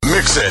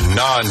Mixing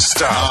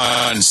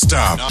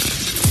non-stop.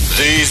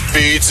 These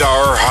beats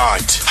are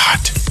hot.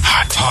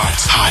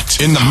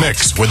 In the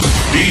mix with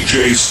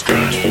DJ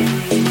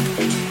Scott.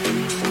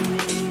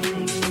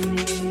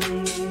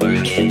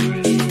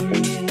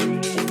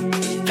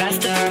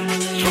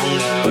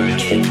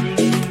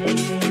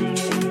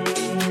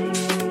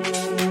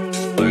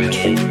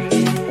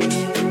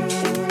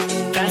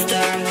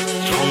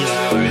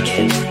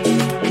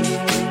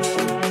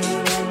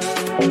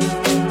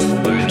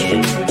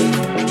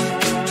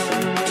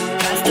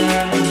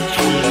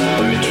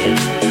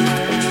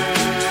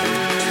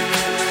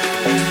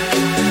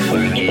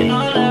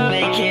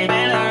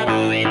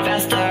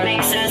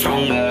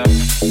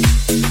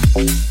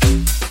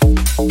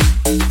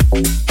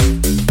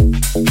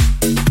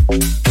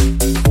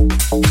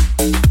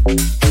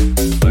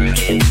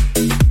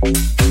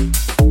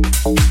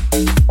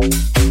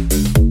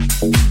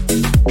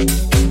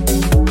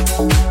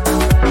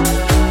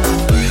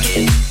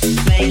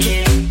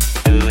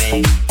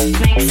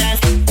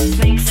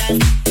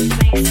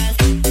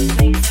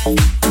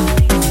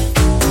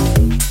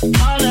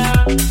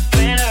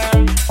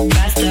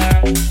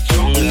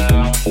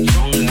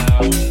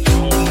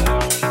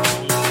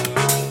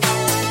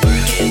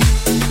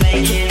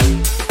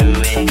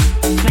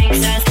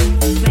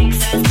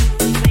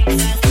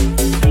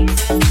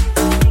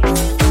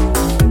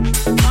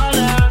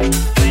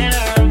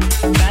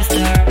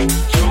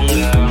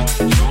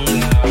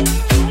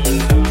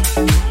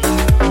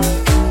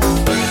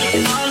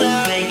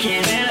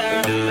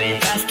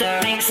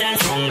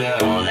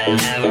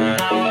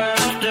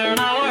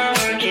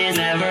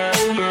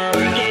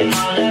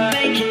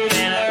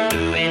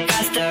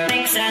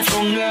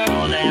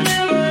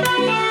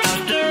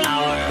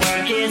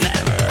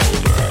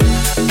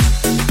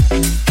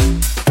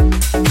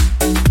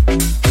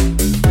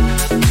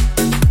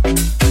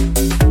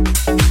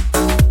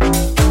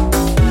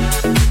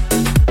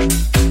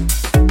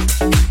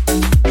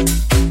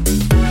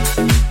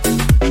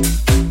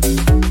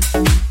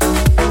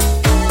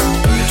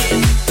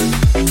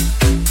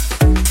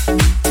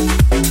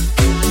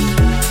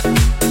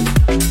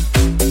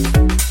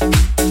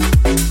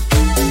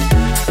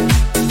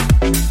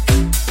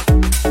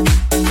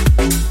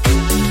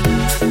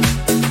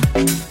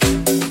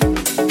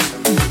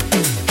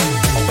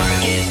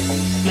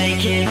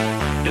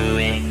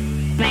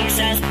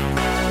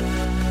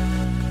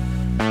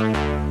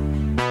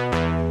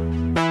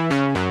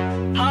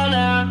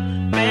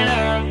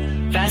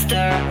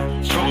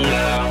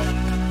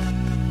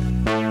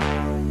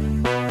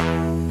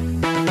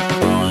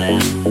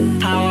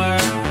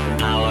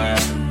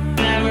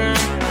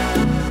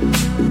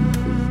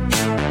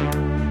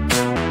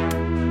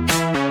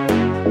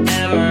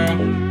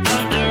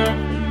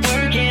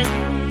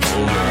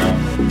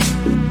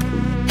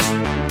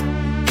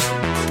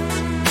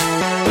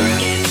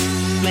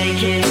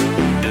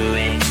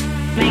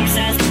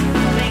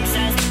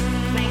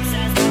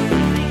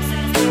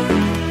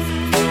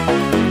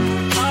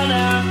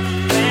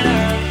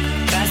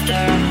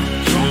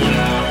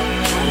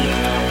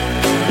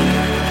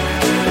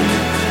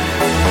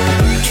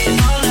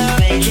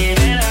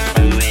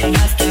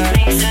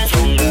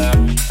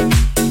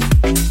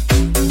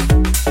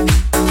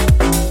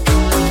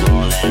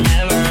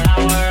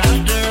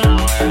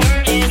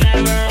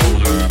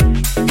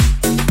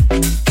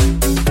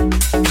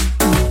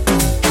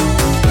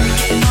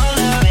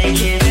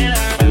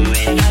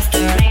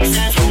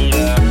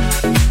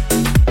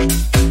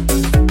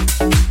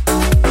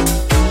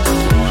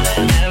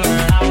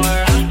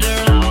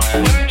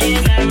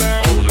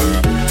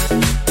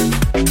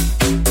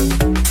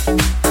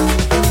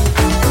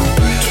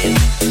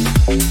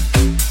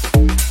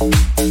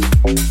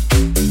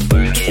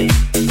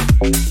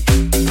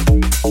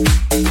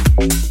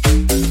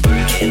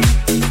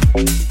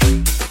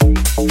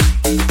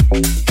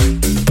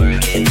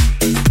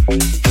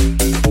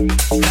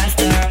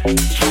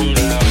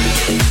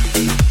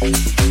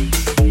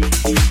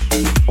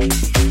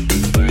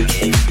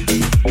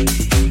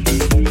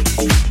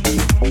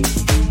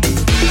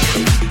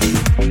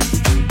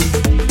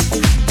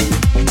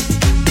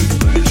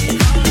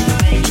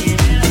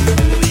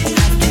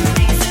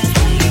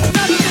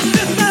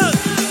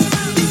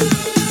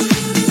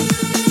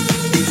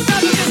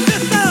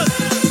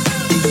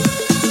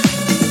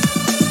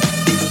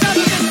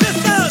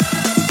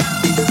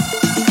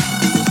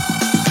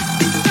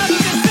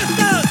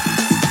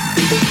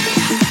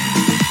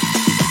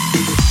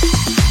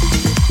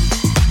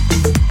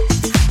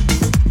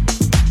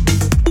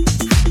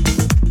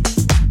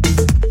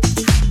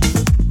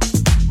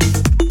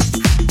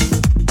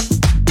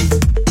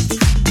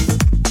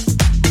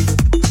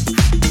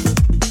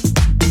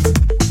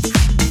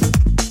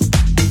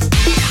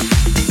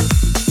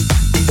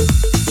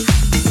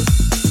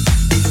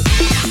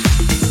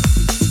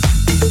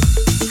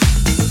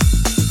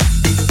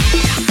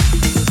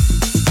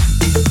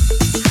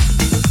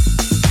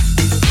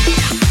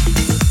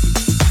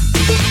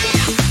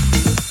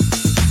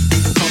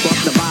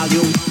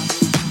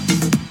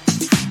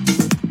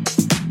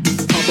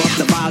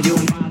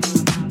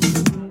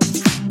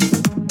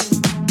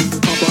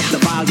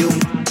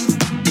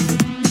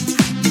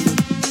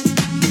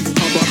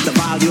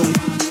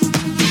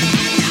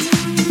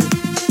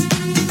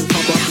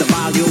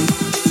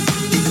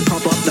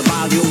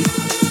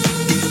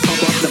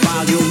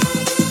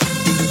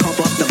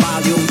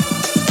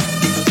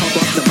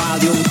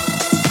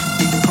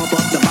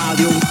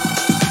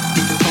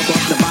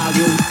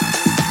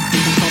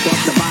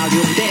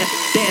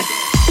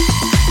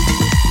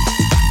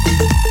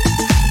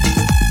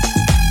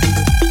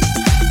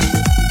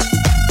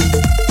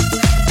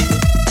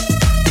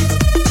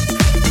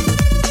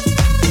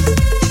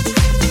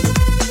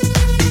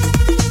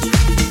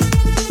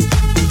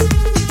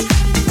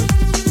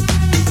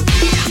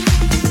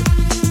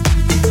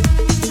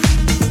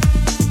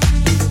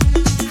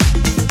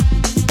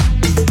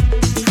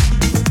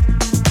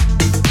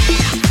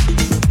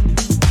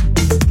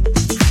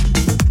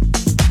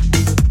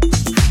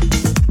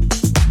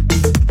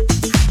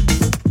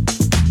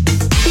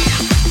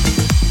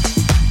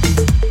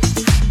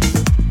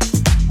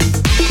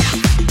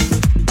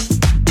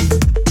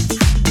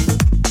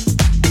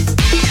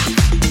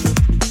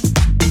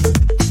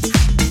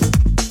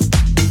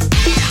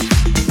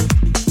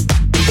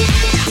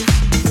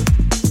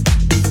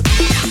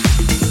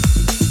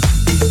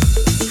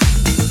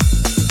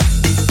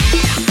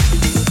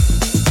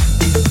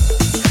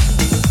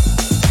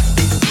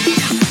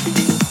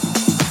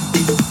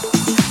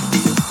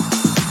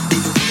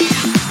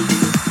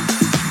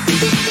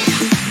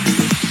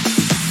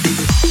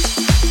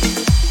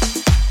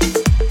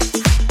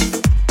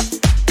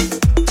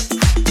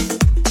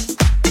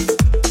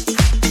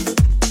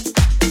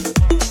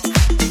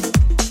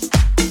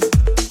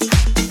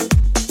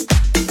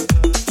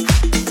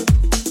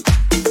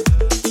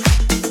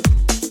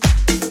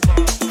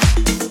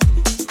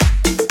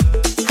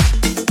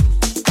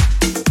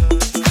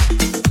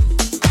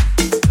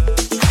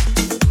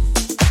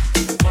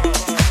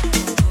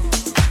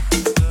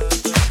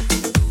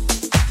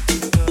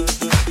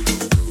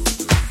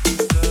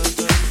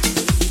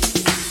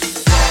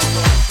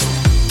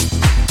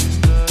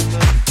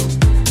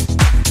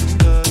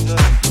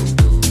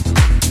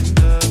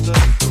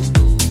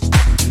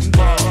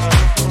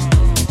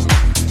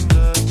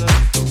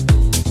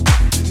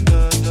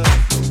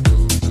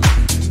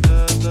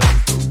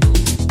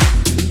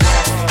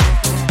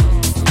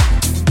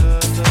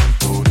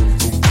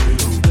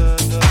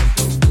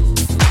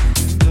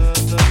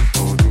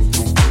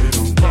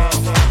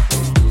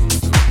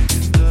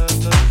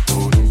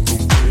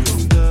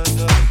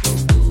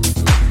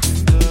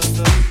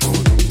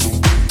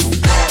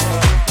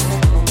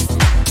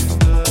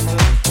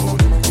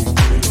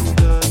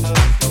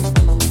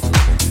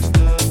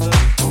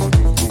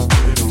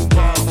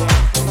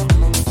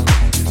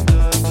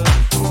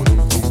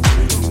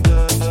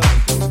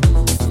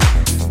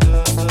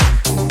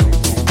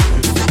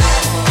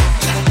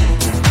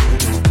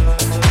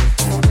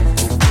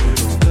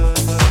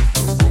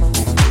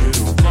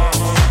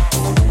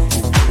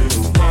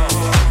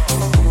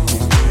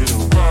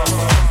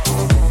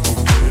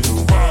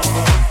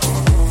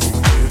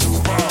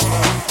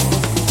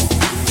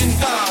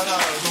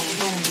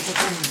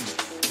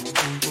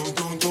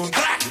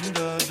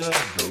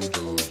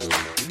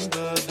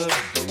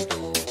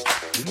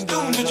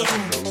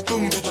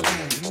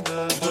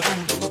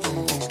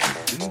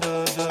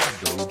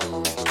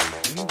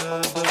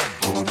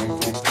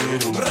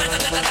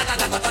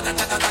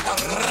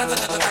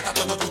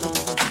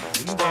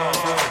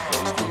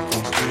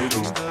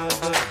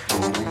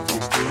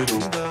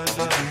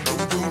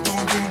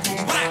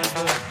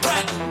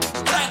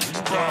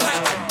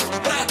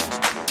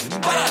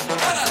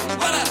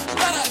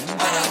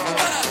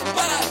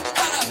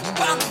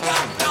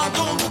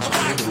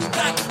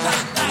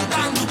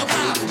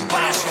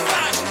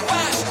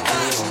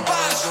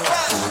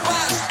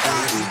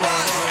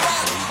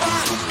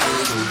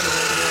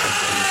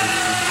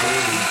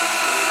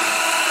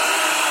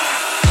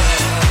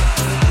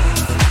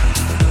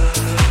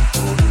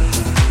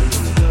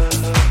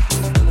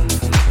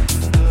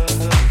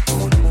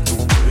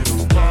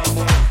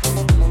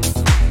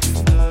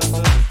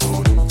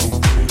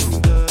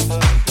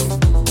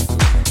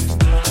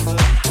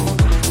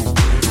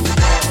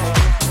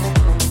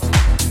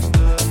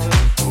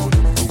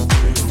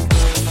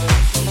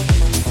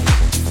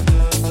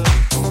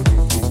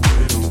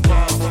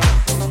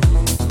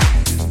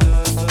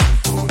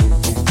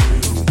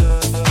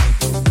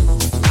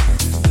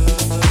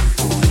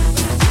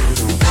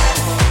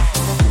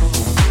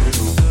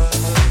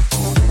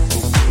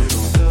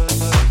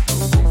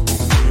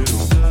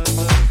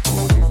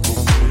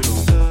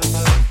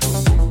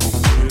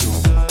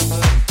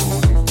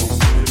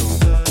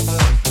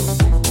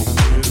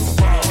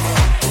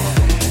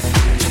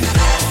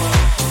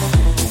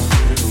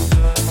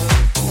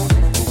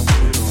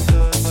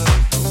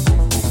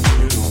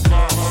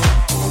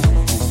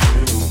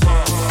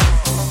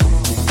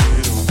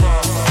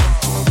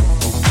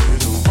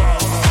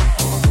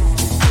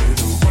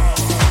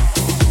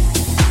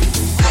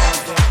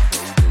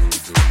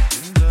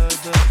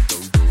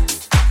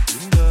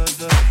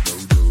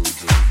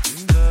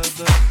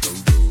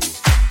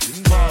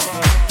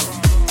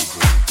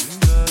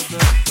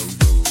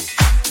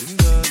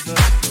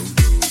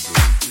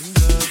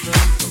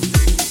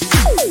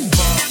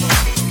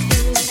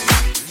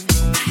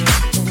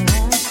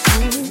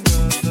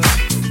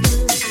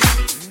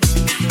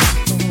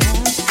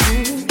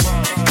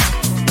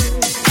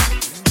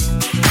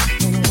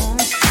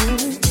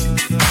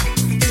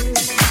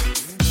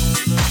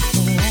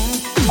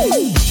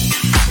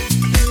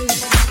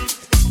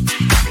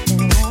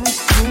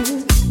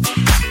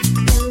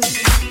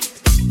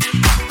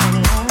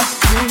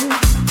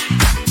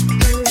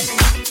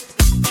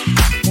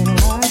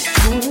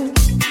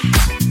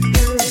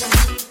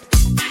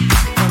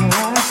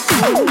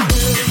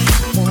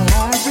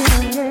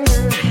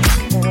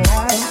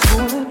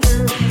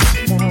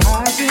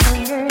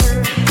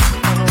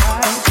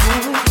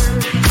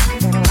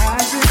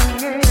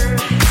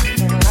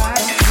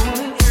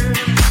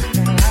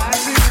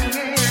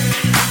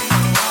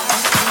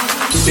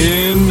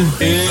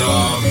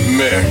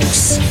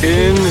 mix.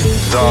 In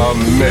the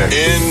mix.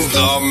 In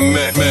the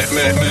mix.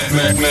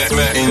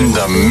 In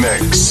the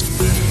mix.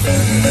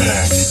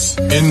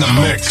 In the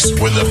mix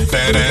with the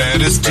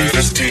baddest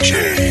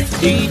DJ.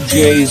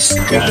 DJ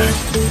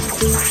Scott.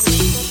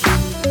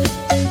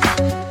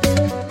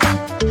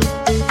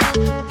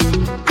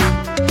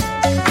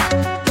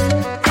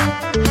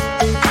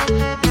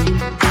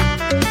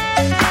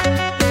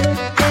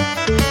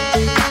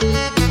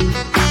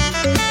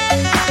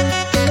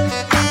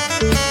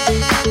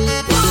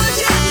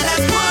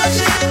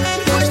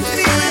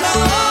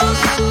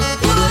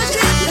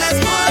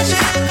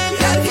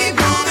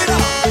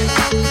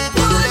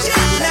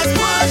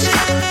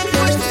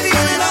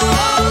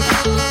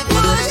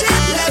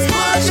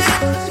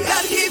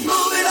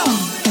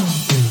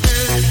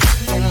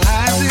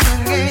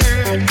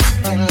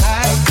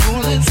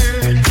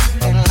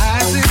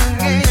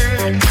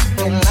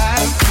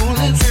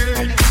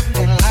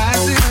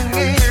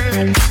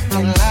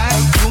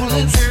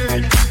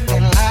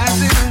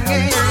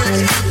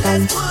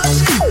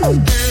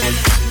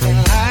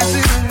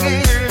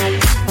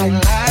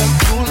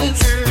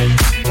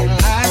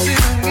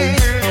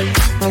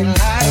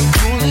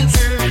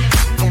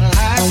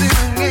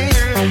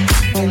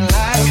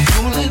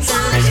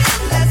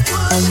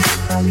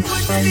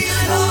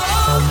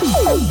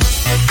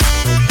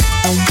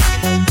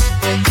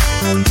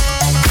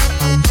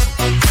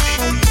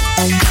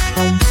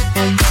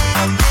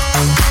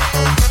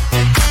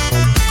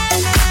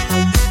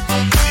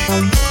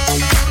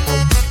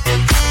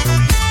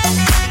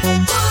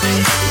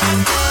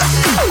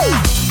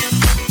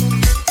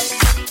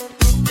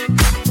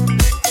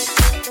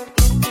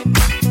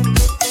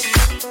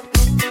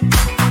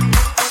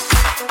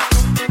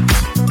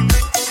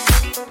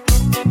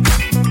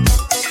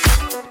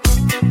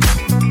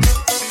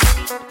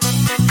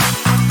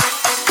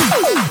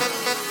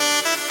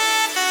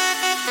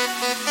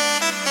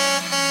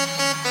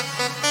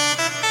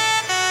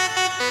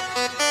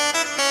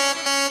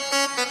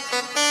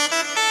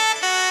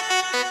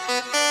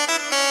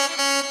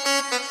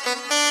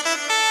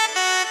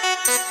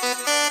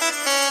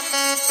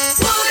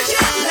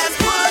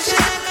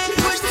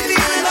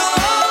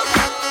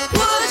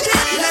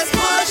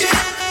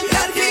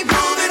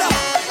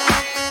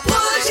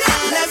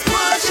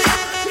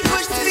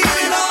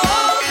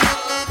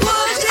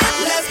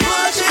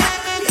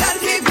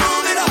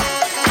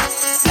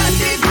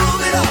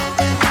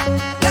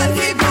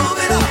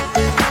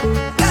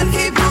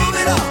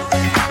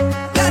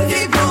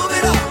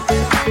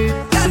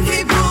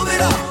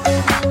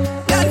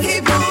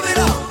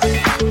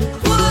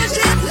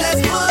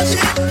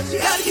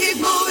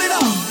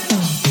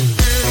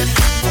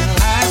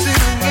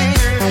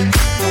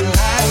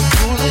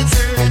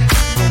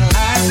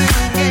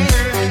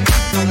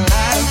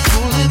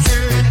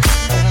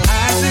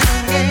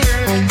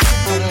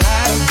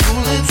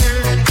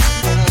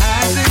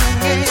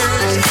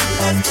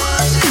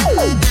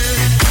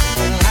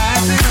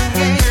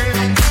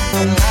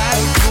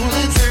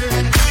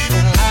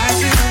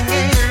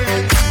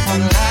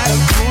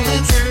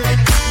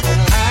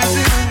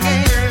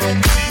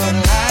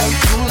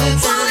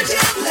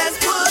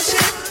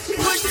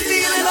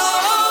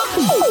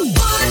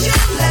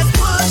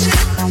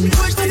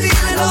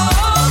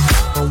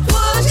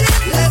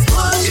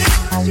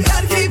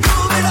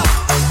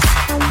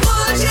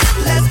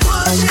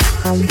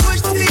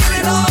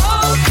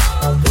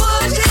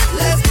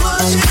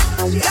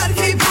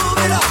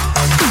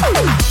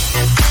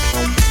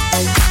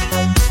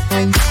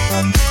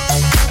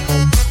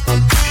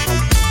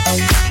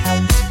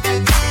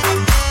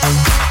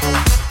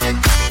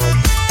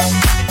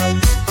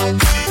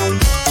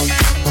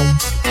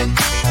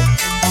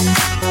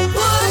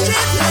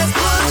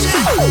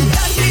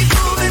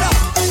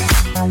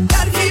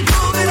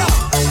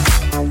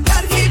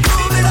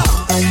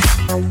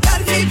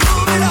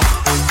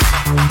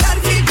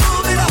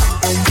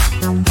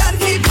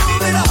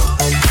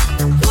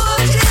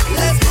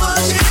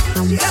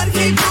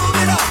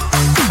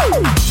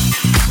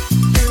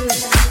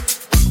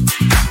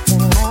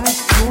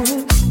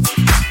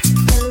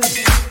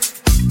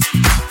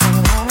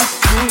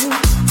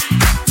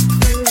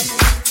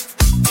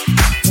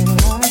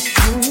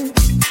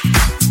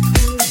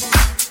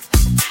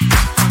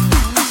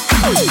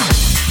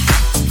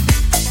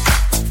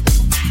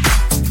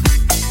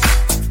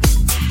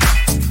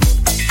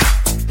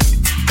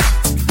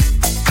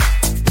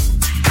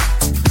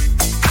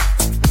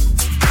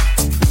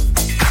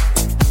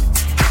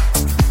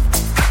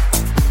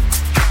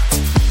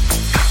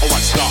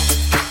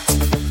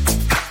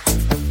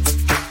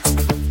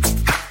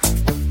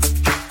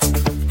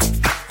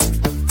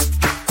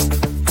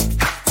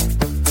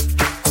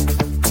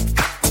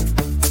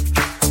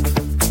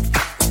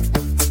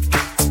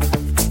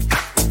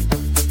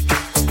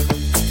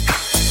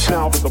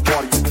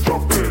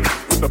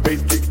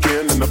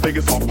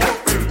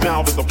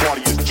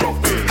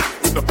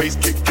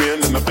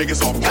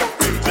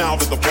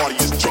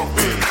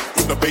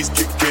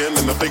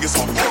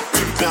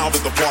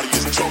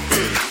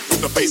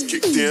 bass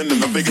kicked in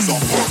and the Vegas all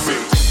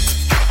pumping.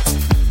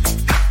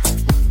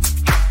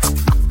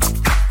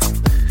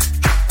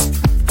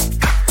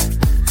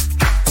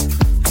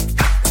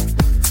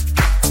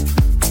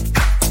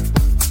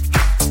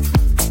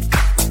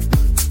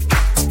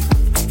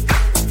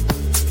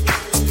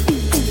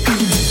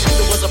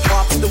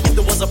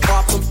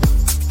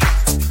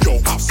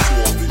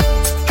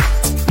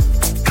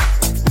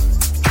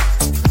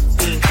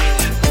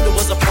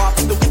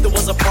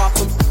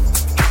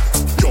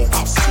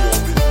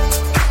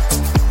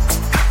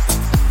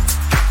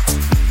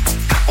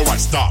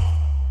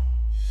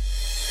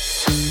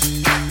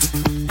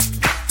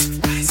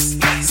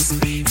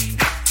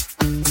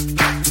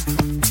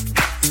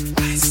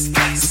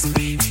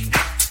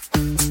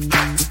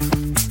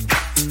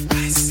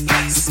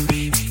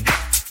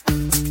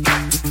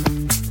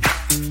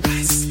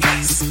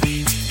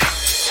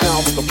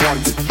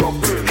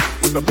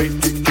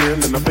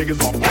 and the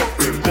Vegas are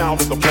pumping. Now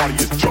that the party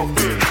is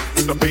jumping,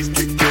 with the bass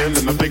kicked in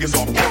and the Vegas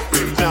are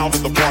pumping. Now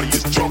that the party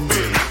is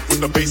jumping, with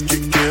the bass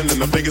kicked in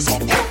and the Vegas are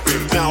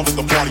pumping. Now that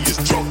the party is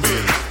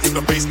jumping, with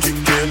the bass kicked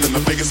in and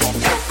the Vegas are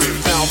pumping.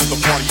 Now that the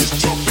party is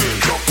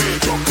jumping, jumping,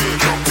 jumping,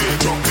 jumping,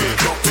 jumping,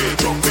 jumping,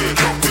 jumping,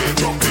 jumping,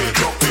 jumping,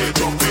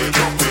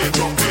 jumping, jumping,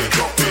 jumping, jumping,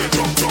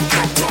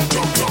 jumping,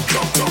 jumping.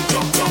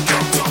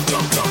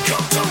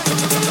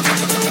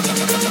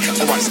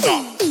 All right, stop.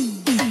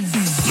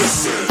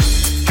 Listen.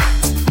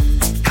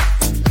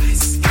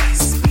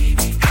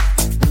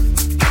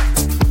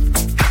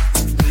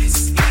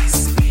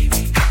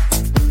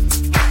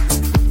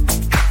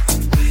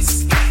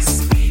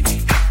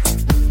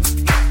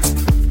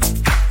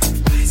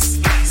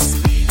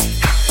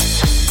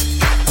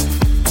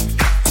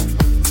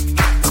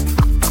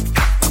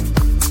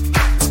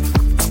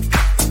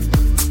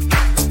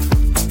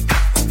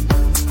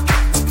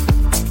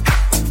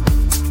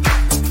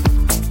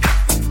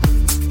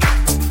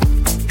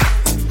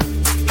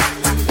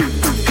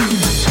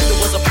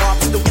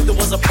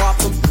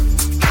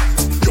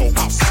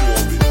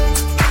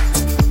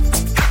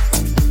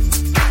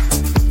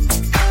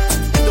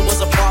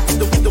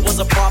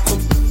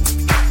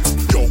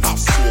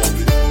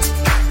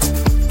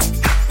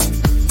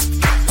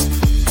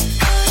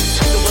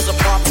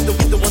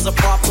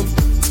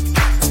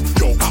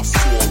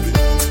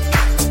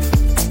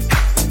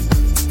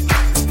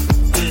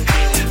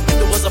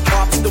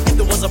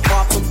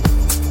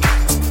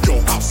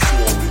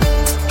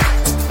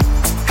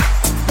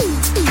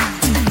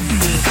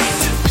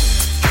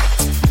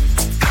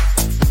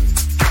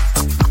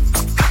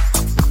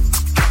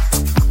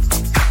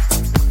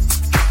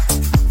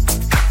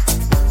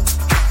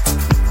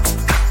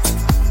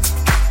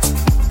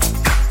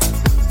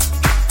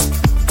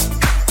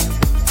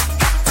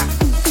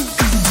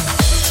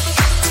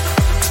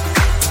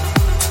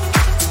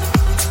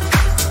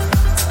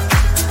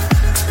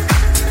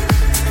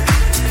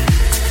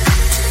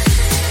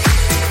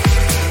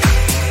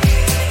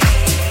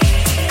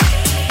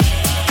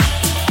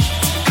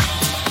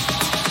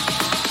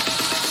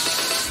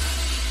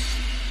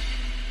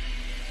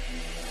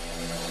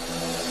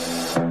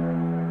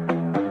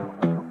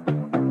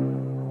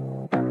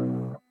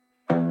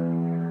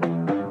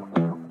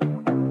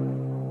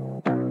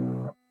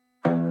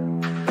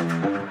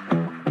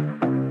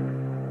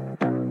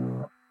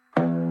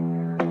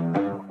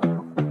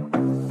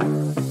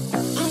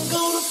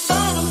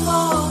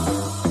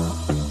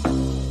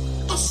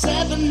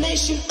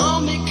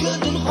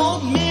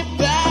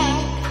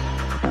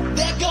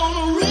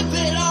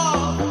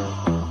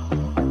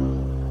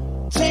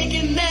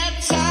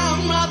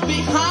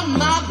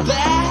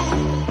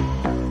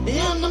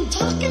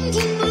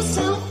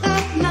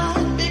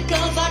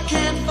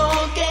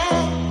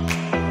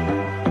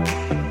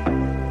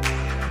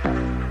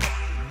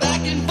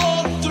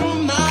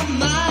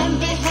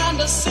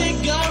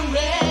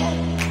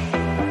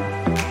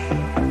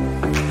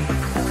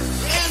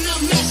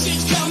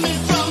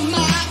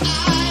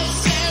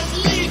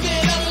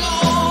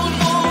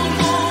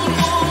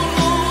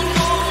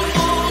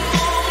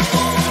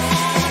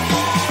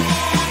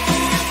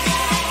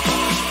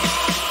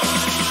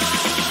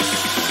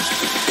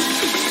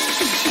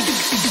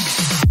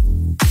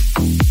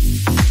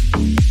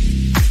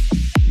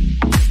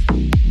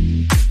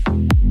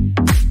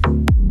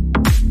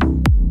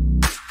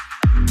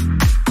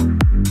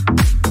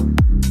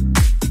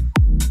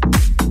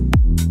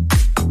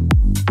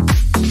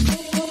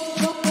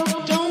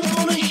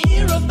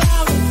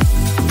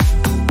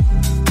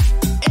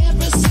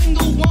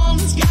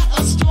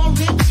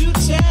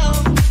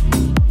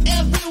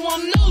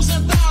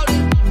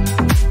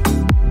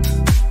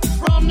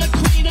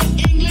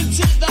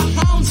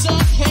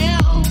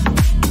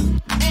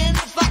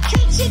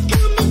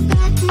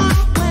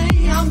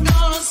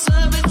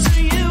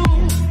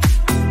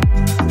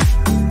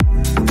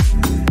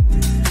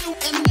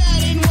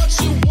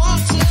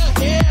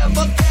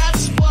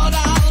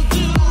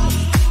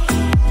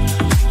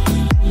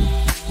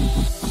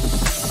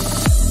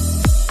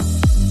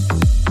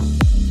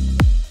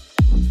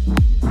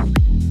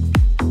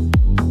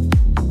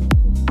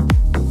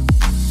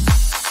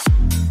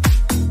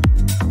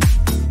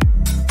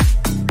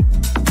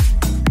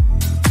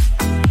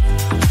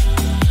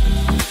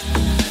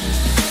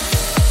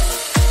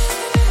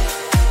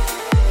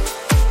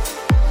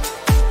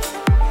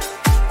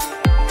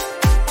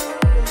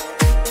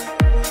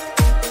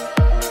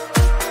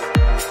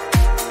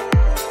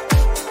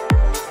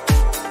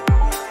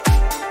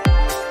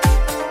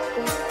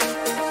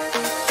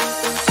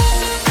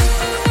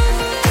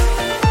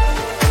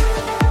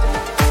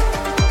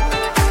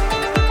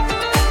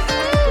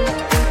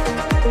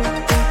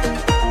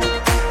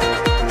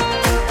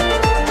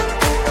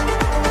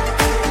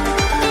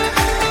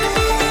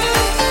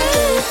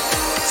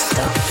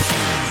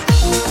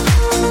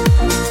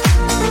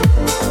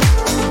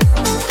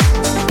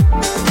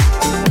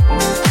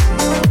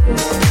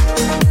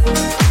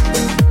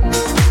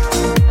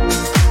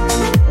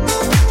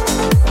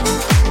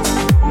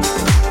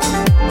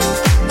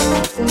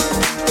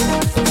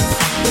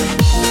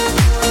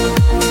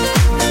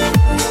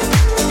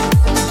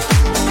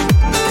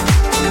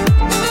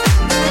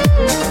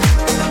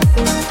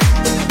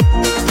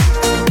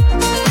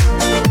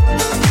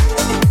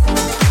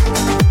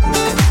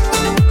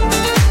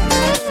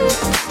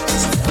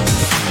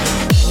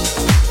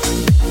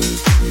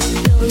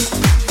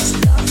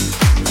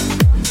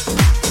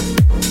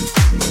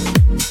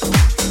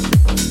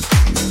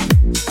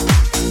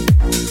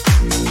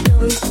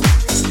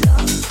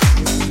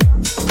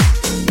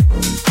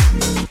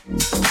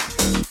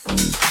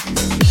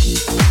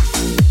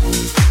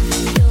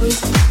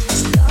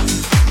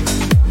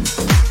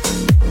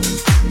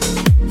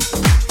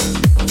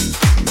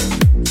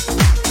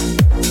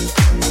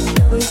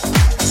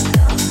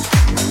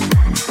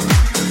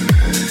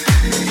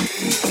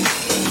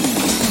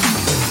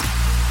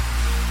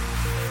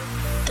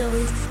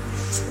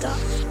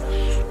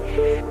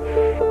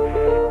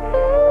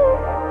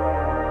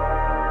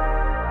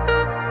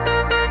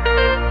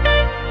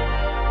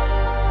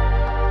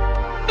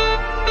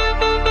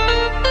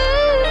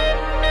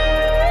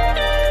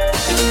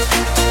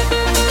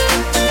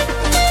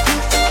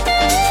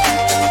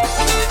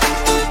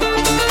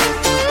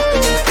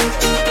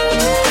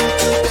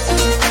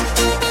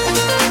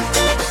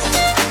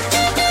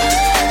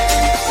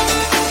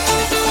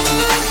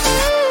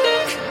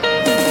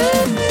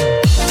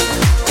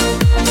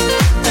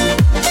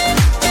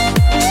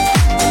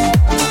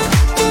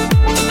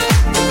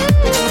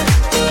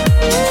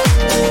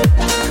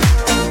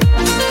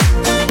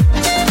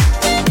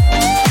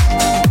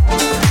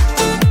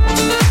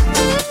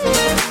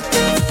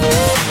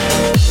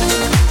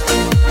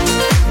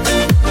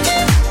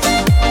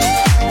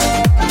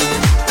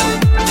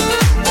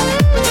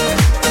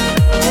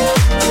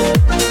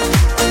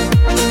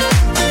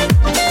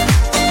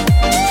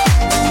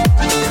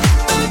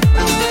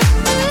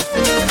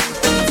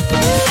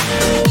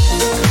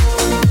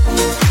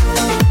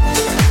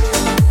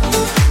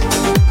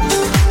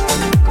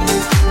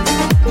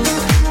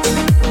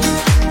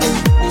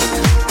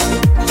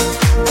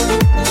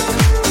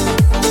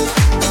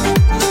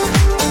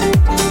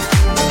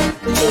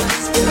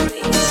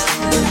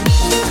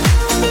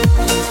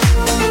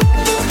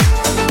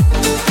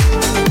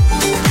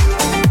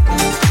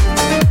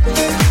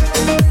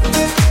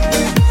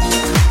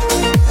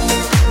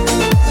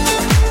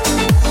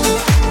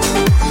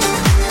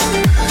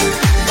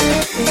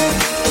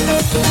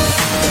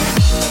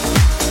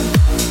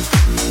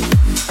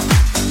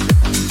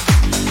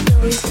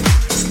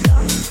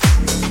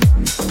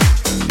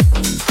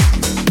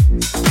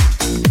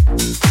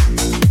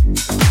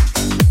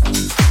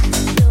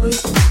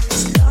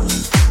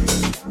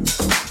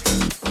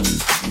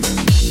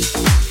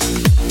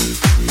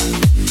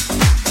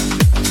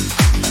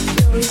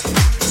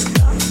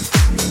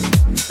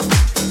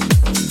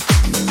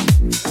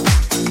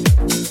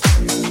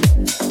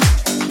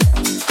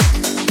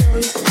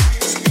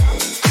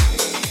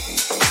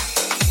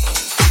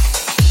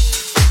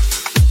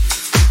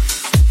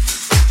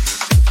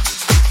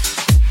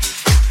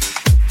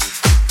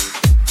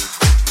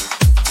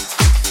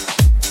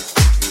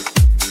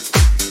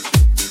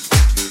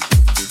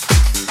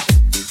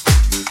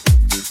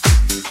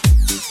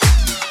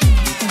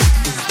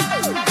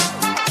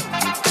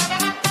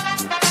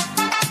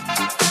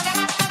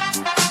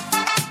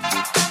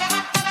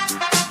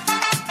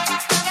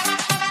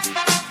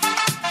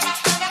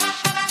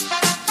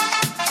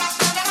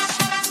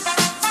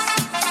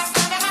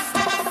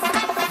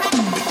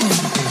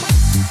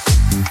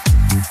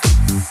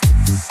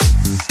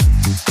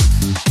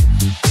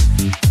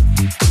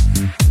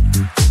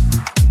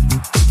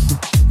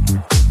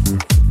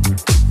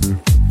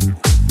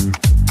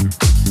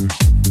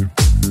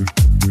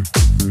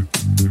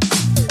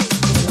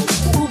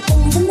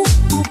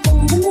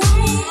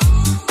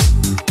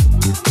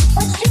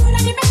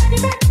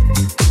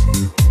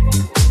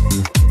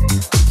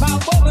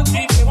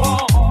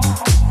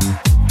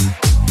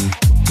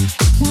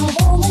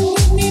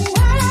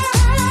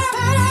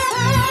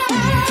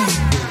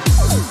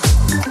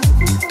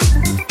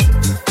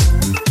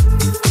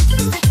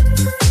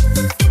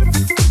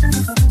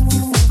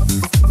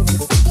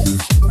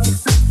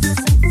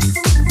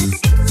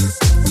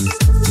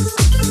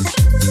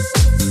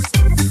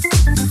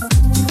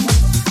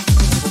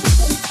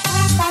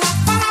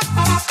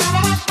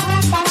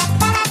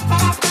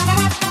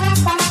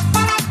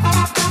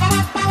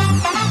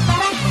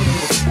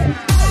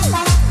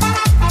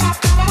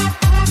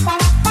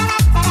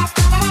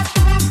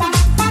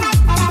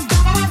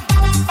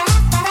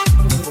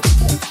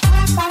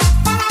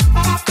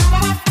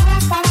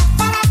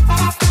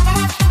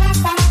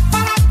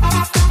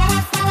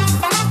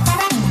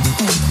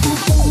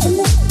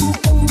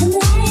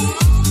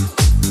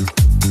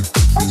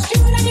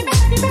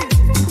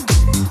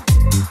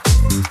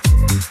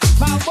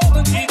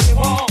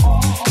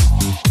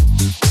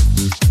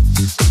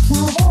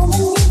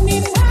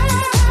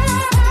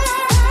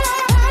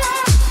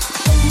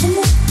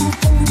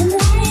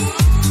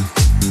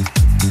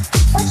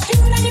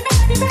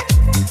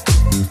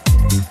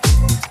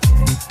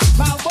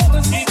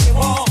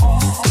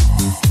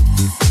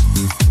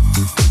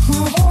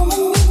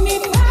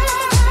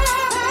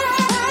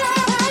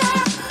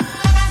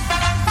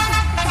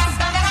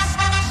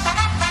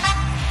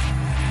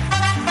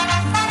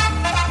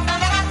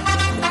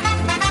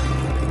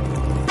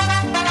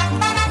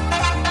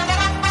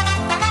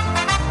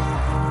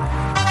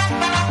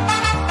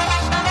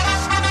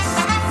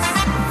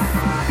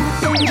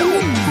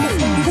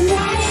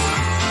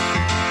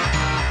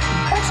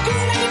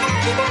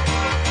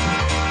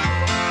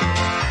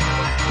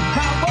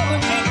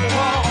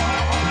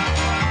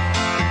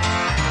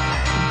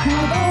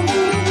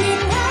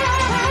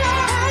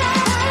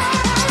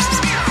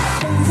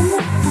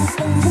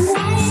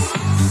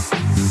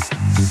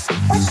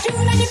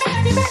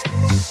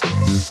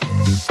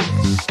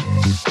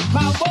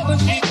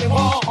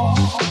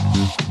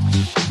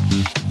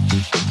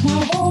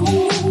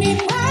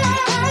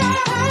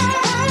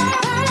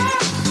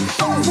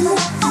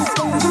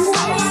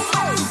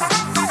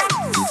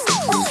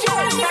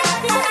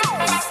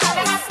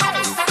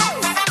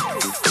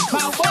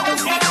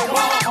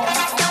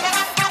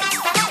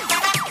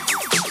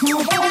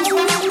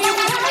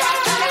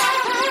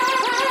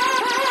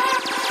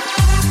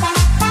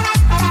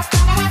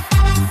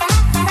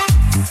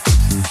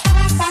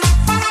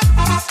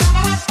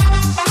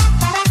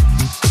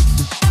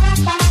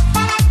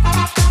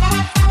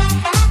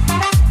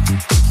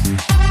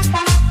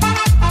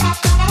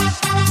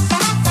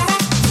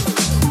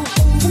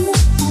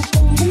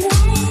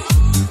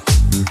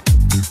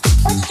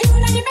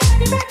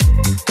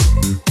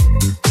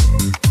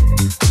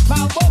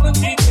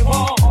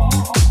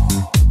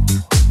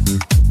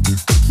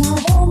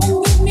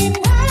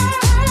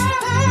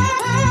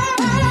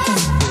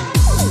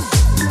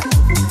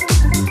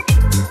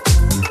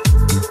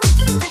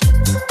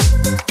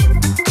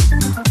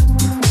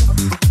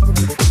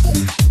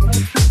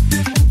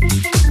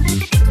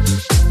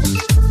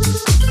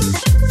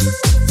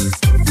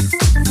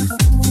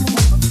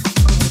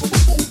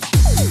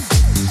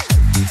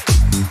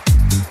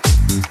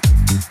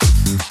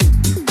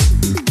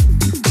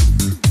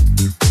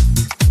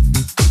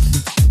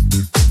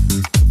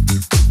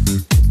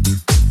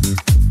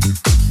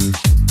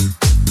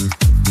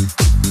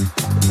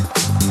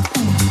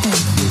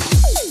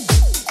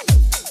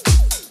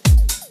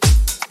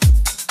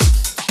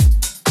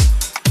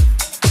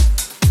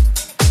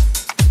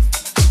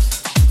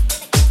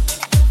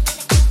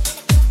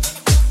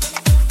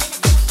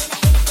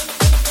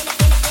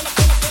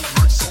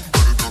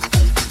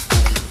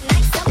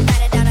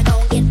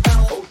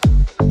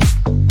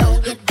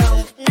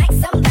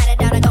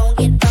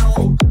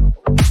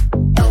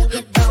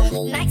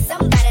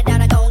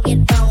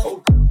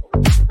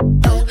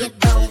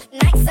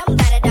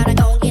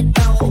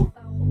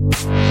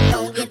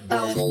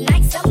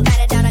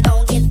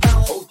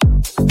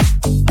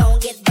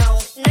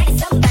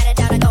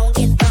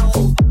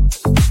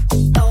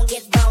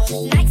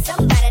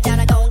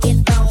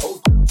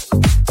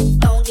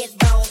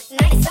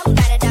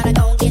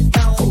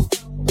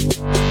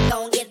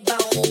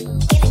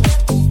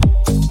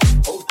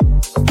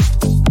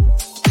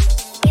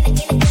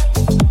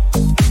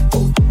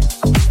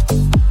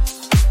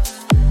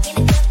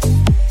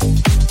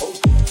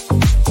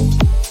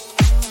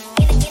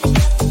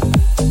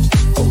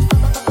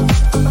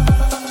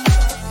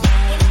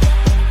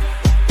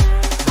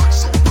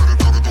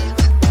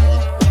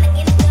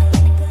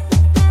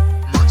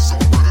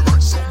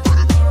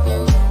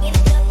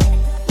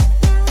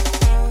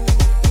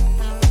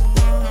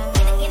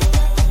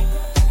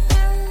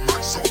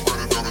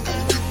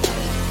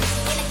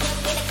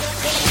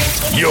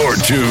 You're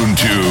tuned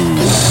to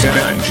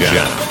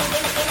Ganja.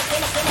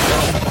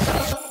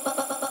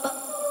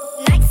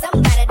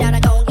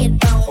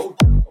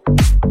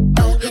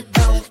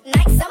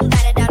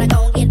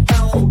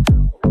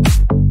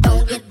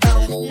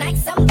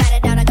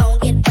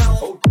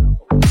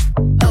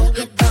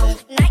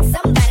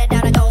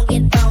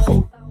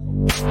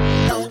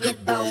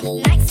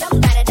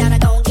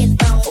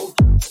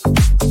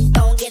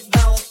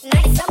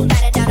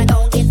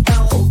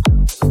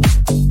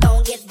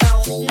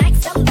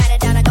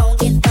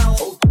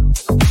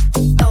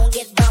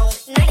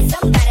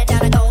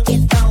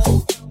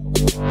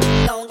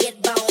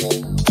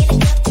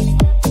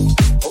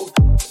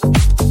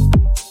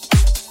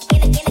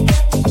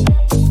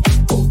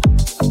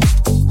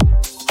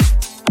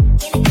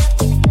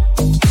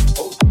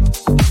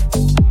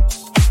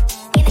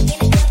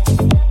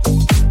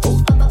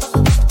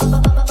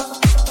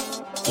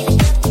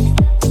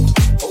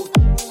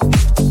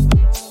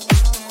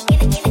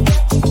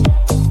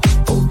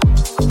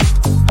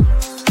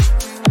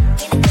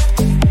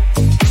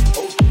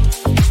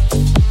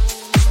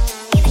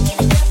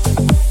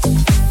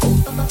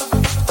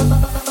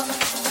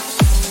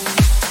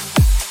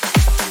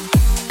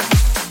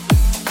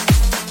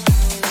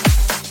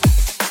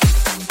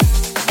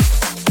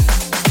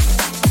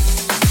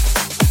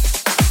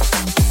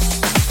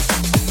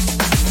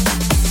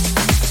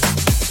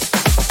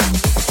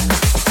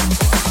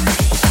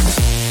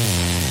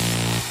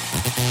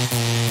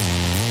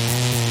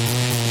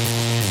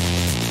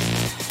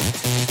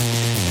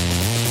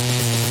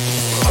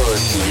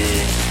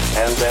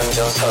 And then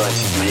just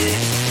touch me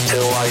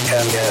till I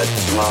can get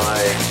my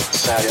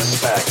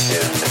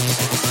satisfaction.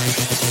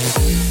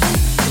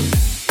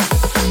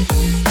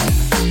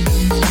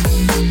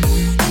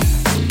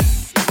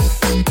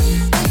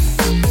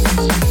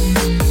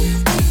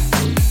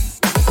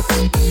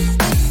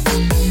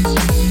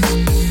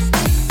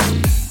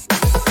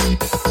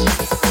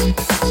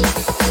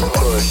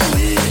 Push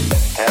me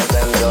and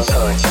then just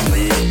touch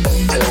me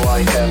till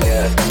I can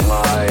get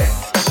my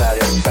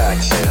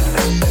satisfaction.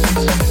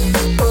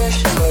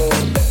 Push me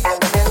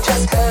and then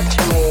just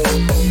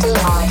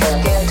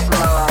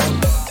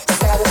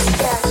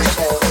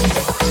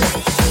touch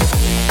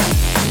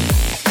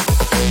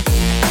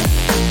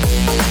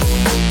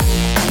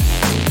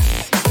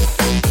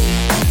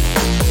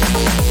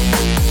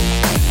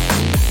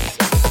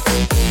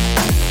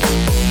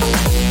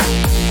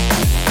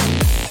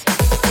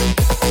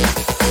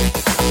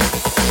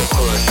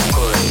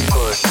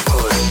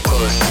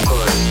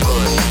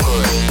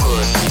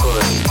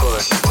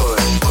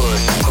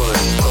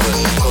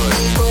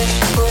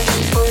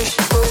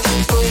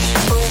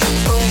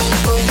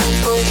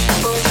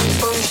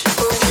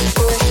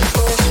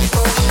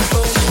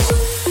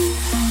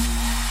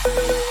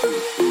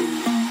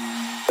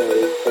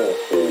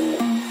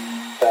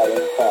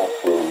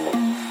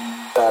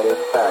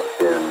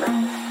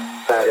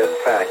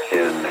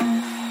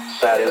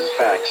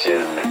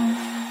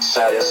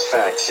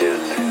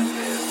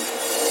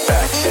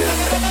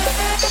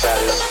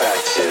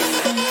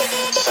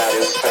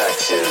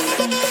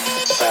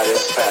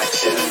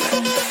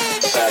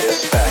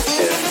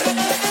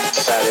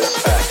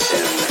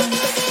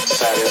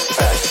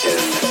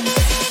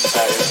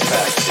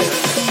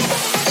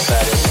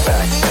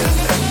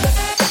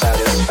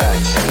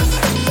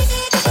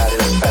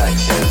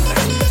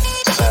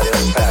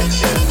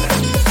till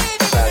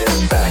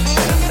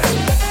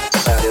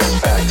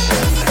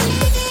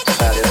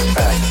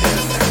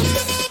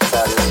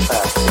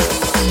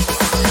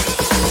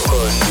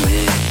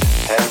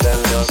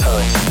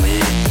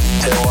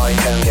I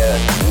can get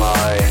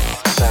my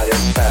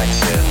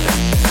satisfaction.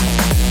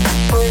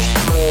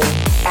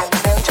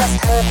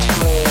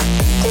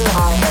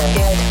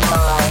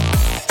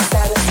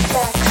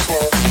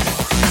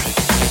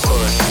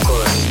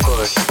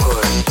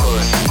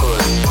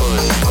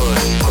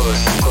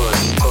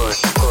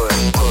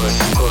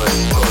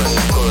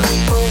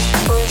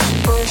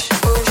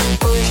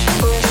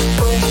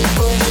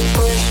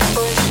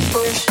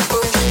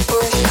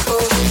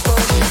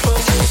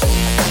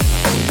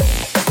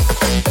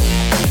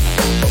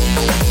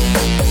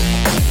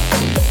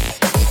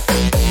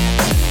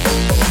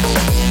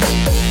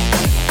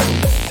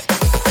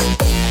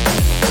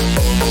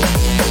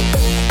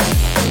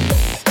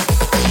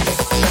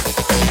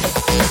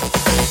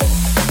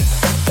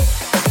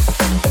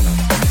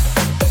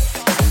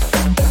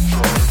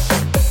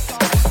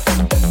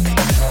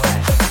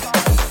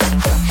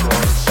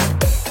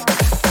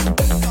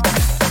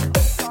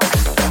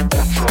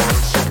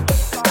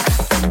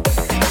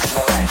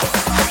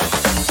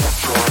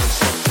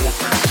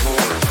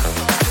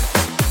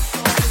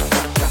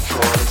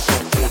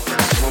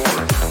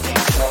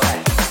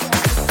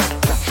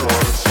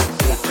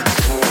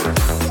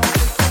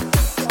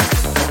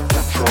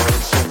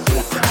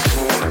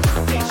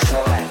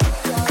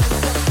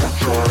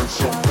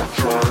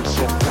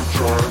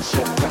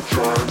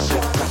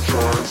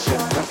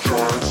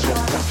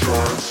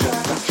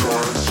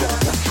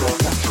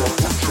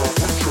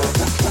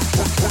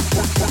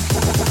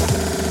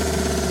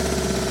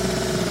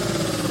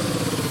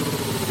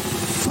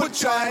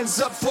 hands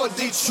up for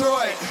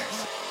Detroit,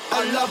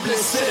 a lovely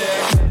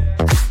city.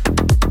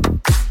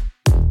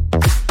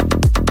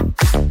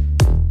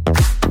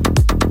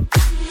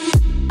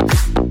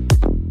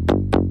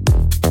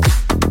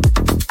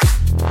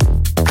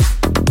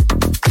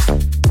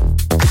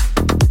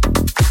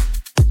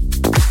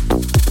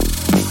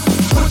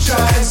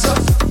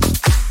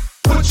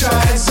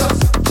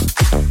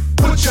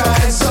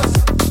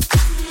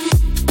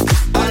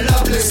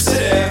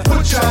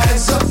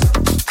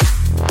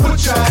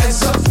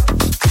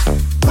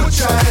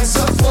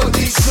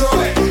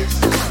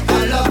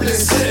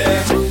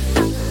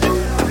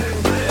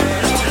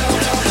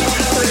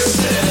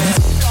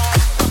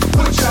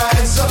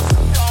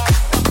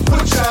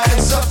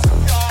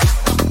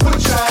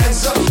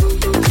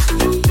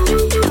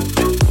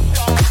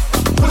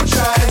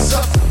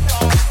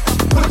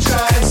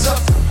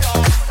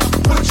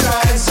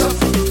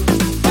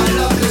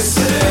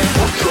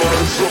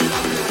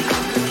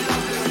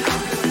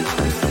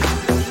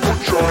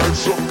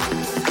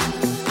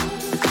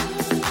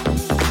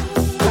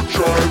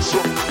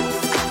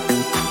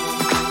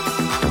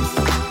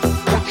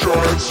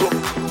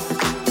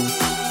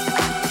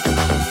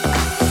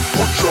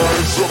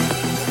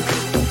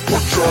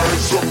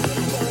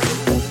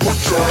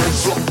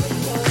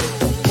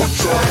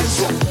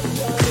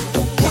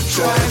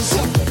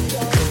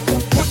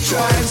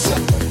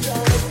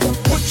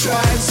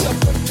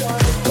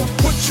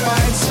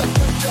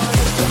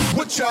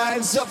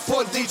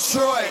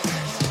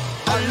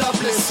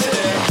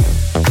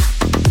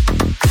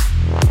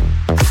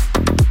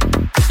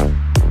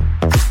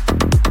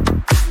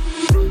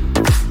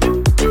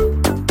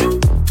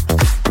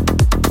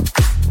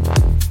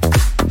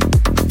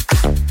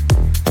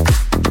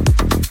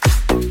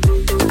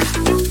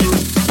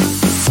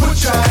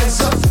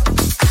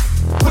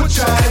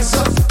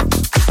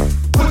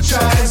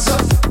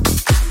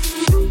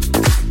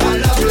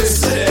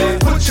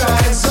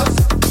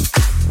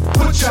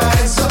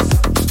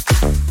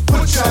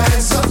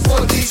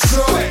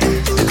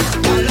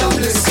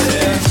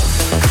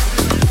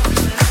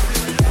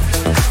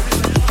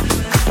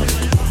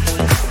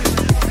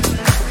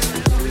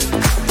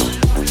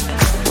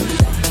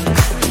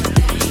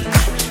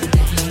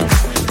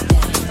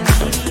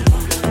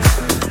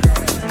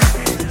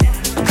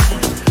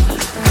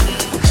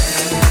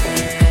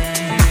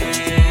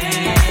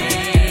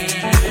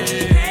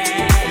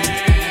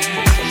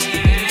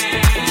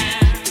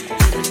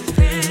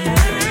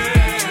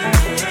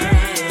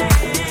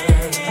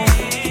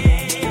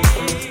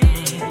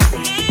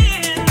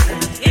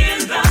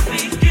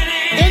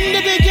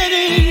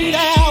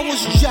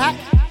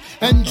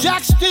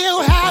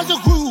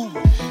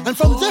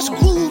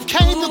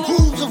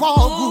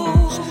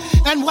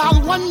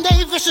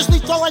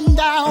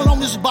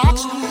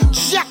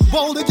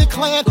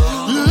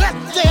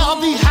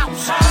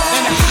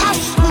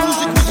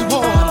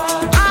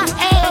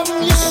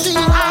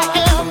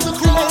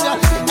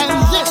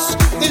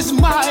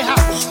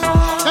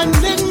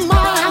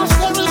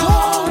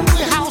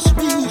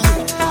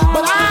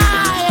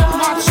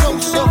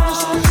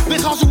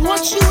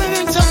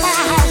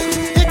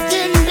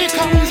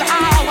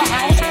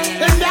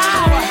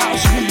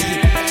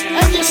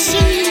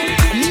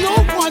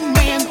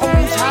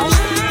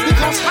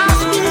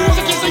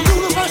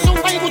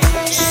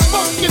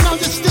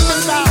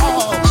 Understood by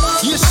all.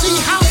 You see,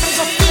 houses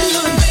are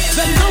feeling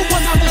the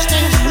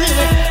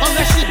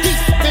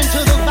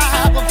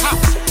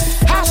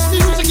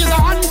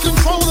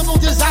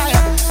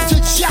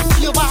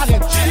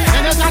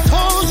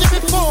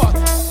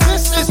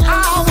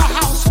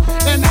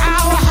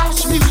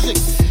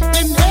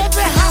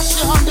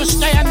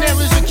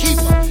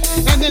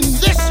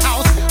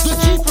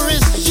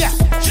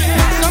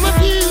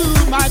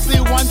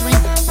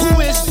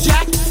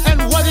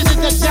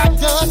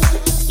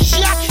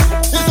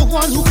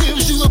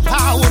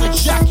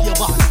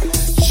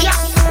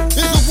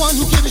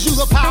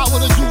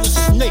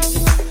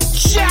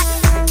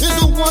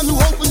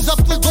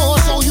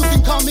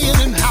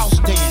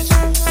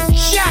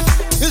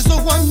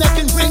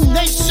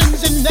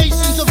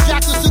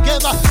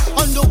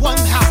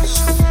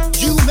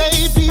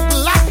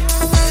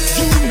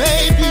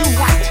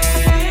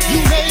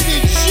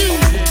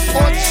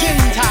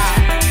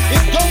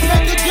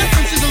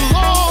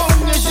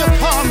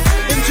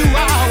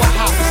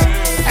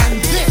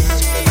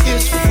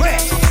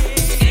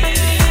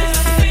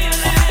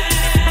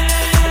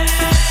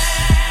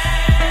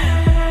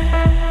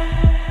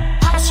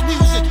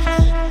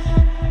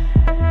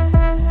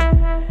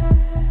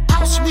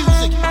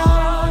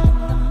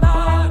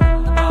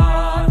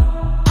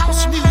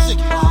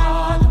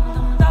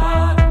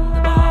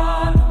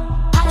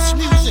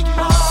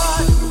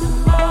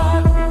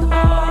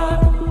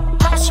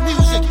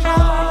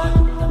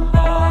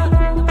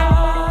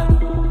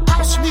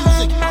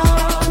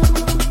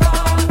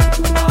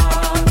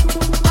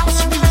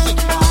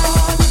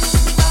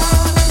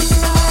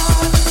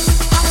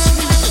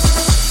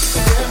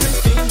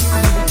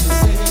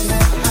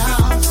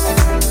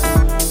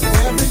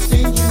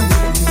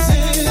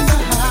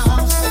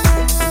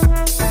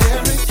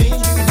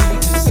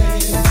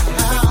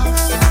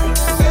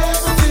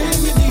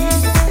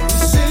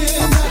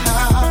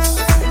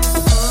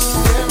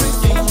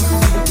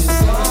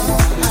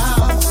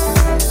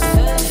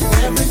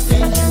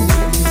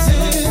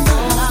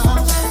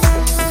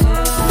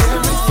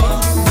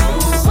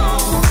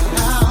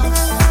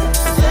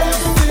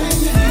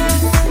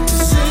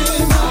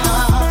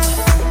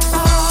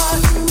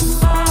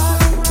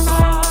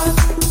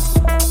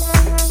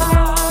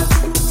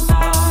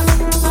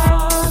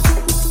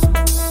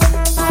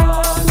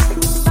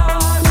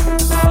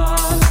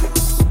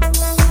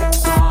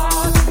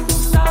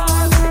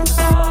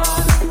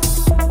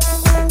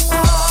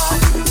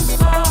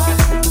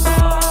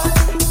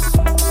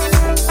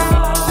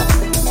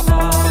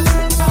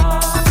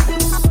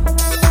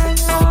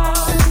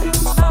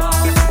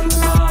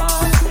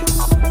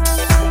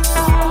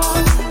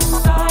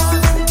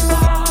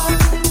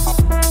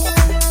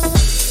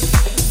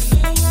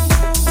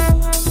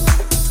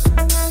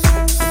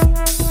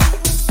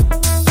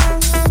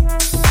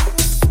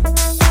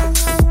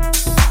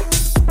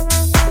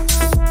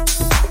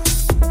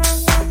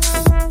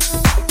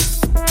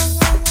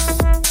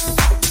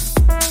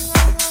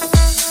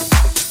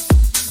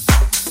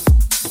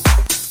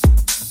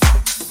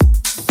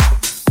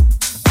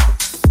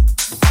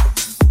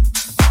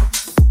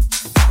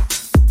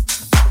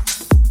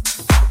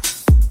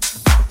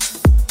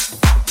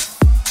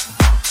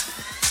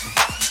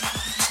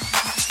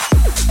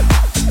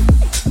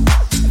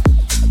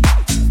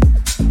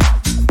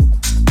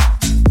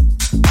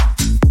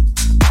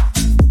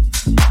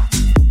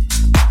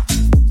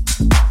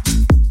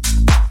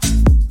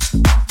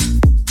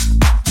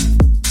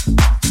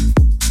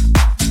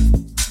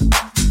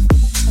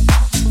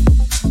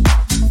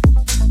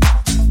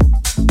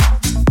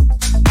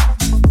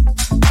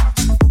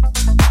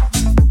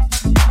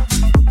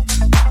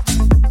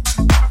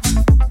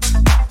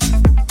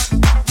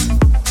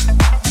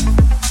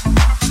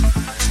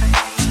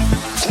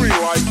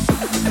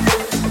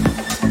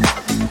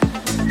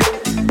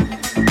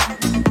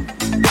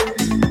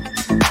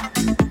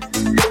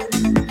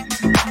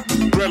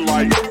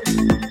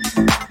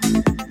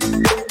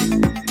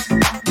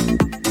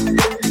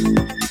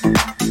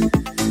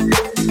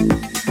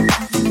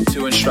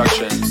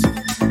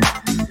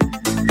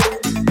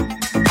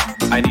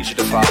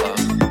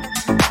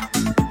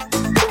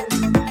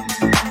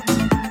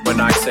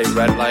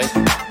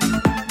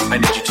I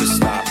need you to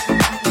stop.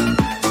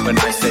 When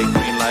I say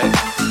green light,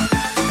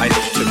 I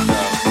need you to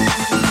go.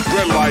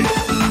 Red light.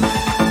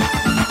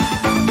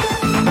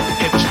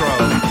 Intro.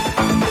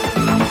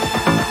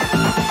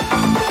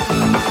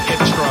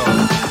 Intro.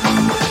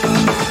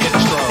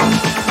 Intro.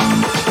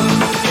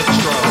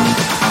 Intro.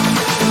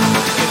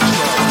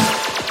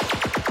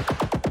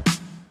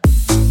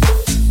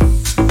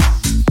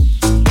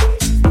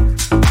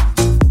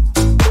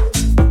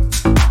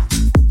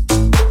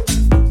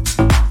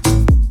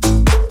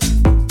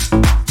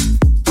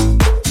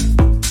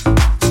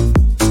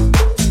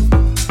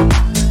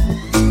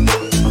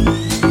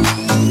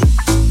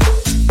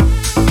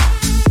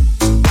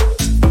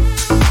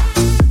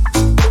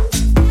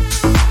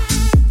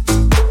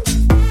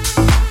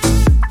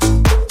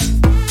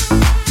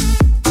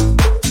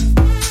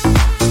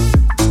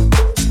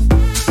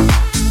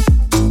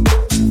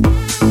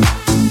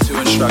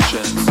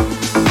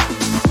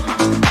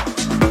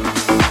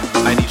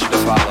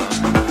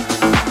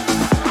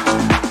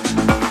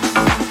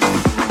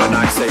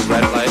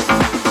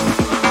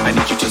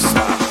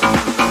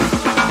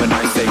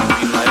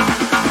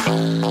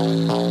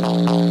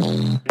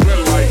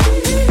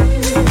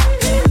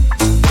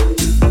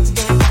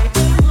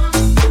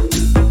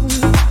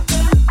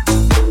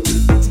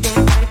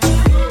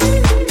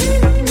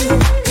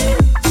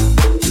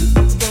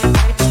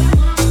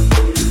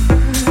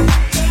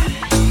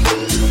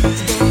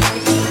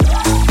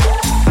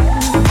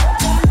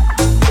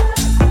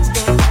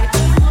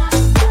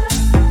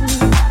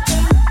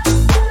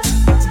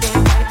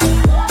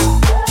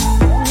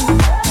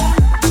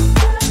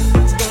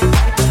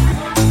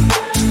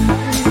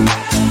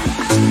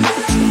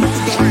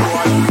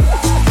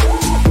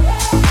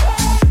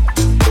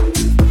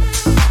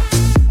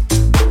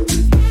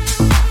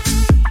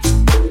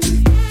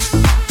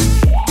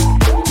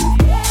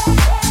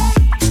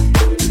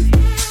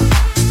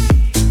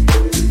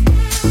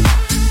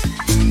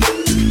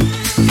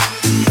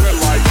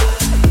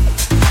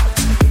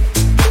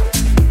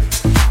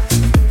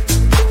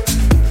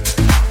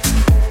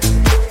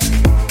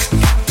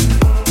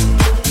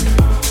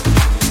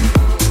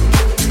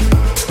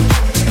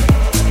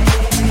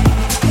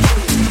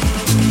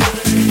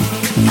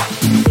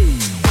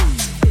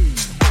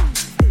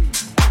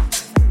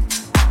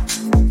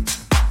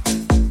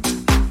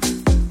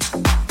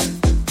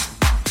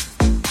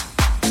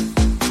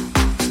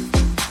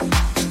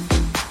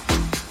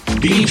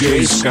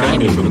 DJ Sky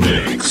in the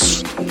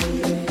mix.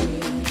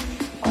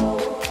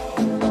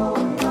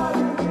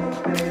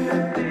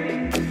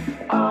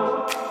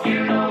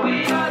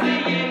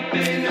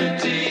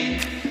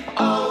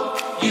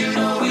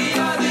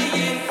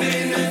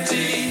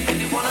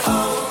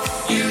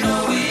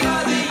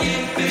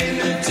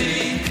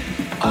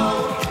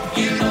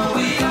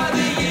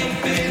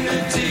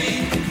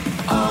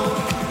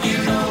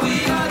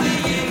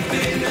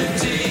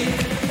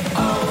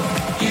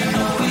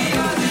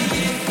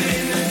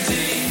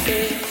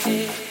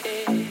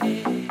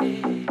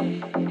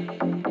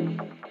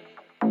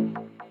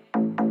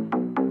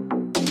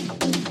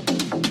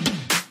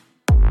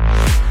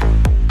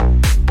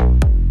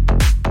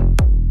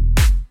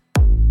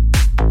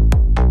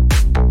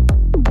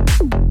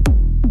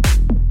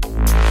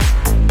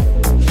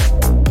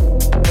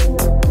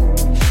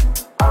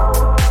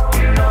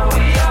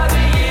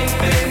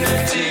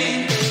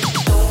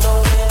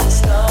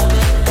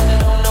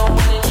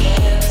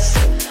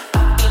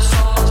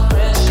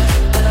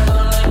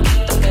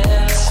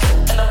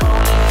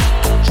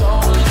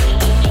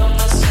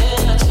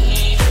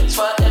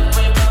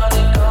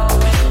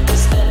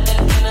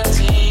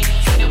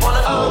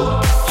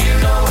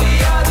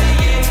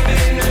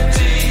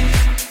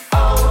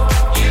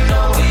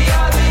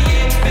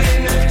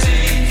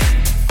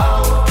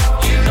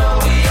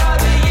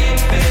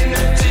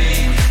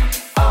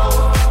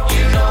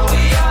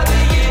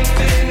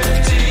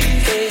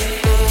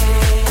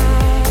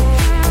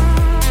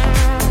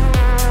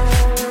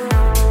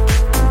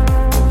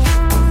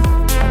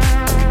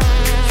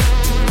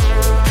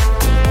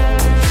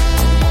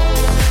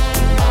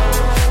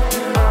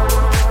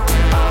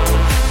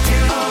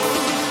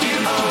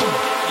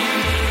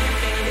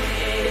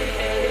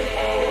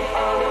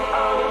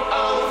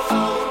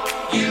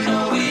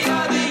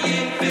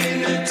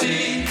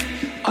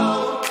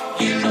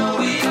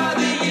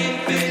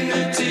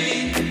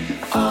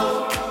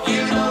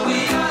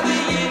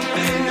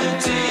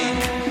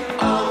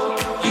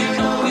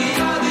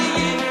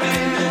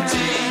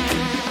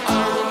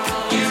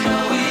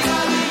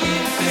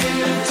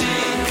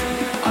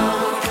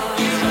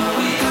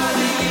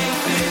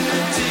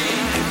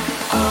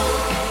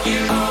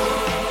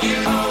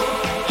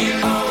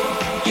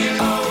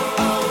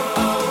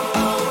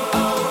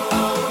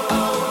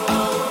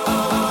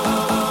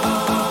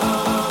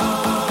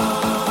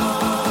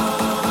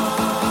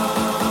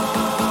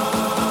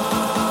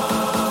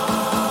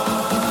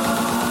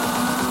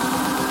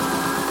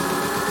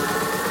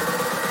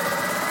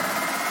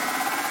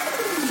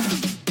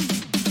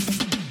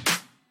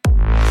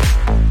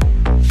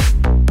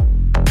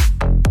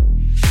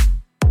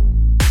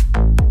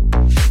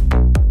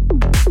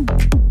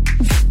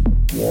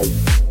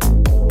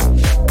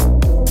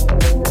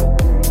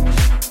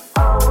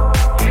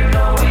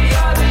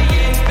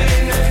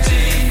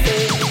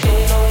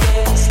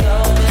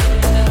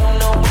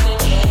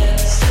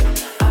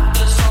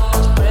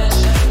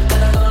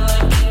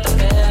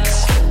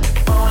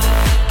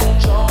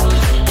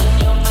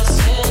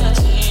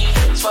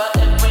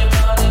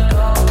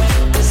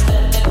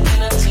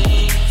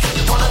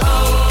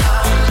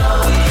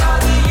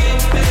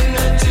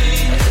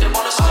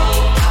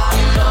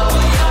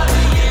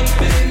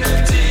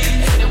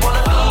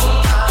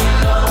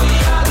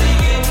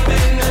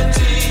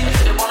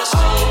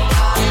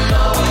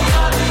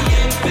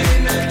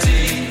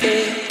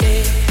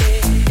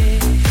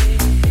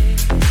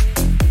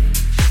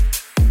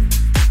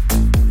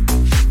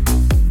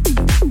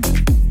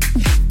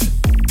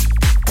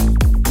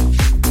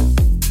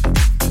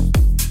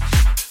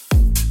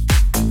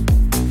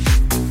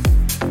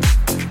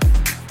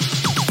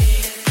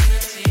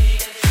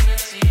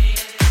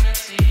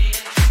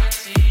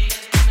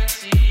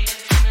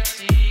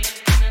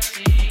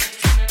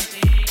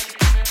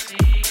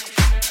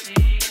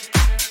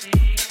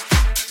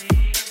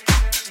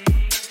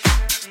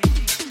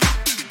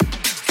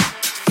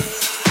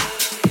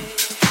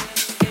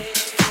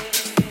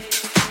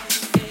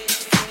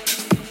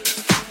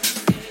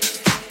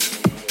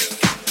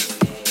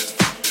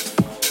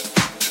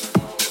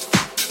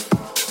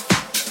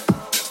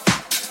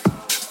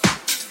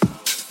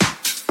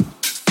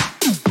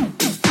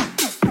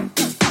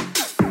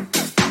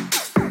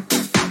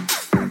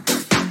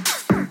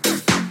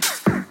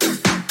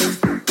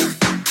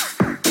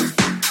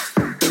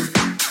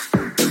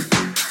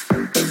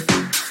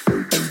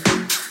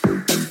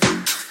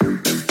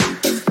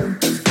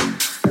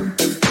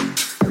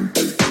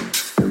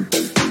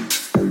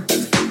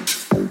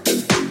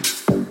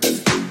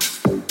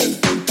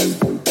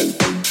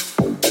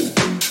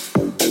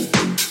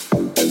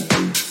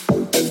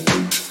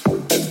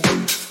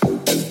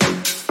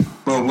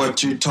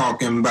 What you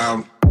talking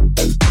about?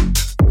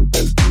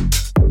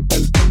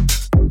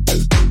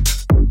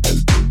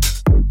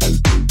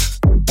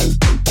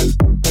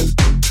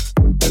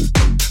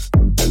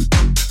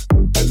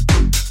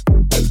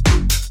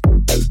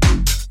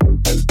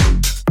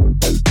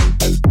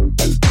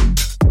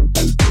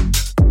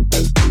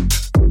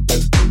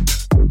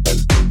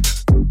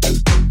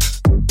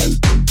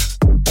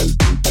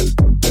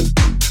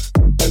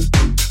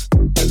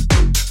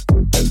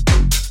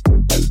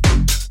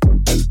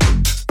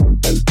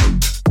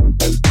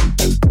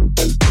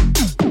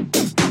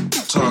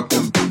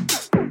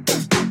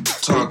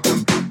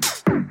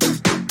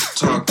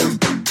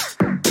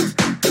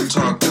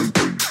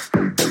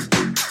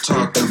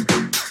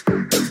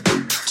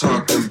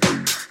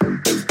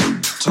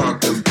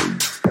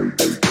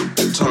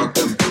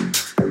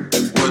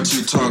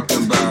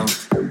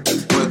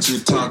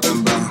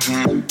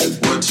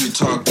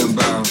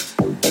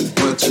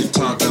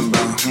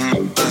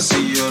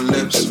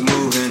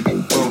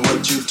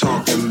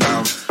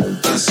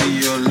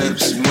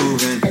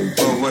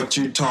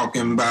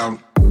 Talking about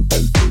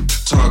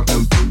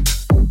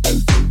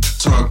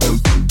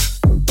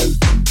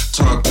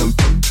talking,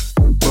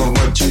 but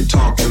what you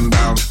talking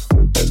about?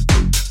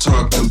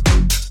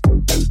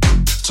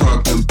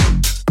 Talking,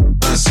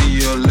 I see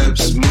your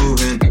lips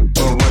moving,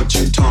 but what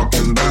you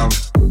talking about?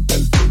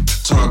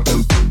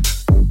 Talking,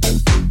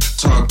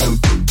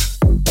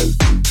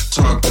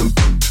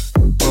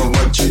 but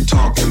what you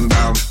talking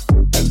about?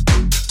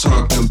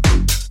 Talking,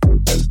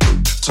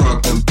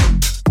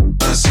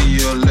 I see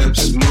your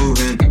lips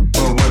moving,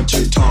 but what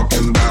you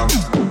talking about?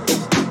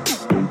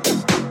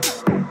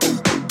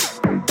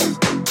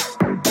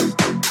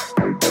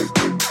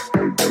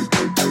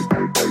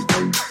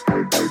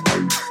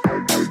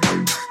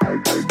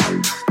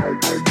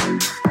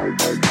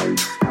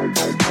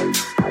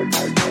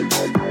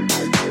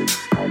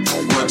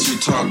 What you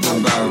talking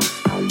about?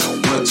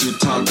 What you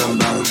talking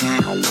about?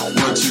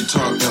 What you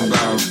talking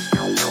about?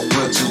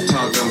 What you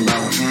talking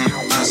about?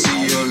 I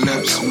see your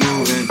lips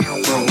moving,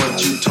 but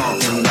what you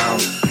talking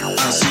about?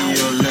 I see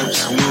your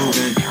lips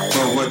moving,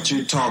 but what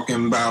you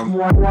talking about?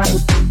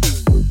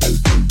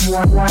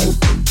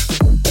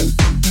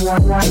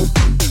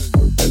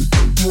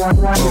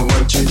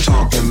 But what you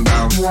talking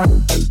about?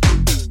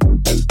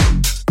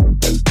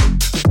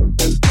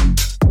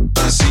 I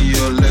see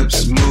your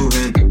lips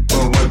moving,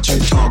 but what you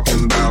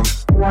talking about?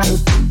 But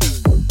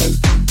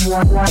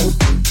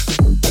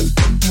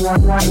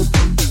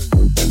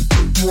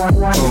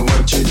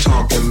what you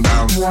talking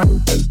about?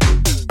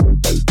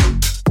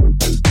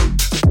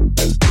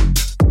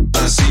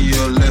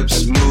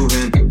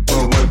 I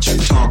see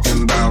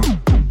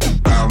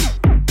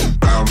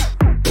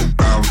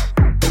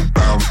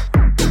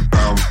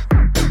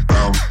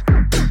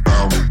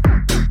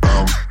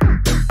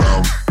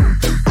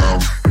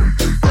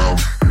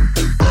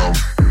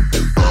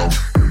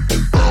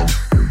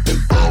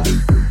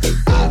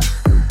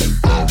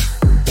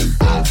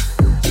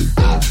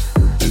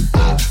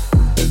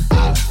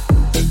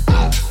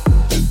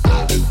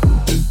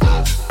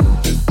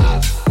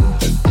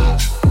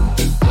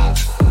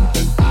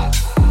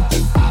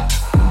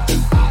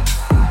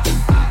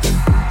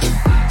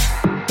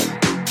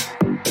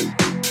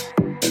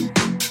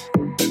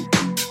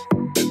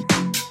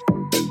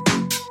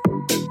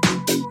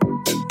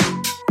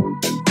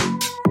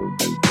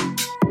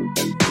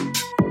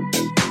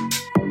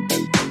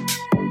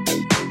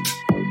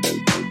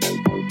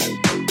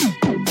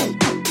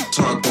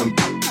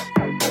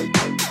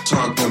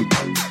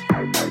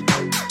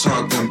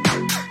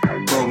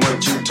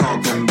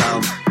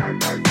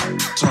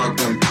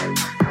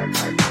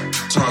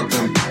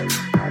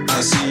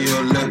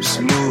your lips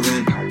moving,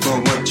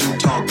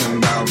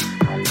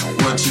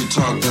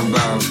 but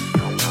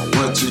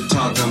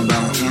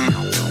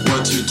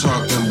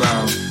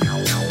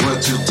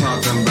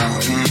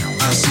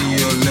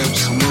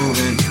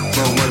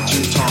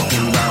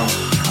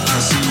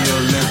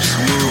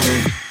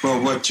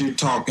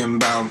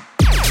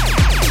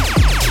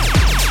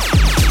what you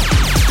talking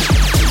about?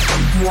 What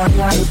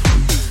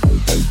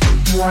you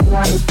talking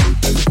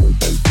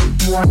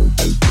about?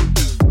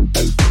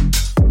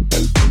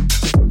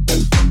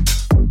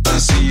 I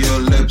see your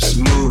lips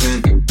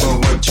moving, but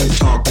what you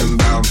talking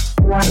about?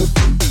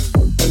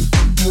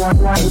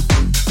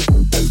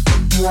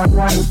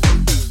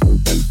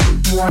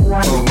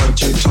 But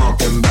what you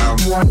talking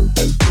about?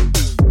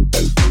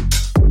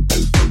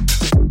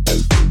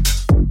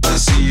 I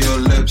see your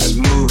lips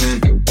moving,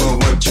 but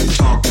what you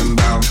talking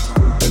about?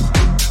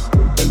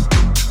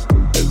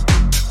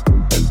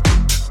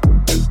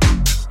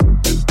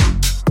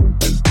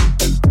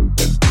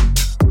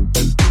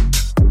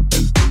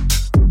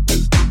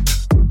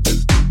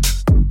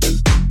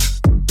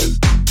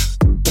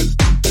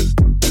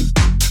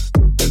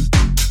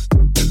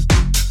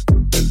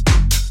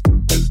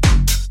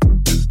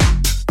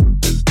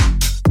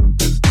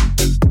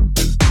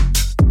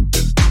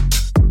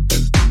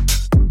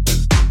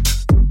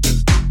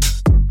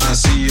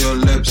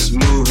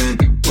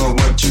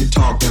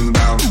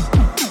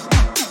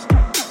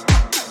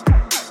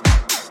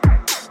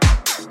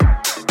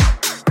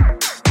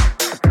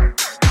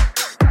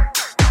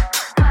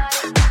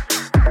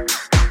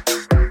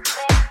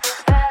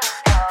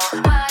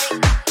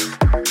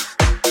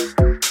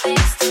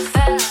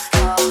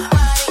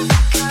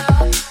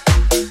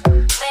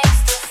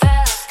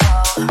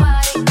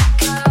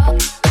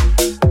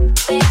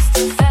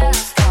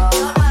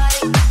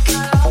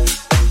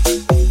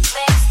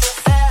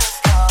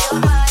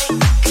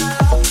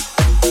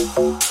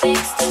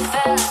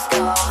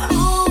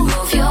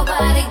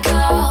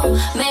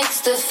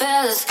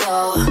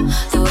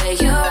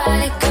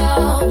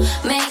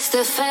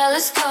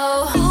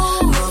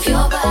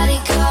 body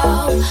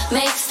go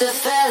makes the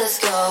fellas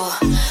go.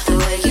 The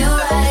way you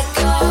ride it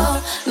go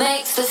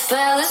makes the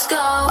fellas go.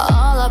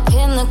 All up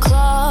in the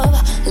club,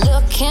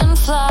 looking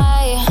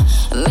fly.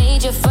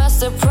 Made your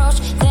first approach,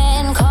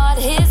 then caught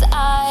his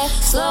eye.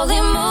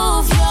 Slowly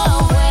move your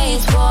way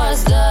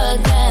towards the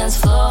dance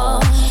floor.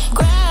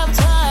 Grabbed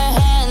her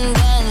hand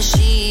and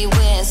she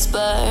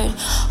whispered,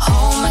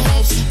 hold my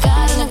hips,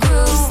 got in the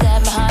groove.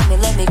 Stand behind me,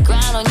 let me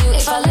grind on you.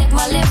 If I lick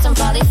my lips, I'm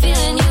probably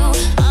feeling you.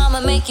 I'ma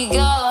make you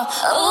go,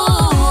 ooh.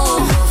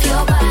 Move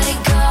your body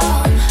go,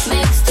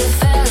 makes the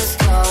fellas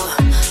go.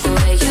 The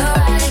way you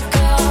ride it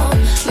go,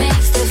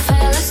 makes the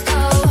fellas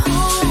go.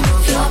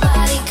 Move your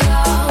body go,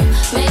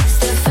 makes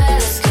the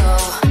fellas go.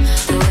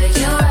 The way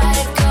you ride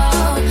it go,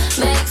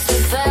 makes the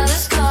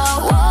fellas go.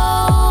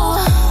 Whoa,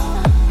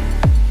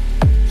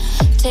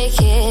 take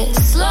it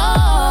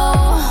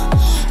slow,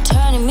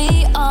 turning me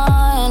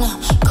on.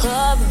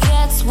 Club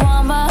gets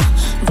warmer,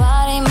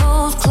 body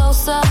moves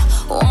closer.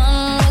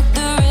 One with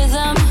the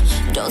rhythm,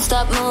 don't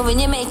stop moving,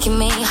 you're making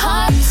me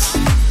hot.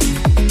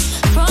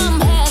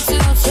 From head to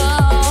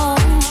toe,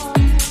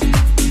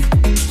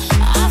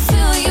 I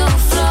feel your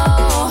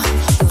flow.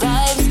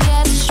 Vibes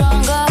get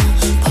stronger,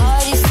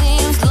 party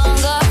seems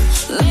longer.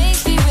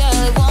 Makes me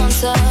really want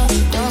to.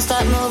 Don't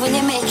stop moving,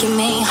 you're making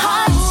me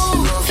hot.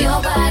 Move your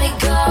body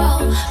go,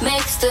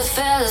 makes the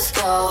fellas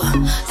go.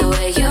 The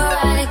way you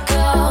ride it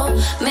go,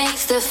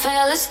 makes the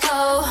fellas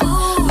go.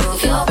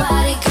 Move your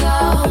body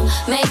go,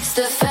 makes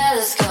the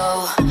fellas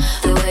go.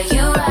 The way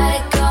you ride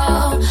it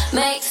go,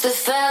 makes the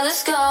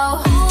fellas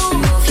go.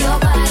 Move your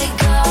body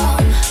go,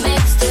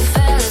 makes the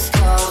fellas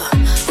go.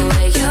 The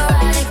way you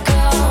ride it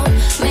go,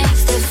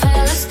 makes the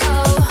fellas go.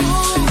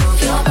 Move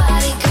your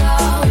body go,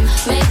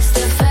 makes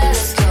the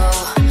fellas go.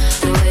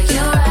 The way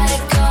you ride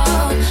it go,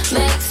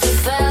 makes the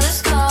fellas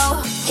go.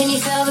 Can you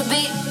feel the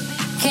beat?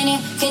 Can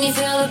you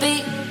feel the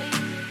beat?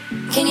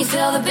 Can you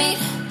feel the beat?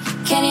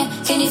 Can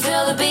you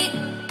feel the beat?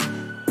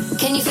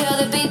 Can you feel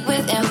the beat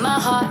within my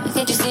heart?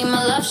 Can't you see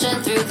my love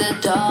shine through the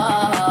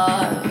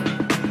dark?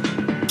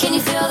 Can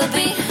you feel the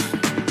beat?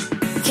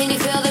 Can you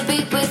feel the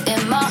beat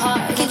within my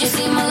heart? Can't you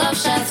see my love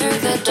shine through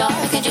the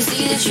dark? Can't you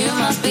see that you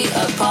must be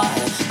a part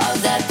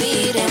of that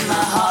beat in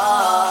my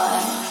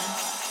heart?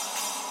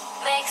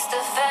 Makes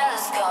the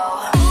fellas go.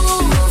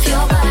 Move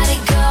your body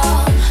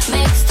go,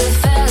 makes the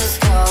fellas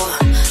go.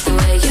 The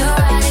way you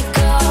ride it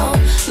go,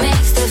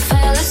 makes the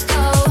fellas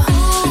go.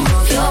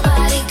 Move your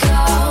body go,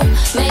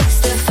 makes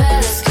the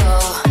fellas go.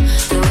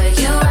 The way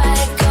you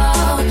ride it go,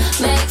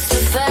 makes the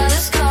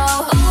fellas go.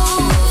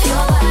 Move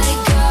your body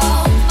go,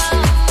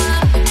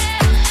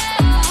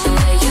 the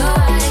way you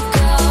ride it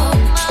go.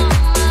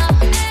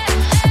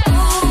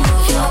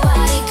 Move your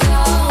body go,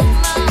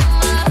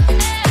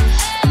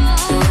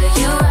 the way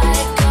you ride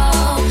it go,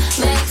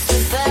 makes the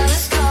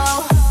fellas go.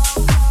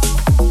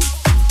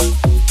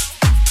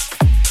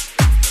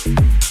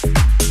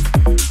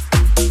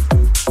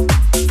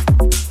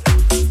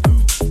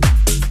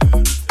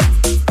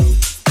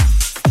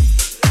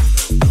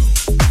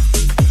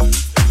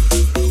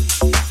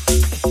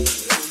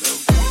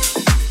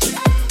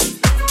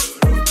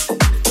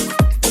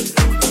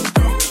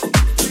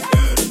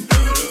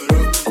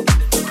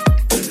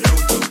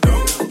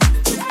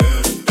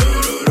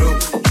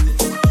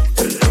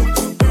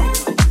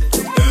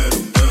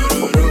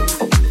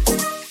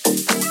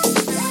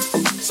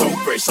 So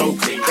fresh, so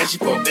clean. Then she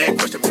put that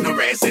question in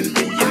her ass and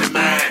me in the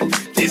mind.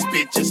 This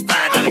bitch is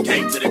fine. I done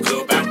came to the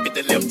club out at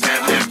the left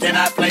time. Now can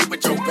I play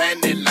with your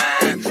bandit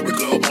line? The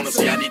club wanna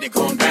see I need to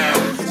calm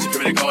down.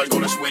 Security guards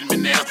gonna swing me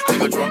now.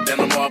 Nigga drunk down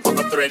the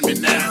motherfucker threaten me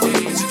now.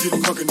 She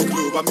getting drunk in the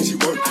club, I mean she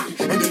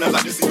working. And then I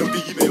like to see them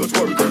females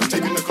twerking.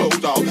 Taking the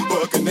clothes off,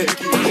 bucking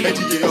naked. And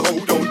yeah,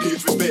 hold on,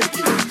 disrespect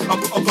it.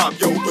 I'll pop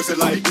your pussy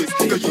like this.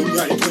 Cause you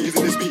ain't twins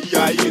in this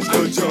B.I.S.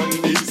 Lil Jon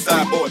and these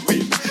side boys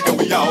with. And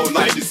we all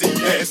like to see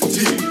ass and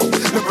titties.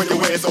 Now bring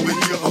your ass over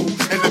here, ho.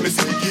 And let me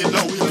see you get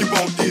low. If you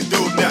want this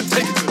dope, now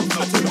take it to the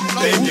floor.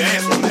 Lay your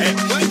ass on that.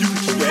 And you can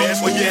keep your ass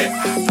where you at.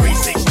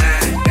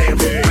 369, damn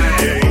it,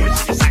 man.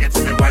 She can suck it to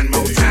me one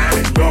more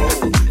time. Roll,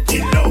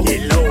 get low,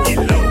 get low, get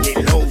low, get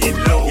low, get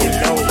low, get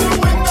low. To the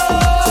window,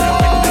 to the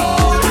window,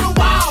 to the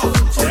wall,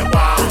 to the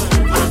wall.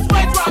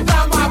 Sweat drop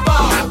down my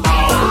ball.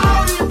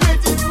 All these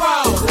bitches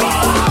raw.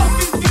 All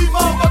these D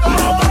motherfuckers.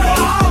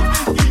 All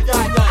these D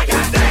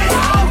goddamn.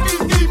 All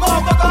these D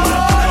motherfuckers.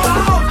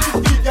 All these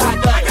D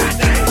goddamn.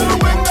 To the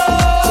window,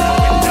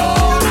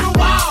 to the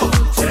wall,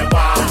 To the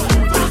wall,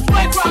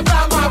 sweat drop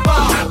down my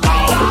ball.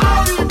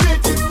 All these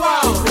bitches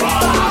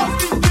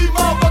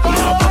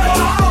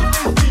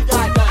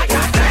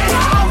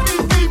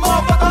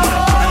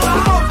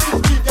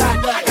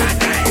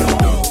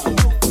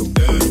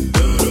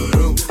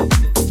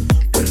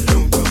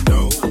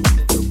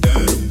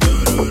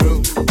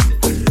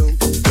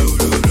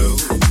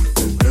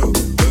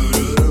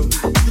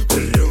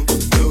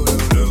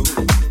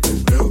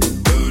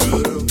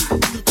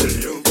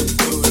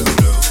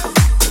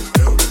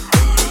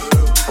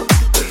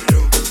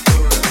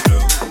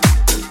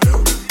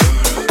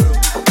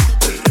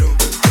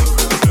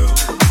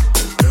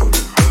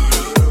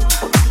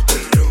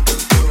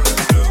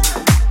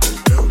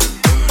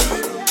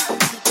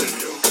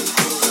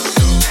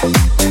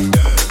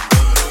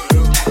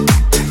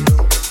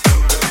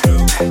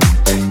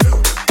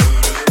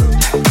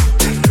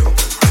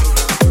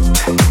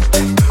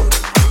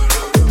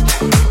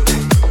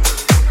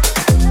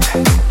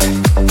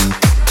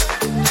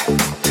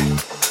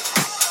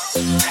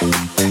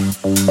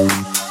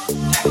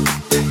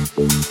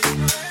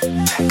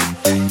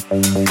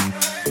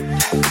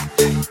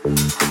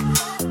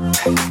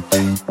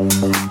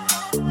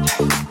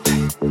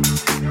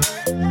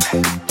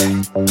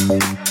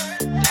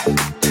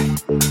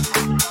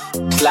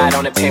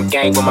on the pimp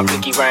gang with my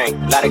pinky ring.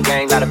 Lot of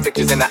gang, lot of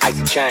pictures in the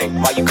icy chain.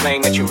 While you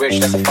claim that you rich,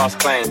 that's a false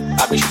claim.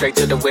 I be straight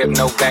to the whip,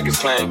 no baggage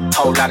claim.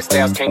 Whole lot of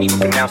styles, can't even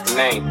pronounce the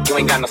name. You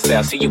ain't got no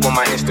style, see you on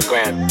my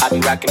Instagram. I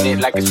be rocking it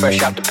like it's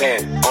fresh out the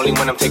pan. Only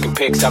when I'm taking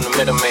pics, I'm the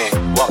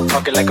middleman. Walk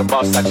talking like a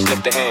boss, I just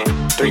lift the hand.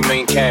 3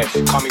 million cash,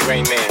 call me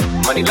Rain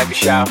Man. Money like a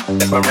shower,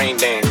 that's my rain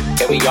dance.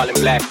 And we all in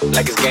black,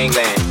 like it's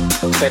gangland.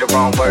 Say the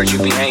wrong words, you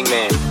be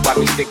hangman. Why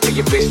me stick to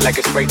your bitch like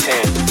a spray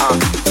tan?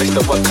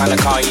 Mister, what kind of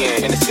car you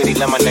in? In the city,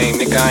 love my name,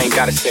 nigga, I ain't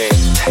gotta say it.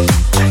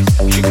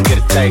 She can get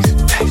a taste.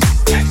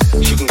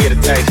 She can get a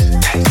taste.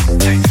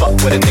 Fuck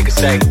what a nigga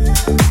say.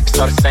 It's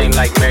all the same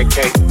like Mary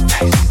Kate.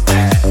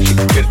 She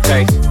can get a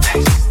taste.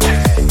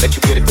 Let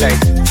you get a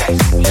taste.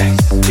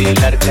 Do you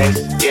let it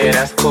taste? Yeah,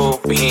 that's cool,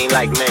 but he ain't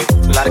like me.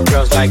 A lot of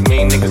girls like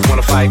me, niggas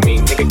wanna fight me.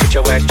 Nigga, get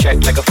your ass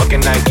checked like a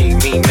fucking Nike.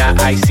 Me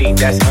not icy,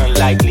 that's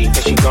unlikely.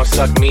 And she gon'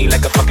 suck me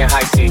like a fucking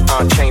high C.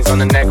 Chains on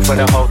the neck for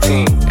the whole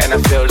team. And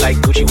I feel like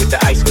Gucci with the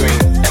ice cream.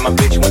 And my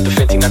bitch want the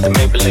Fenty, not the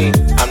Maybelline.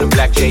 I'm the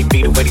black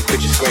JB, the way these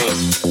bitches scream.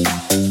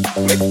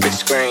 Make the bitch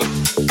scream.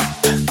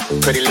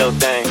 Pretty little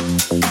thing.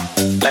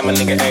 Like my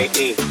nigga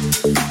A.E.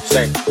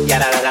 Say, yeah,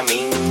 that I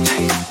mean.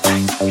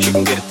 She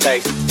can get a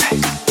taste.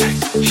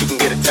 She can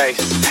get a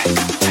taste.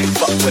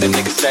 Fuck what a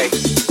nigga say.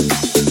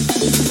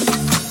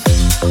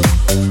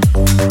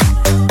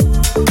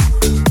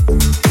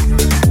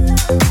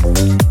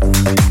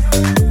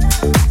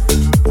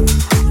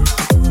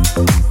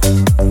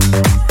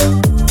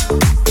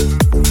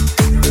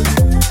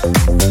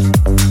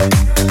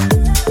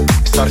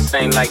 It's all the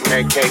same like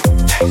Mary Kate.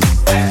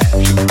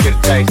 She can get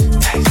a taste.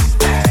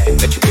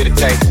 Let you get a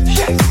taste.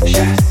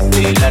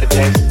 Do you let it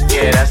taste?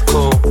 Yeah, that's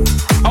cool.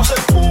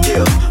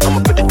 Yeah, I'ma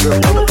put the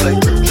drip on the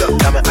plate. Look,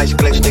 diamond ice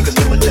glaze, niggas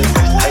in my day.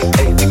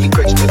 Hey, Biggie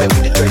Crates, baby,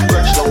 we the Drake.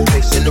 Slow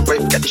pace in the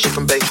rave, got the shit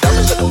from base.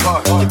 Diamonds at the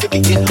bar, the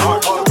 50 getting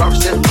hard.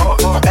 Robbers in the car,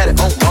 I'm at it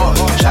on Mars.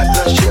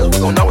 Shotgun shells, we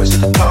gon' always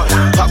hit the car.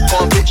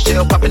 Popcorn, bitch,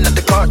 shell popping out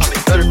the car.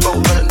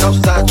 3400, no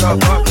side drop,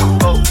 bar.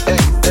 Oh,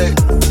 hey,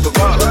 the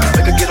bar.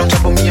 Make her get on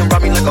top of me and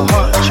rob me like a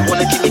heart. She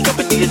wanna keep me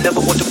company and never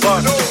want to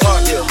bar.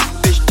 Yeah,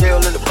 bitch, tail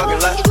in the parking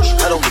lot.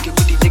 I don't kick it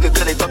with these niggas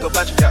cause they talk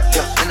about you.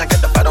 Yeah, and I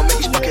got the fight, don't make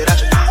me spark it out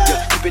you.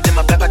 Keep it in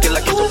my back pocket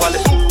like it's a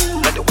wallet.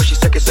 Like the way she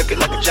suck it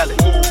like a jelly.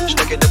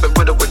 Stack it up and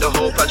put it with the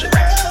whole project.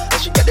 And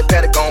she got that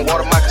paddock on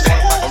water moccasin.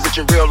 I'm rich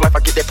in real life, I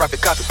get that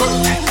profit copy.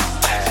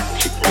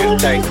 She can get a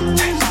taste.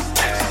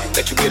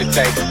 Let you get a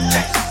taste.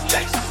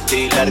 Do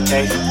you let it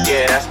taste?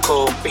 Yeah, that's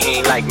cool, but he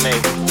ain't like me.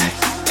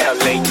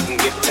 LA, you can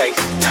get a taste.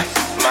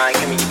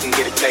 Miami, you can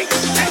get a taste.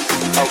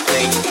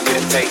 Oakland, you can get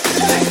a taste.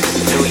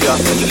 New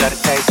York, you let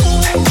it taste.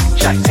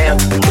 Chi-Town,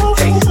 you can get a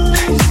taste.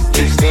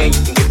 Houston,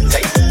 you can get a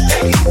taste.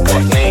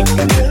 Portland, you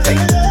can get a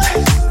taste.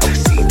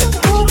 Overseas, let the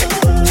bitch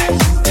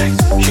taste.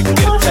 She can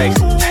get a taste.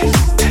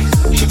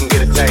 She can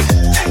get a taste.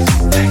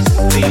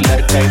 Do you let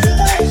it taste?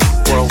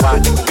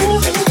 Worldwide, you can get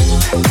a taste.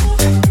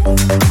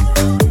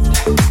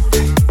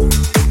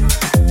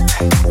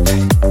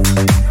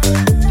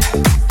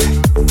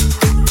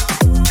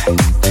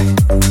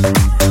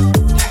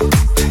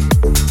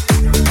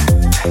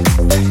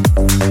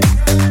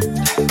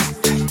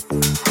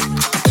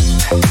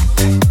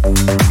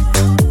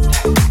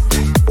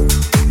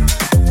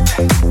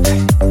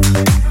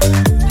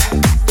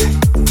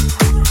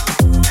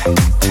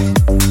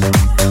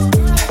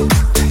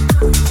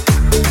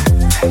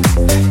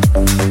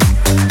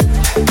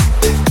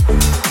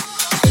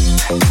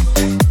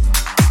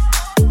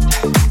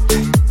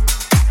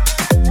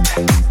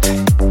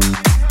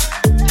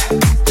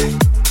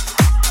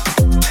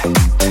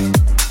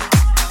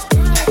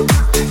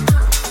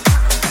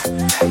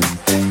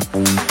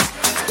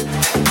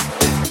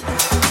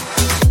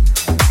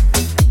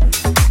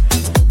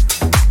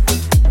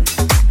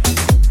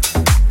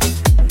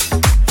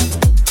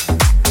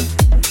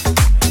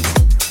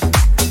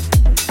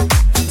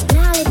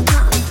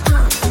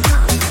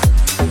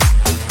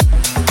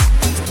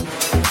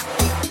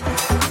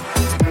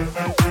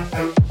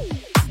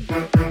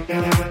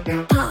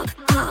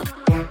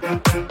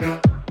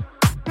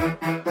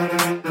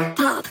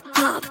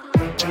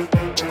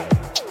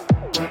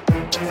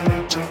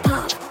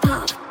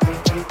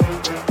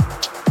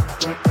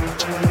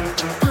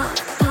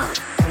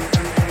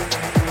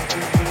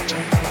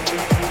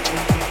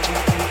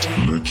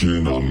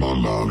 Licking on my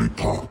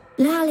lollipop.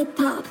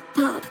 Lollipop,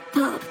 pop,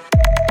 pop.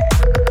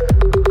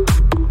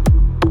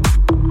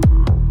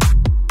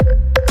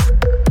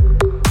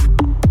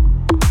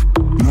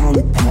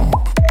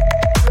 Lollipop.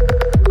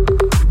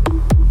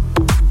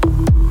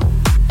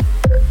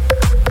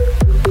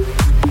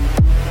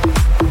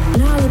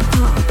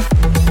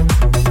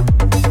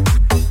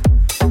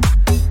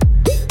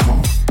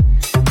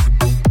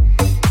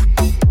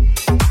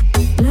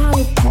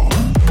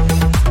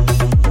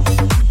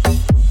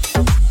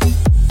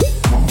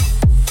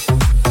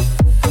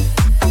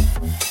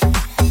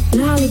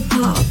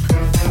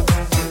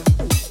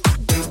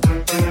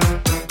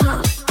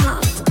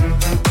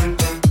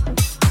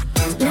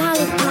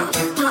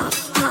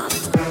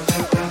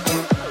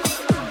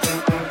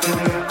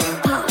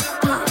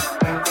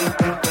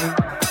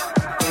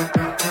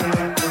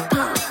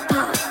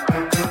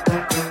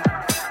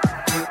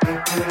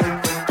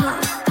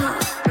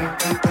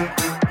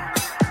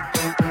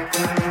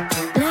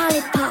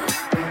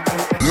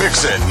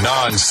 mixing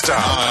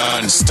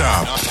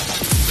non-stop.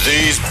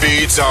 These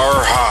beats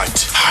are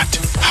hot.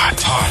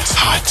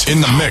 In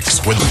the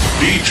mix with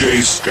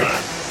DJ Scott.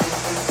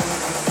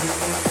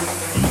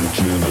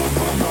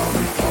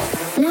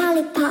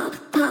 Lollipop,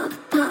 pop,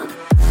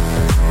 pop.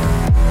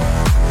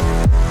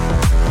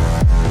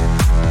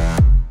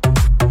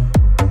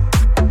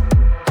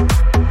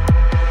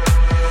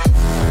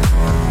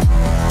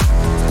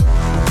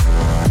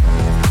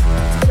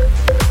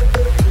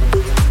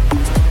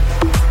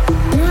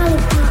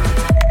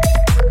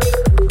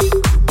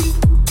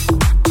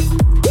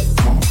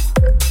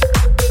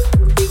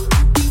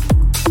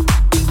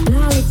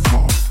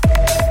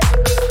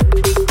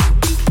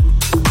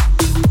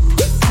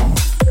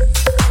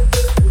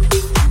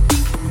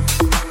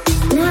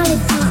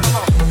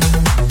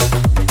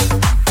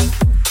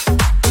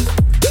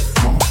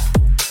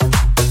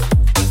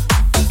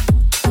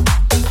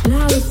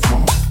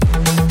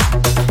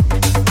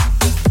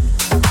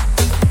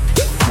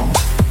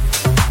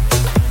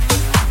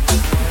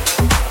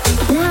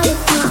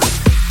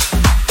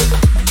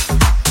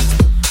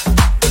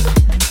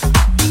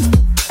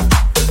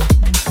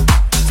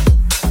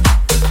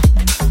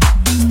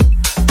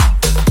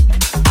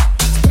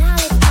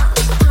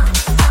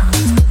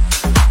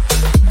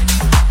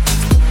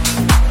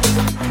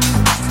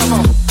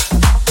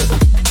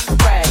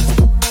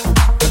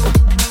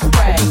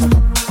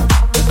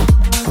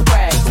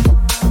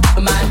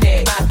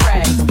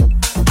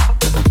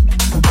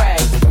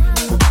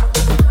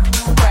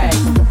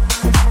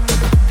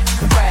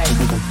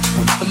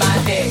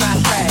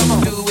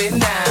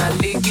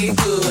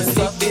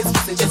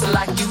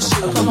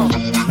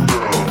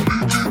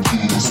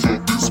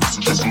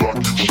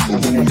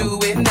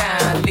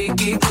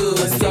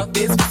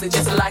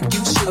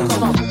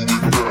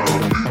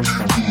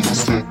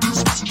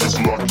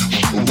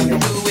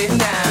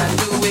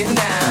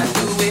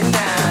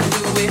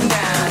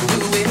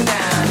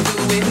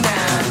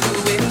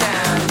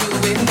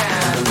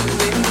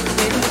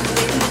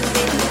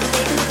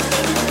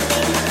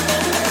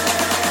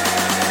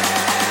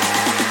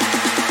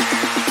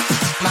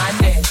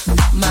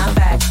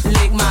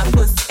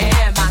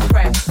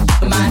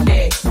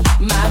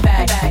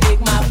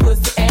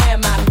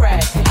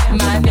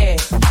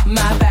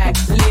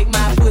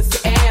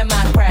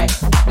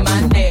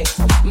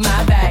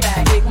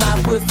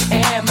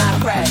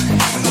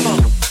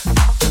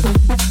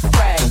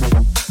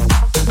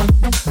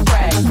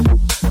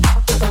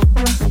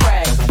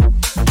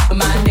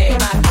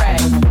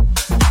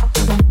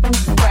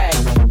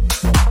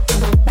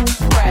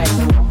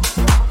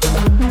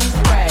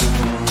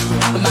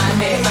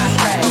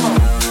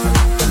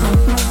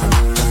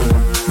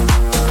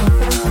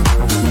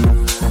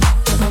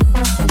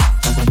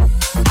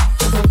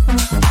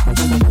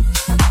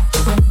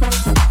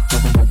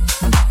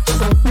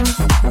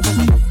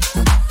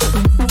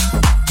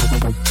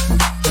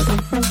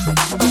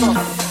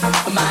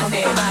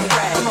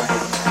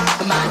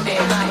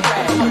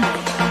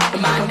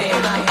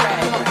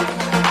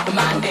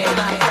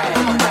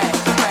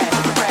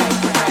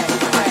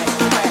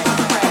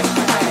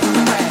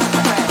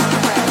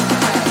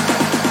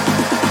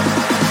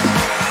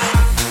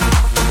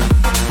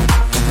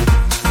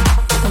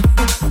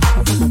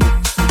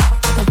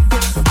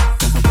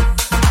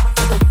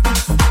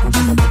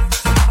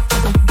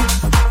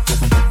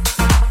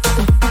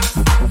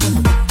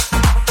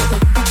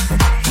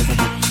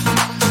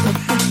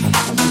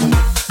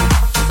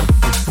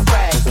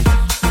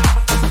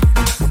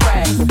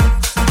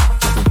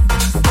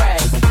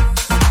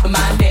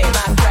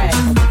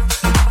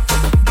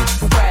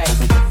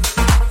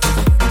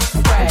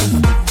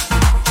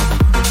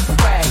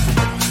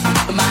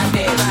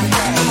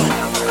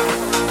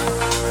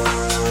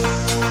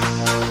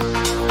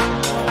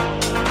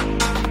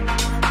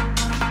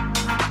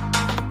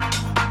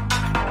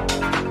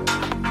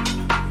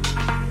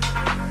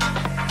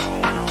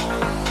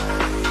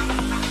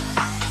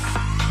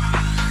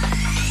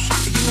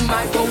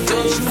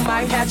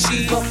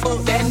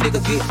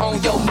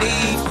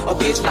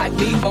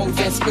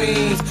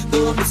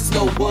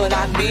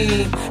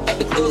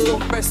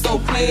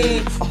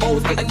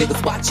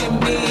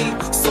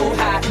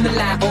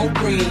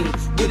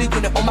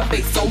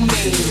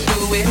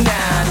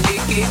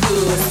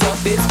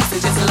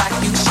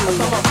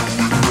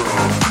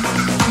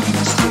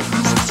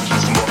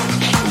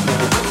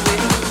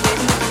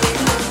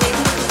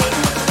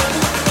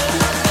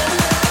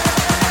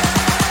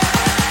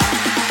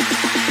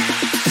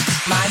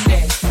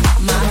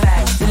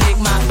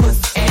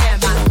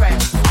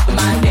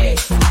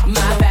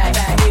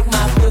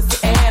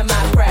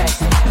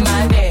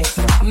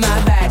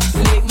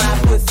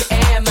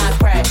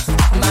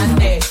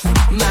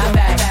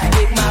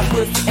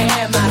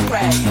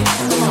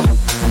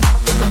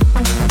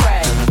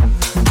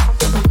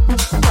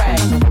 Crack.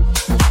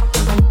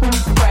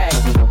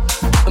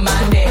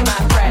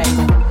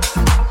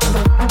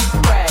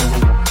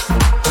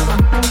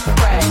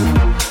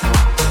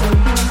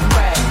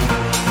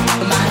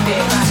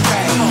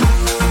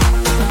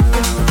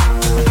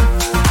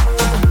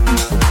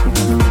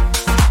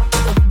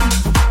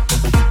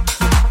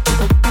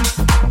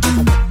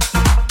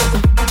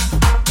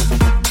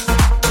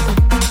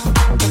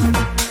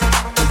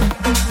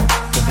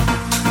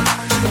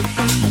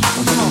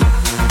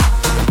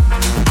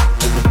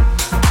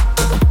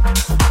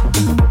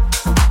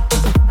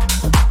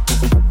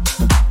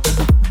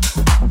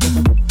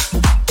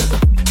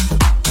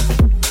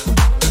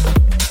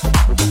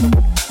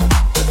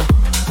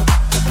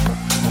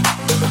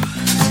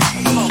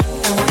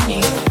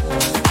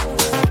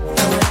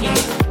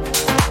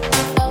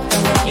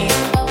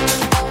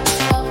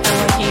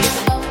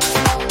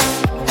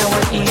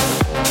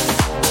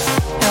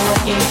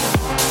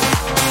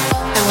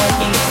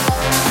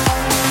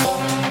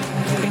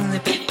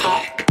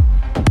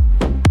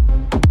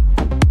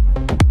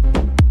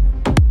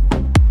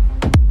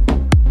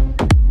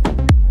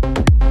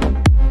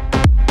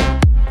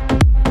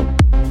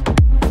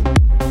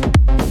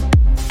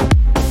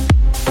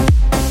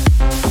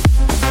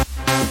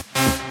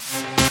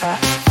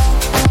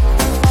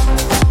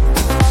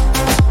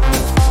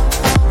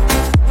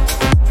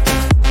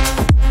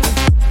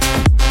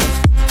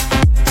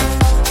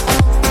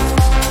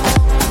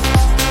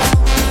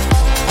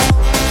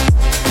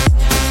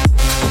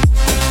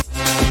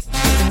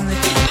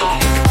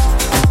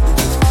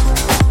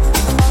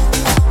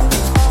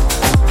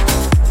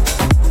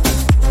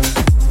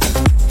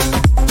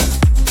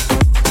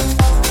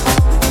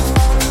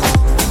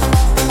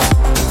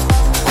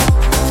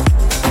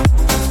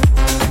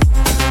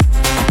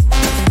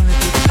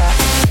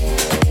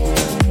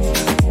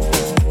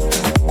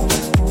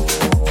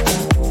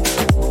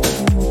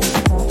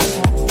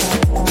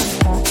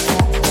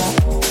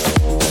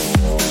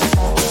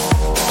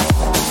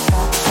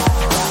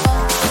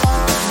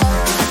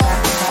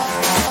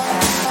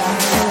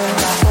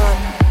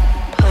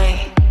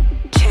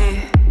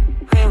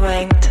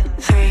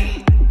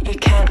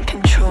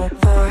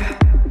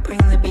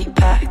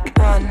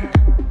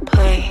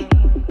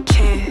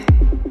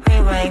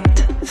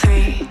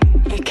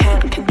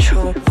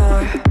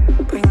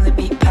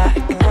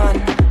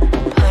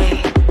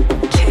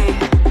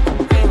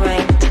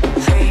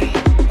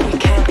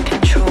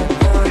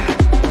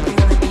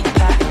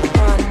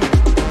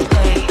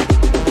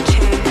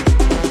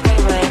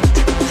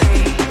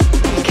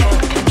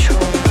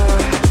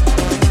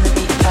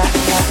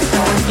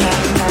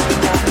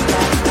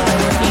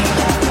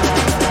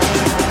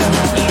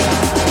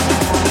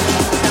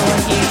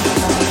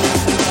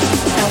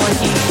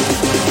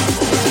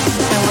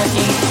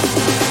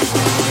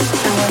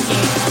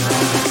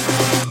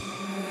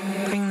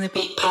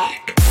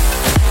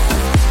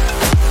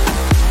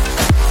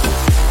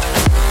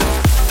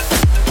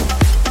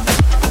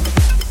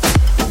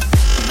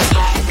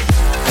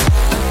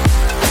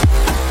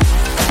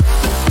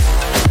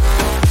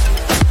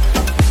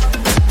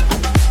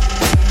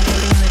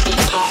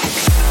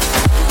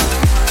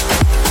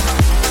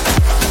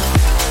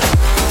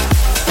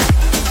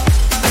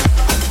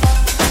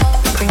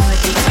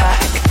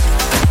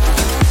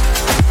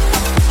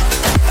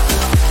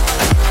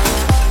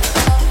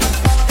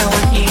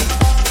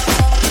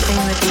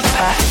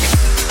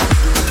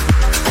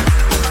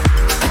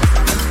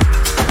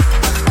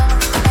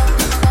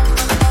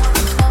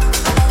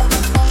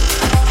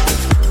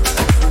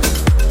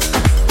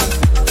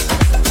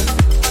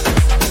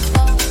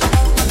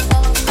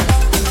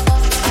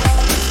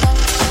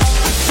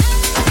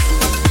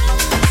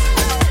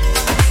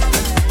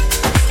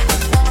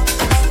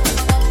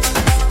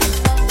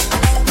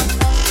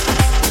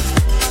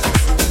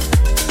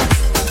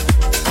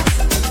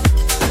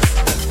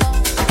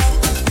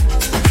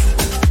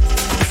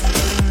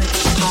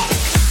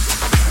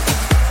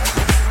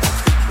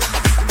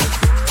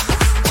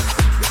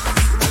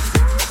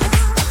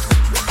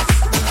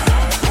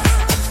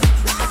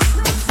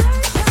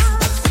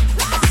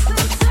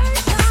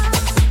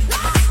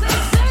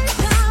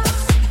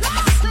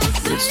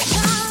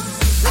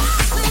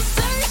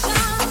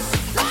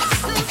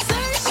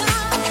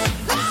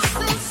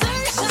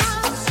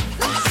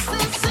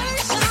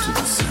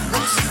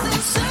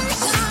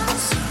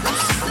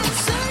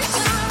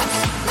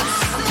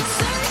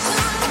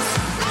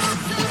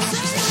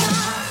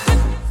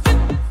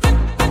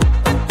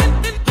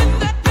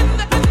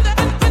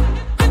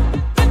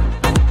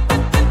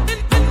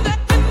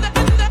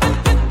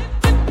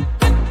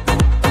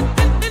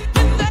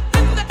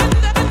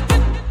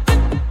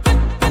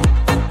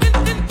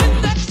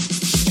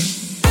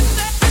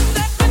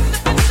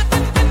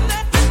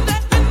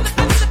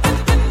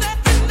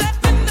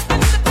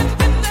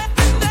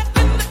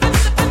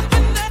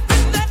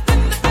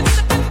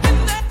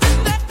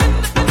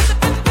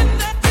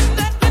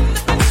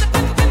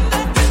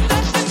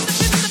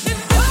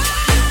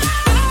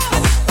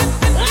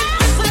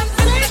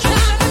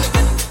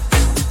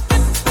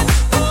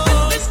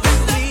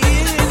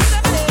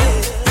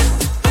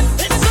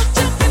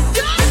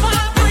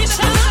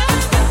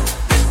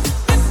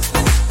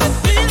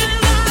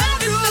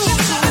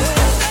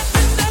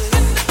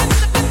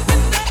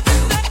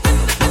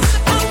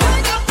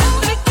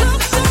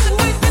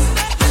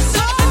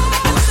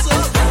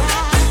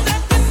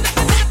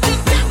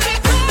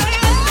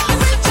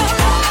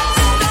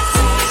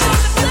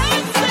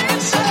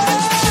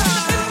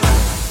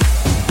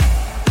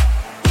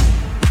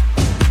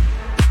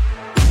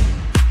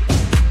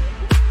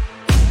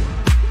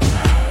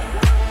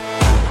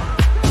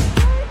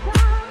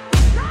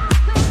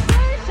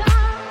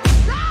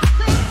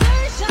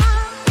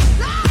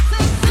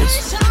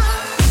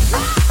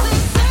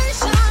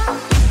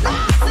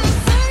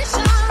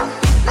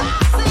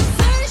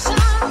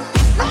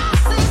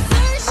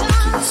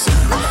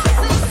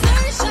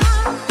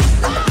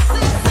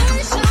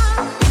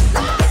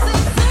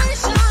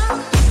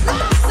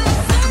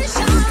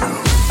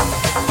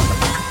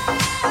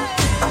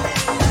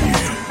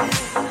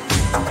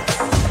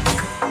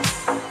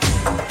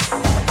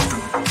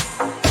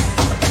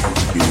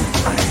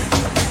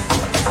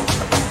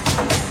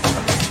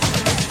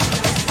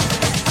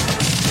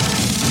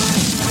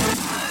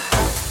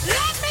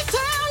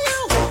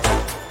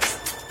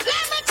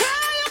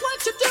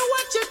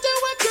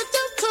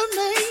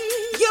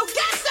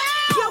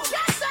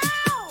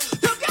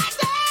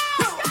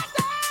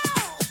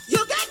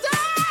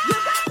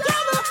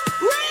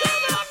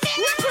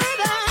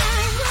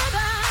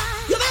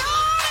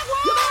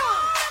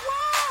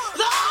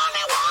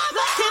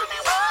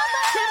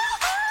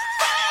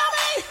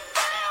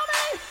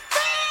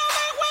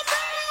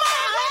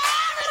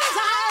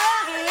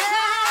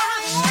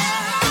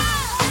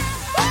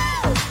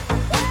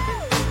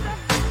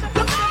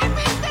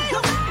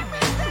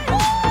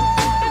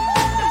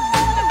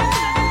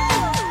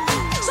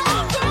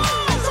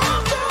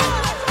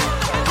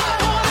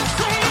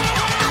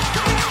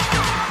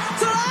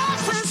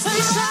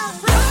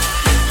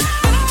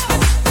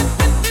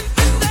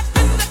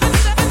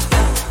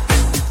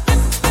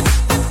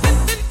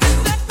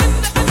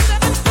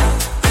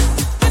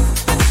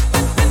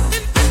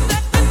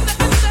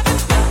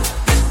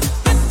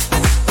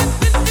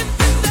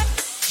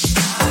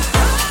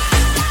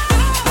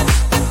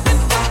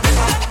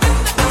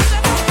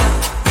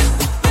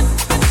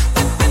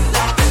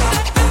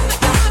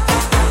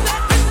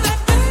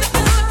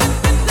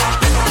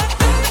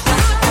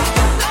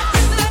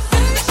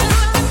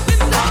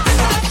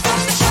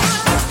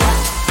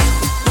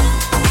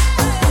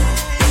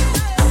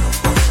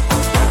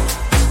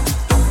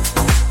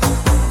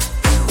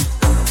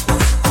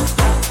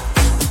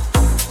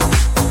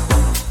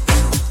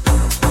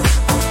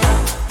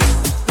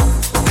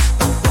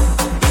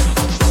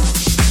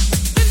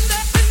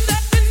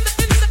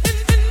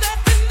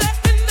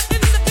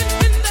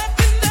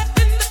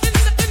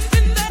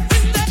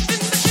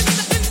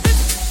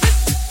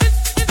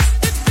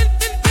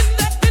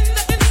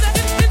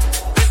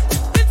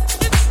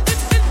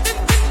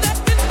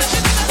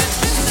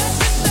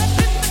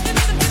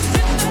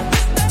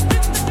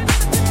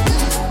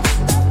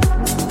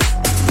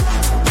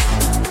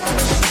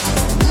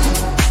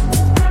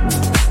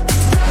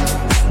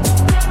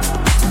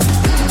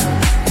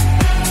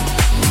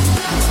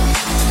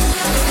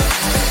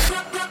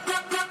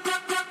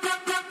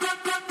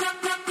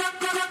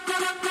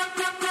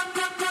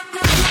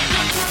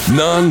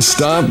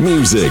 Non-stop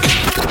music.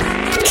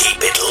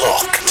 Keep it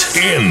locked.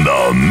 In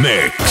the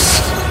mix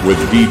with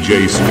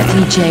DJ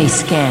Scan. DJ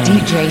Scan.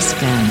 DJ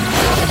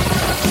Scan.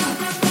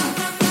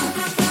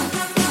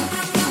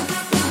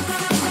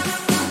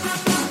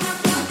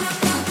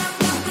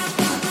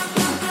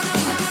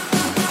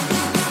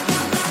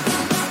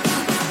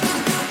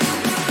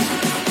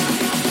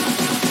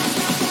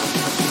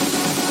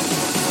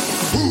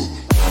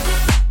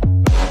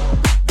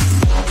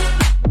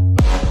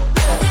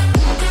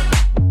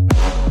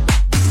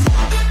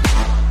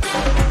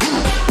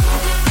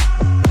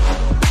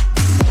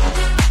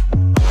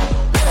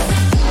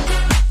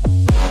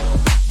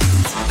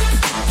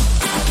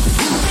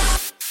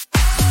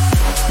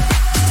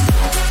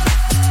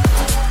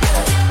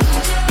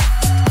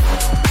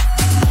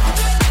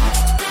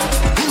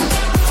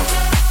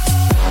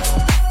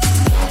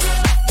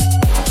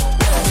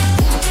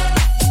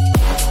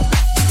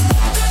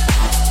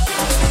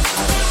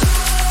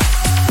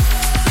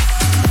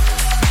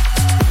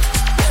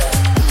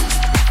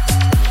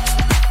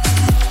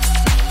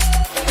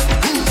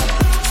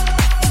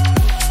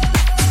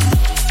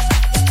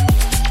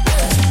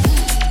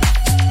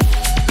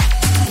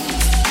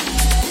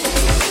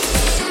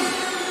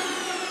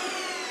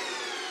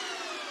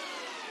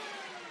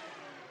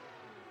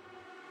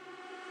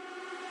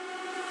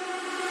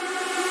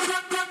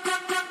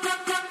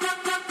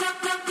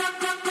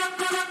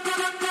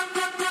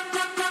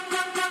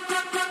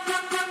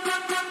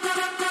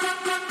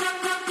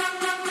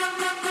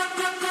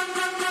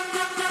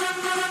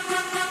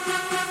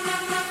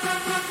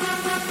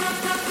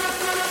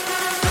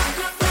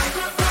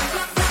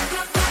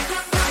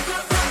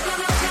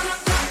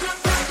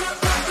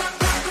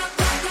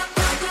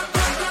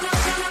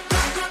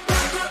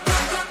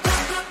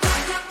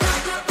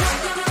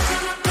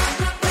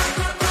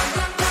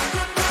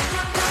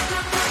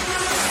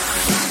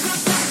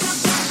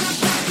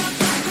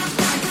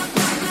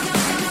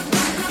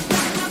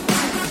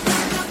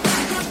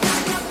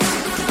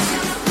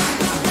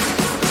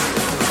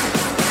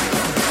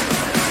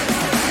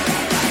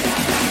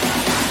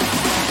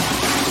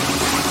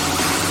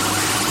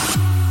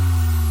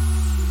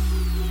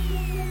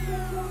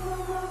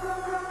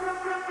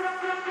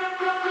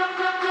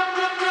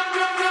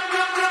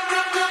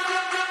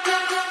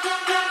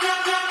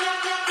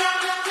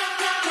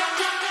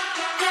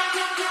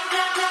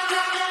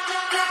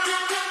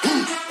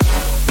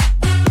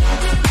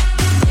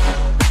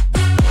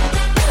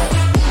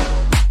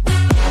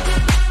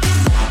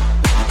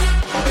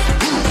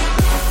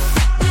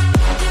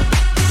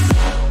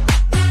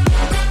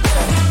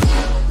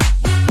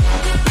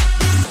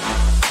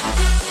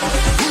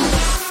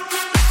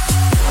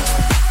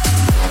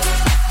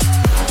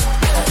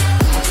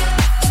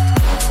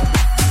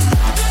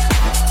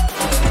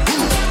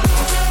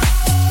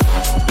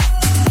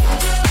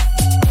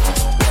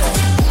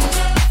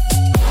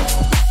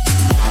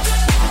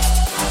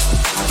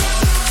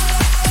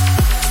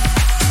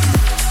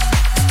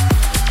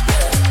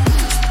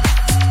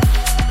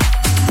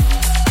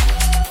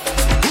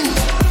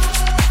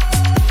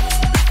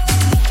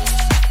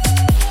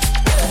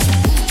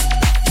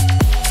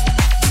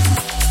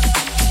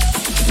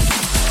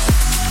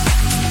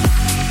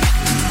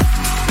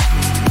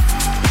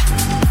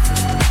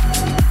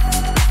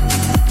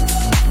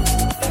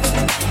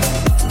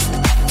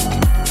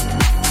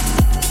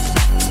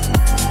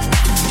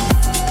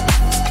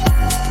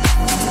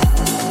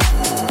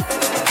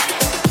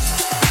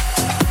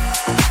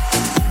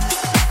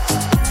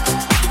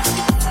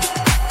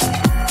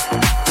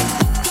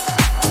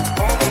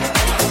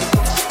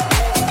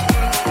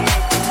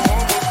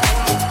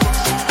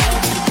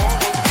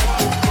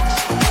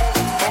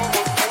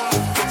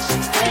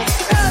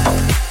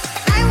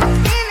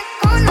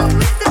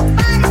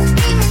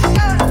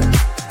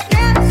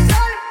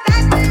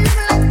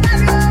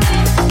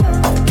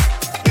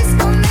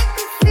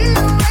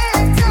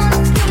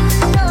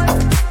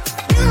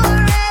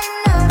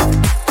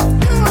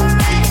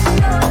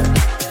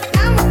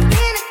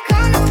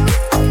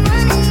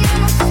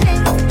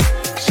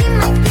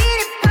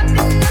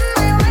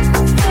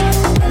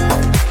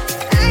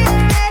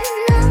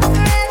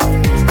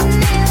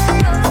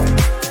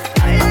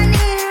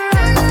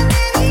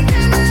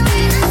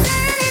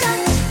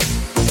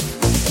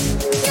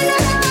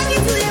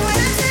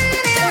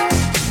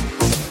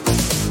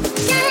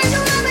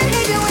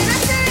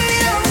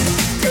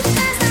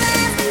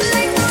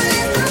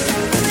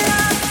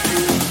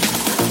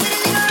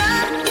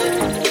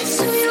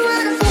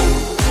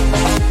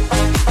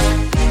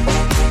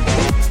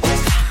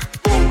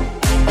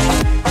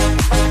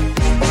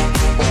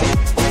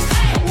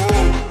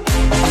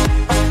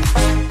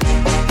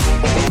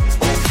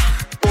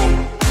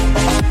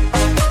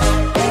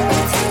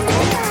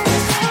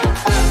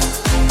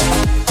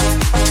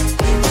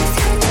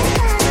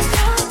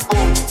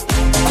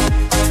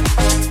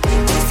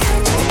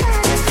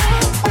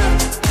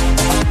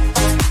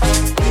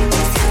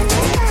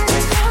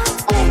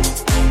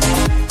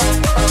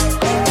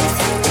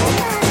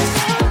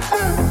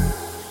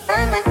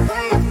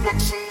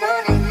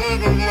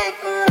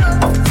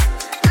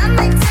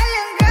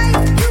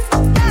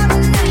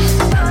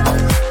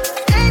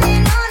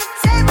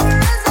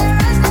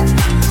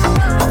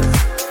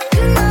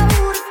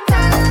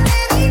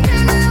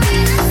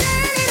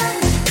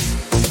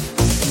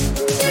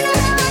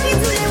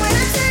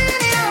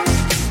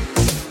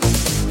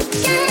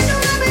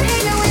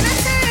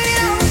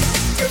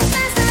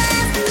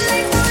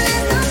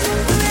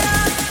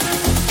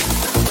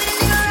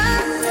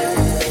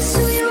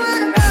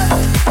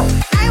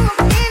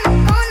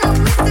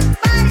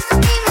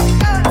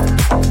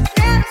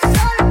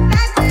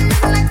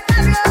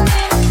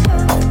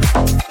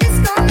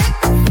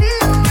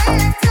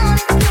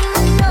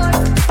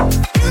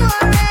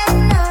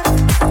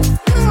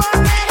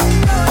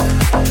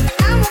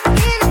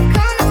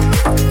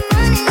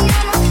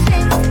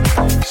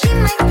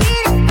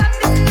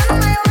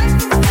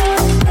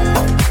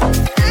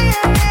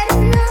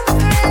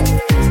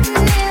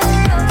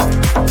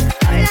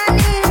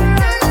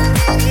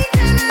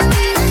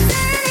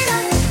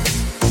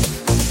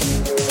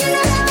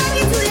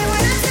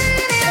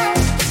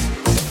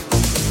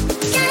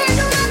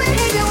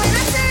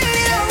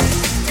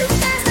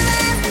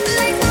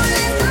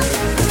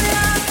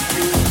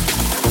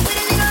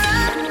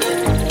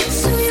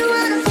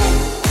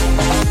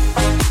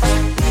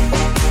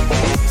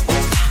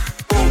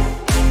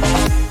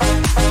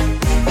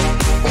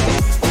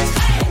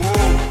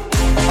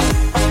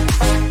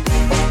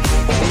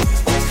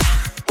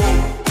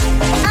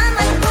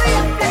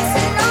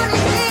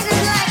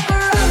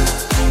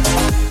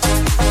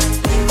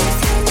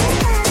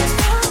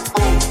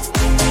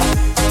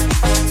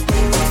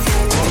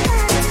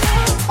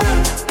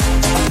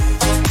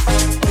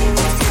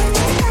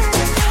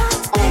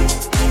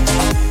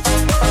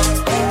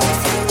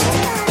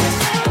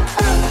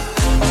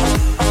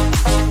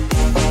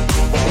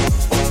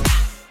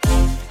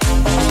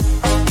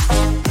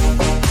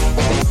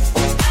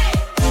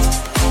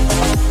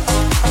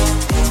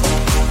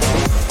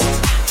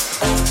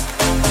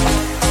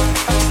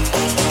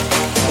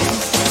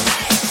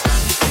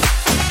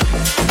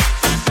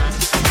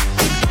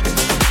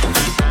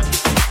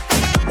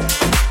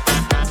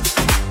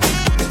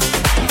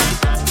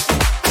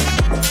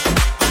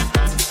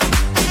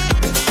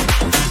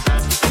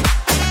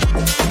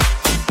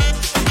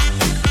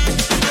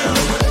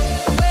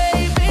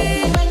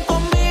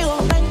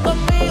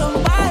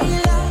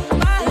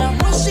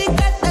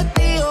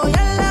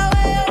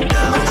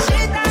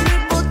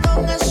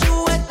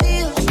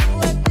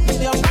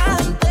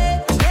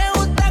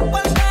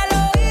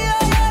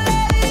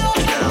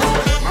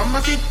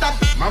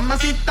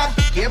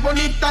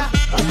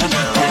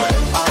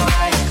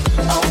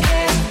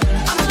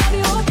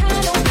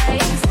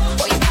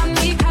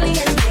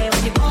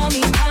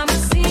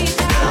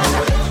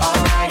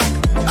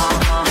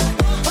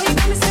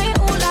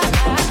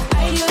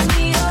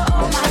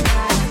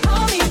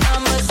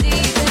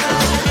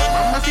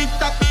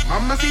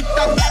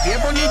 qué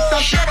bonita.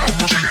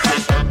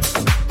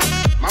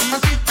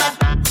 Mamacita,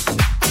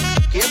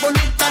 qué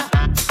bonita.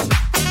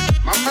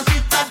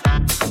 Mamacita,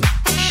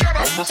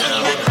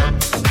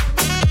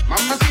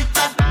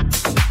 mamacita,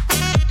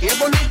 qué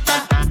bonita.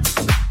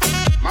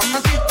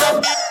 Mamacita,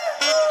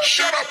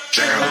 shut up,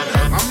 jam.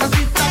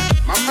 Mamacita,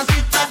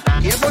 mamacita,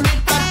 qué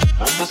bonita.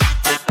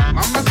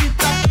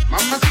 Mamacita,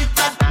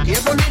 mamacita, qué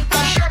bonita.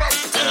 Shut up,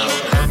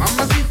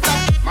 mamacita,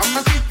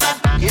 mamacita,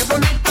 qué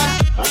bonita.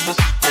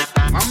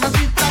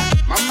 Mamacita,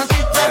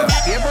 mamacita,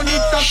 qué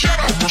bonita. Shut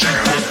up,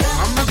 jam.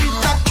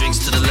 Mamacita, drinks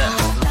to the left,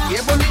 qué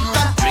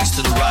bonita. drinks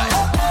to the right.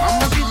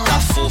 Mamacita, I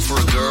fall for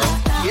a girl,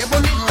 qué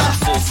bonita. I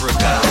fall for a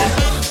guy.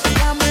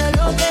 Dame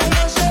lo que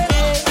yo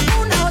seré,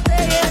 una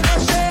botella no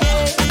sé,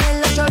 en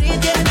la chorilla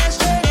tiene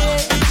seré,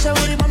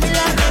 seguro y mami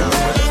la rompe.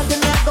 Ella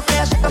tiene algo que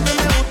hace que a mí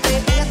me guste,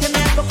 ella tiene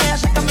algo que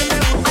hace que a mí me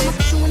guste. I'ma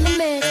put you in the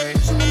mix,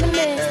 put you in the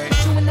mix,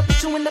 put you in the,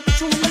 put you in the, put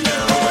you in the mix.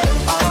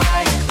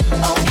 Alright,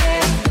 okay,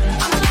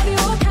 I'ma love you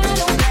all kind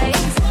of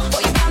ways.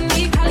 Boy, you got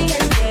me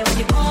caliente when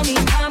you call me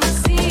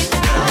mamacita.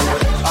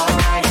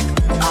 Alright,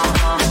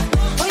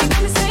 boy, you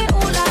got me saying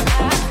ooh la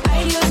la,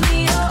 ay Dios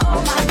mío, oh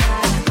my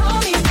God, call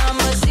me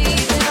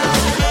mamacita.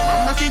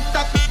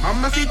 Mamacita,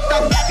 mamacita,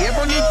 qué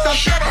bonita.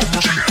 Shut up,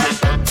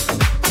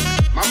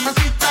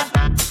 mamacita,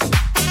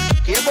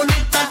 qué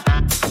bonita.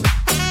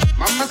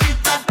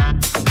 Mamacita,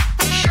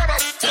 shut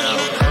up.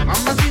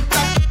 Mamacita,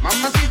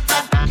 mamacita,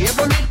 qué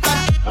bonita.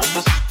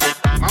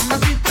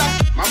 Mamacita,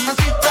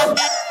 mamacita,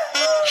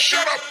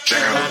 shut up,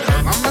 jam.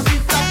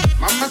 Mamacita,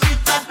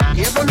 mamacita,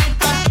 qué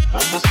bonita.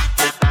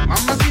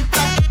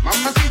 Mamacita,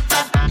 mamacita,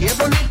 qué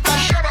bonita.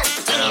 Shut up,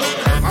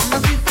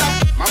 mamacita,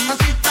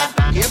 mamacita,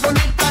 qué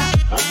bonita.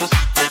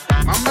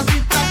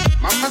 Mamacita,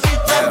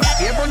 mamacita,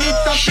 qué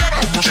bonita. Shut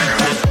up, jam.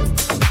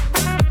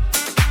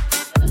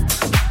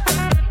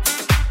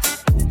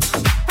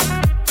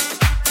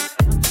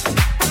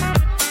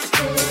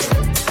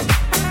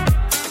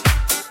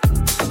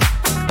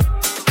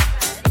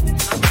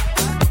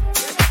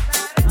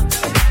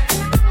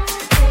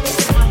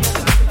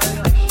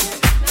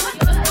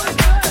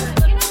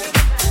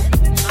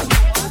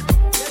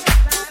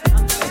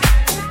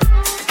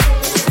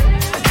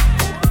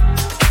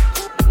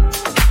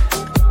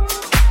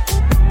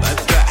 What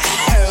the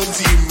hell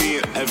do you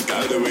mean I've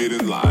gotta wait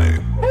in line?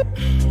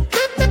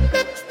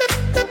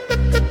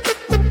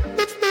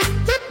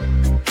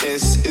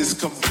 This is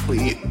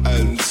complete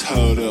and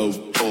total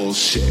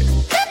bullshit.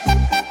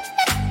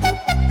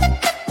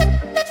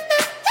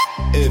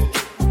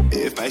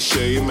 If I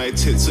show you my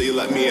tits, will you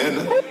let me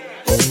in?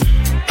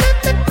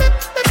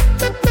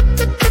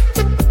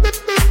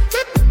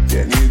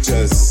 Can you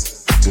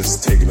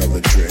just take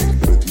another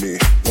drink with me?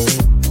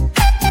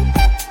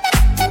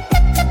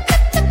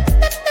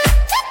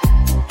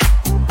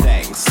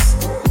 Thanks.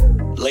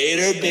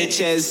 Later,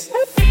 bitches.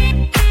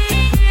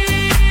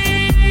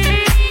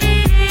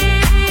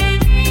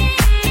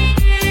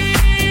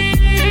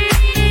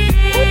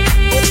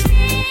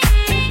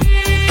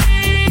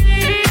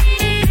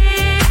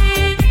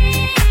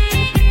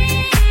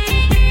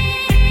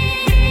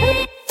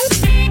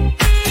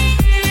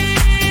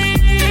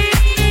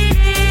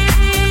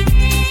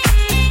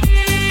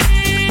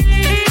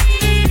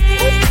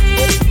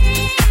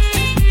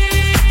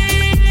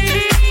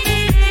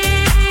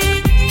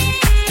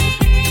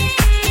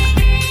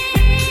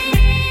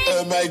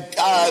 Oh my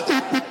god.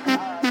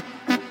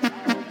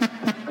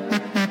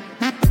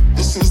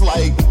 This is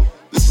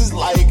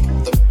like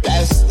the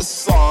best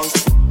song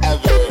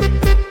ever.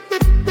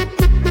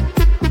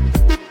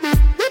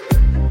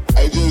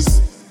 I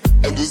just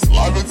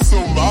love it so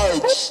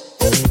much.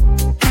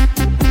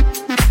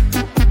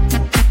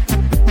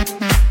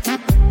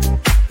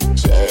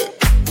 Shit,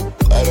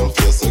 I don't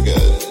feel so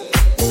good.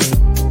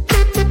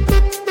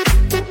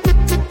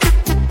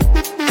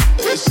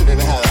 I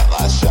shouldn't have that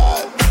last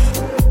shot.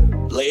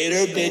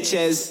 Later,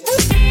 bitches.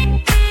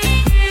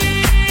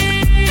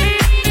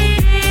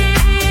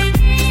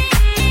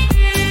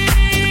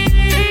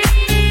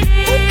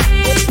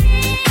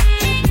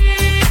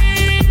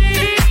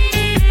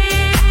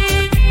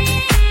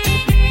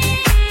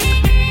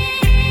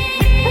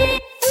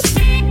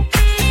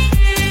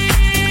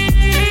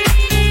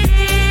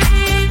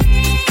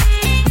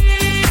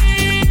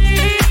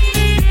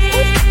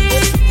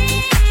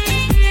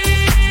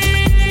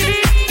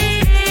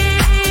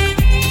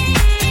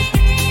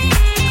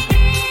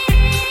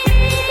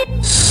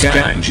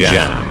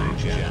 Jam.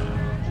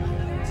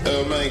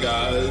 Oh my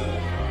god,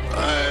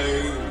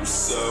 I'm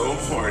so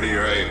horny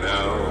right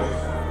now.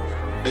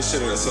 I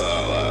shouldn't have said that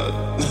out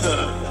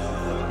loud.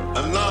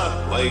 I'm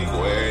not like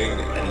wearing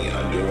any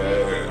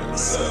underwear,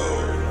 so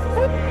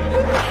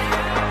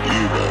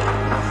you know.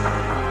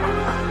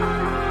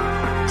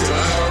 Did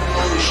I have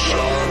another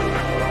shot?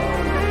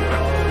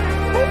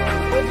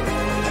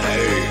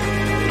 Hey,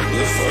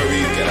 before we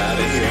get out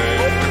of here,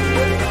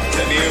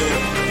 can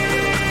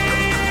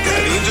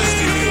you just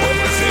do me one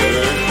more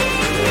favor?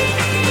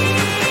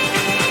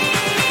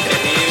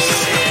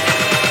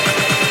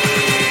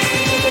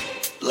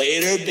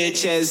 Later,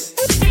 bitches.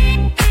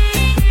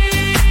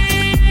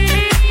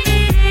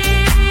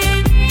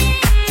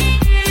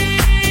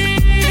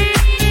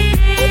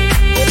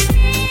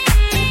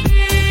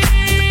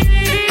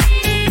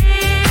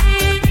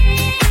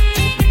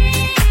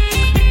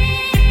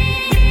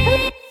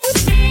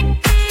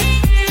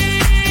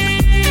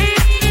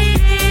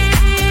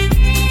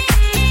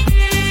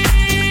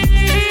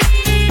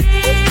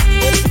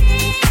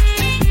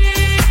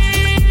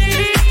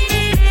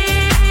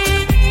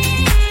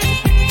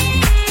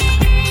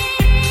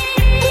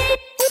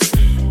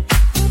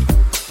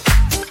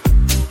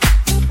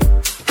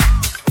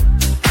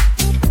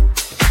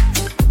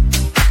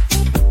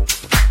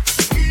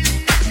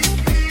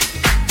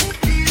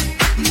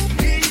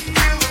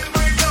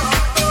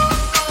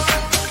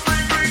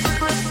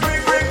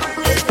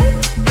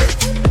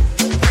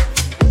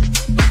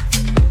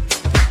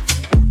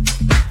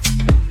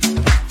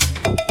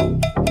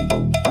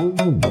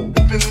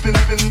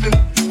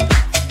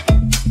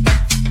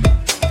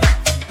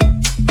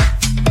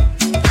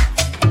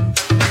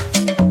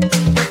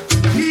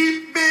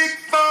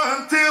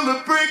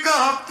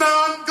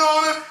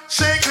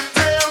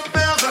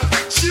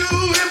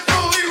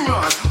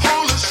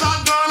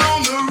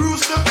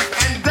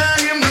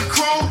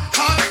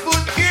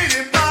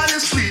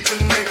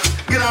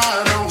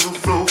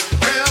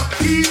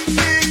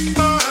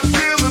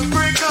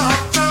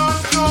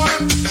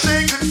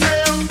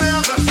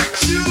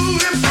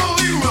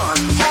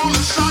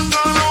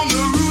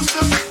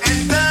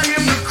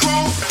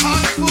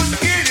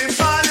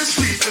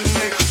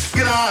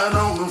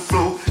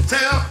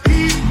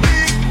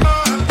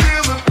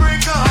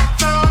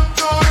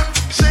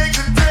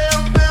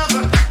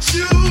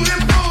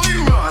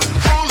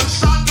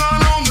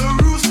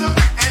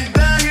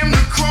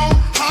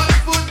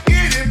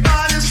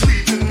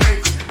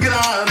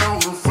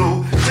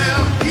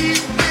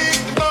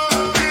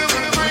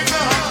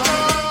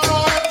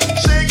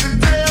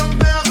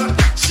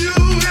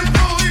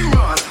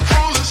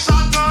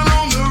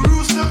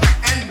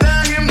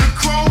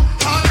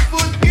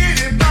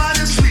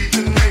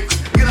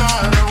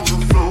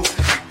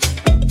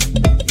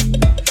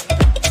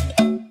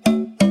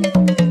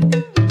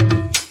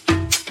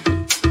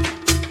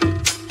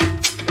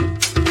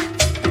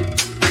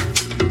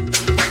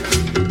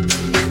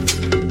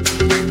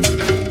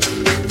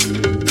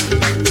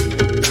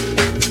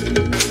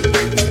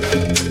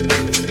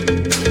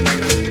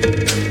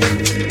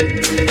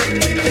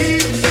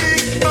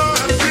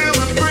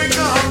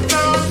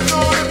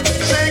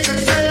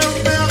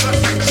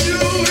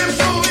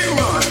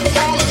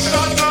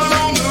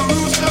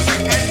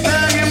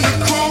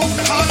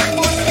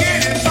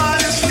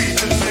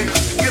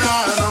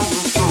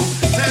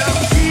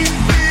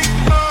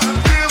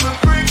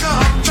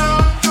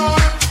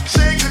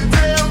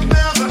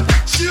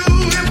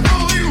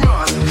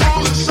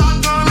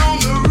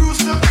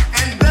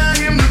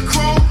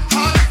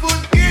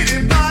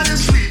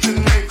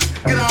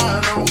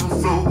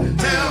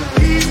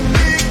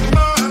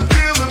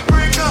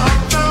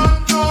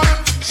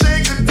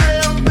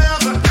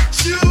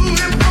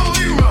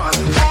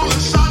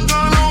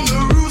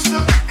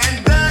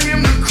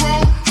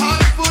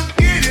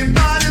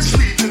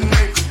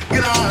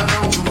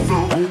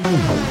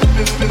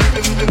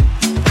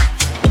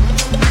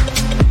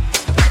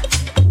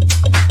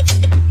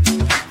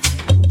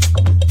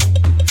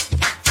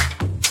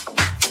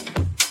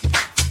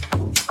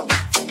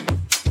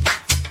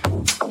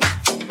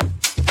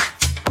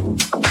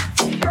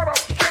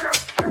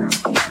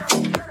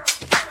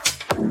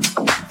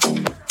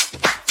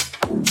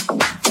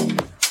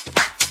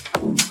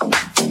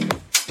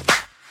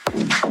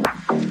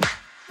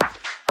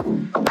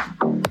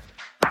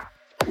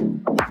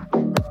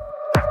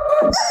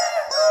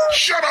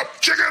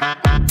 chicken.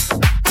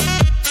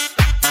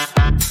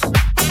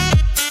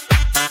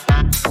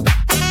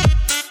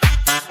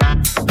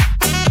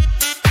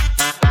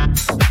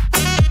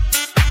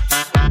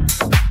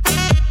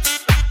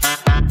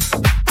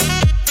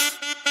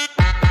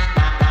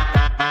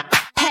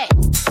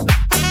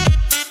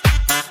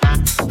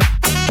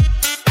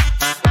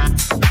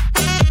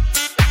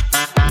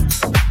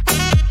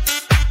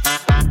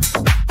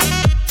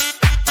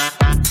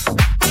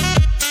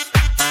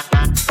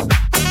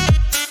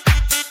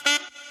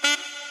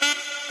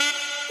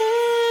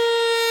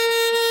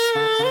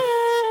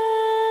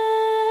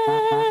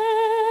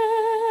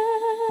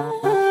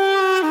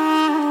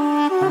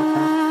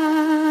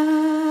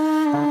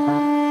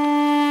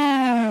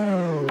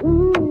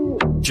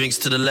 Drinks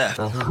to the left,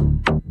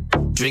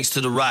 drinks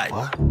to the right.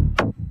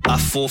 I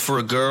fall for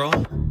a girl,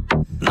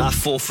 and I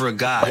fall for a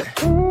guy.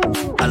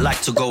 I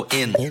like to go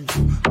in,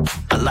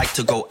 I like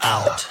to go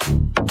out.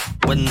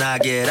 When I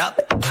get up,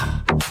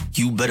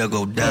 you better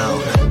go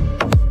down.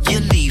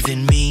 You're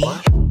leaving me,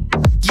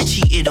 you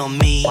cheated on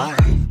me.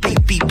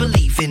 Baby,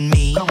 believe in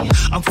me,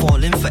 I'm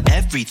falling for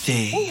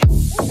everything.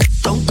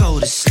 Don't go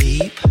to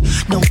sleep,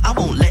 no, I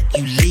won't let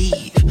you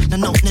leave.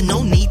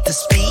 No need to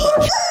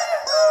speak.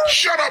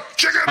 Shut up,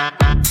 chicken!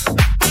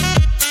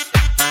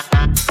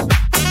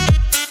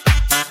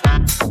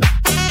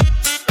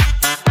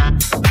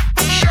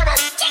 Shut up!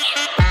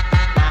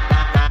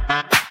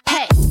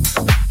 Hey!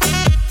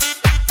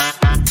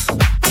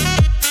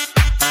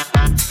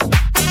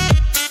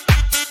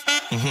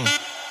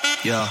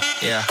 Yeah.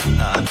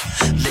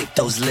 Lick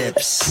those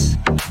lips,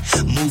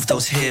 move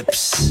those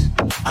hips.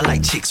 I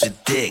like chicks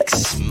with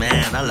dicks,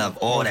 man, I love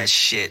all that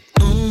shit.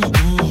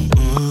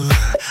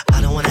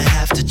 I don't wanna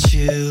have to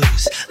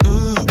choose.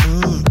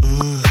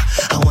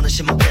 I wanna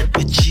share my bed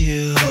with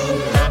you.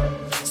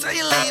 So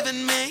you're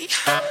leaving me,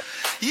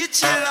 you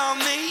cheat on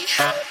me.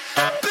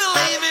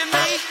 Believe in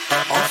me,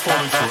 I'm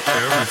falling for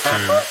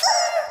everything.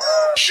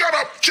 Shut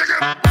up,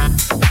 chicken!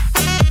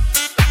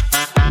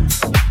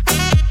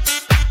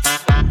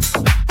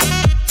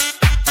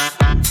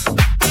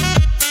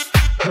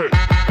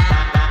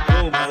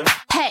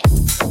 Hey!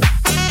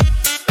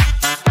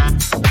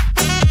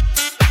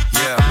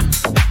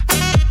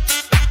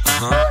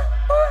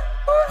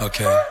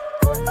 Okay.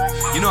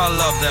 You know I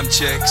love them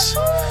chicks,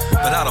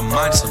 but I don't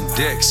mind some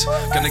dicks.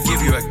 Gonna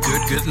give you a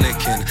good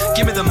licking.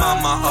 Give me the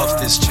mama of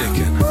this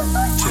chicken.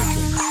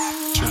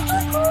 Chicken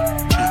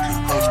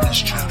of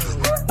this chicken.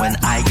 When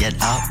I get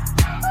up,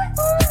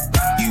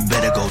 you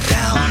better go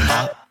down,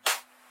 up,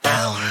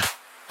 down,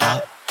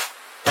 up,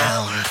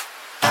 down,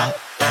 up,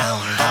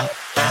 down, up,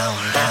 down,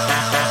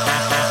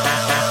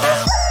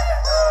 down.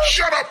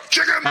 Shut up,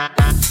 chicken!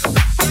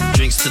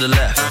 Drinks to the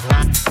left,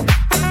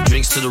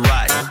 drinks to the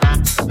right.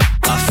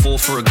 I fall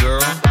for a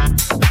girl,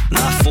 and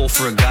I fall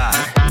for a guy.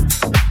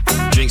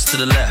 Drinks to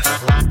the left,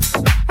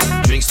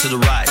 drinks to the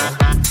right.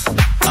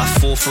 I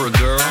fall for a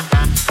girl,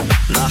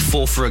 and I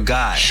fall for a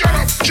guy. Shut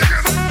up,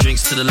 chicken!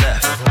 Drinks to the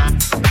left,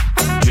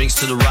 drinks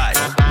to the right.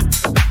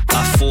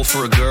 I fall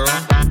for a girl,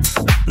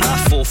 and I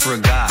fall for a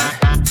guy.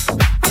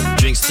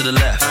 Drinks to the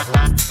left,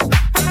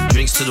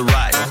 drinks to the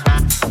right.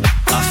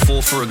 I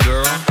fall for a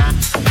girl,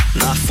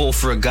 and I fall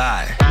for a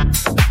guy.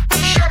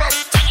 Shut up!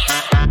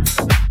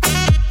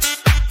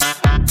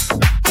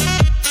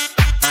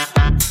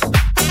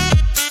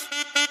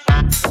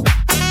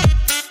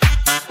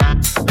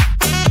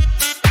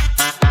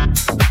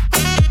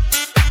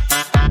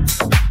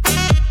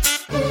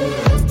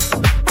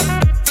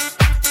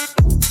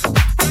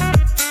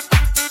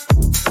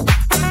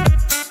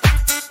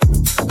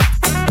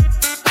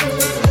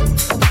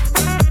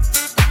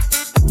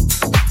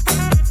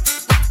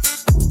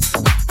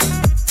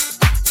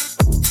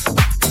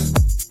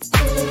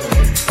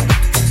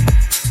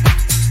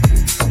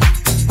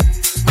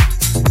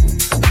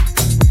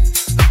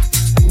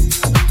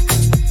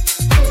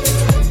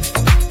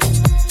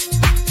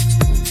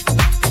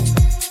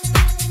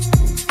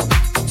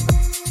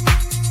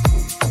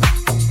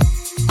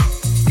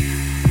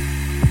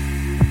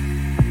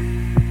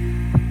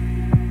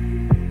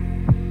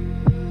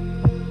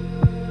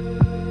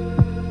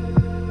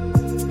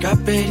 Got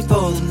ready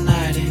for the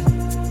night in.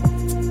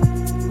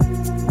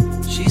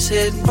 She's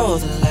heading for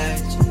the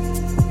lights,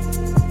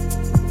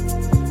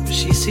 but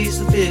she sees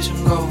the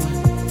vision going.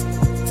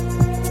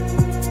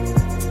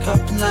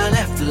 Cupping line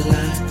after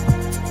line.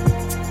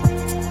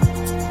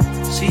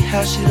 See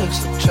how she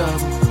looks like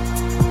trouble.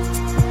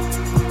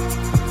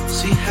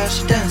 See how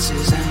she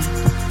dances and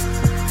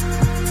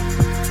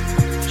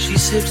she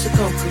sips the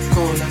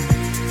Coca-Cola.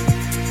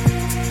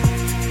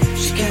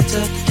 She can't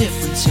tell the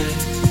difference yet.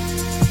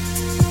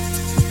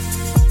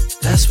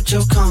 That's what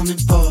you're coming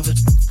for, but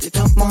they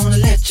don't wanna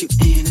let you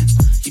in it.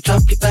 You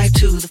drop your back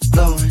to the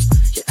floor and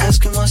you're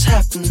asking what's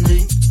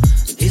happening.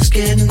 It's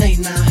getting late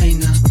now, hey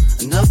now.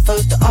 Enough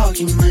of the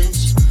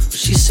arguments. But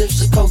she sips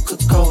the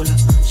Coca-Cola.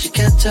 She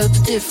can't tell the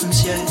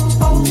difference yet.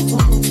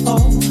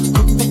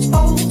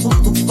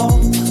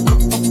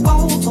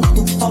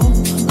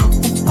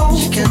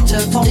 She can't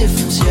tell the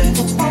difference yet.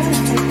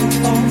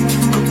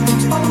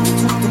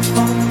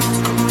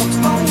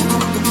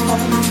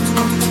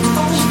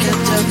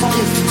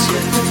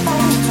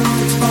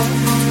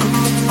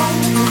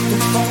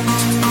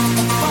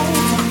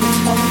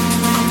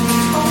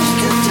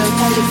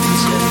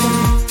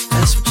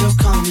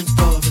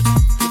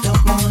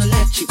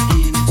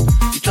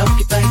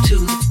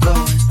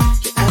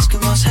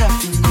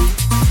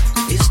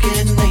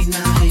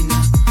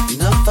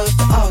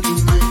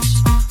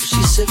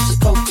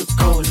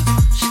 Coca-Cola.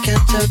 She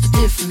can't tell the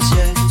difference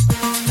yet.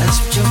 That's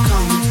what you're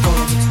coming for.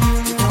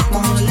 They don't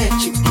wanna let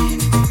you in.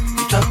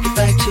 You drop your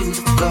back to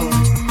the floor.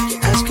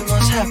 You're asking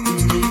what's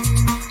happening.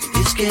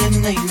 It's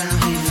getting late now,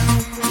 hey now.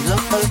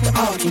 Enough of the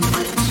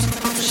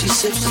arguments. She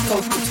sips the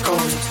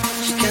Coca-Cola.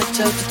 She can't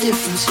tell the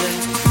difference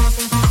yet.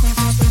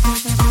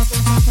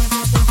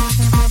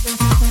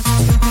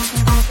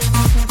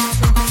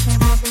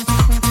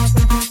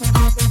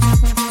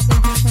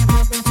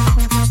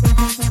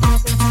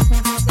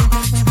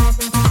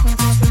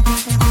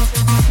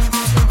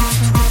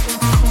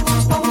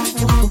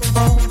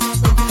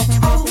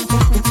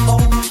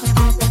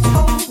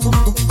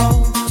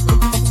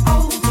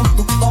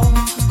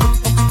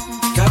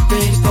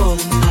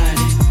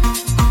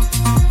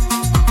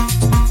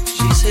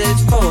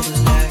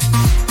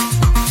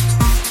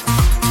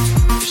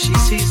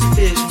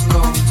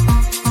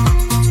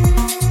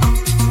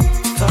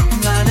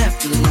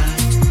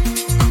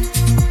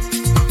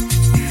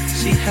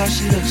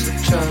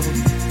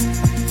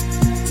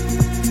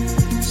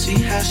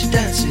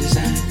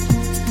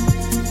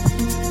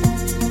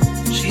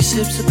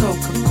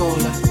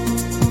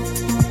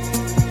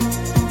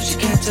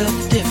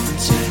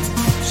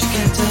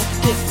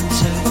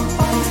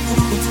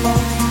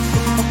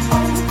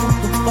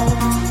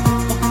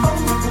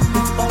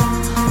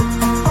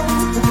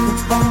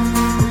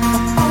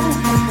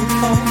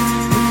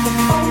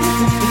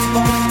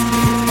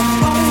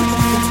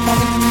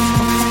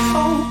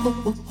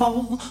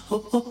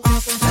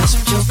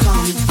 That's what you're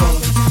coming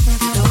for.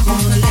 They don't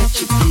wanna let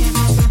you in.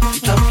 You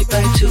drop your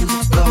back to the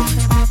floor.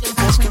 You're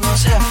asking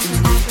what's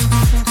happening.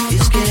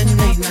 It's getting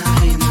late now,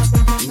 hey now.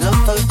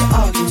 Enough of the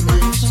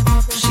arguments.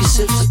 She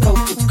sips the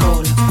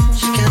Coca-Cola.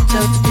 She can't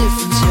tell the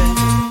difference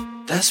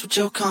yet. That's what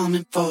you're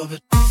coming for,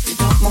 but they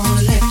don't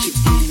wanna let you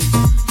in.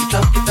 You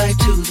drop your back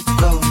to the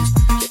floor.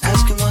 You're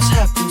asking what's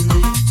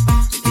happening.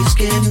 It's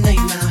getting late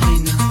now, hey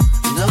now.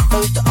 Enough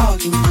of the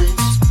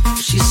arguments.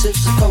 She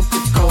sips the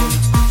Coca-Cola.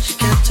 She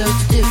can't tell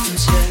the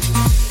difference yet.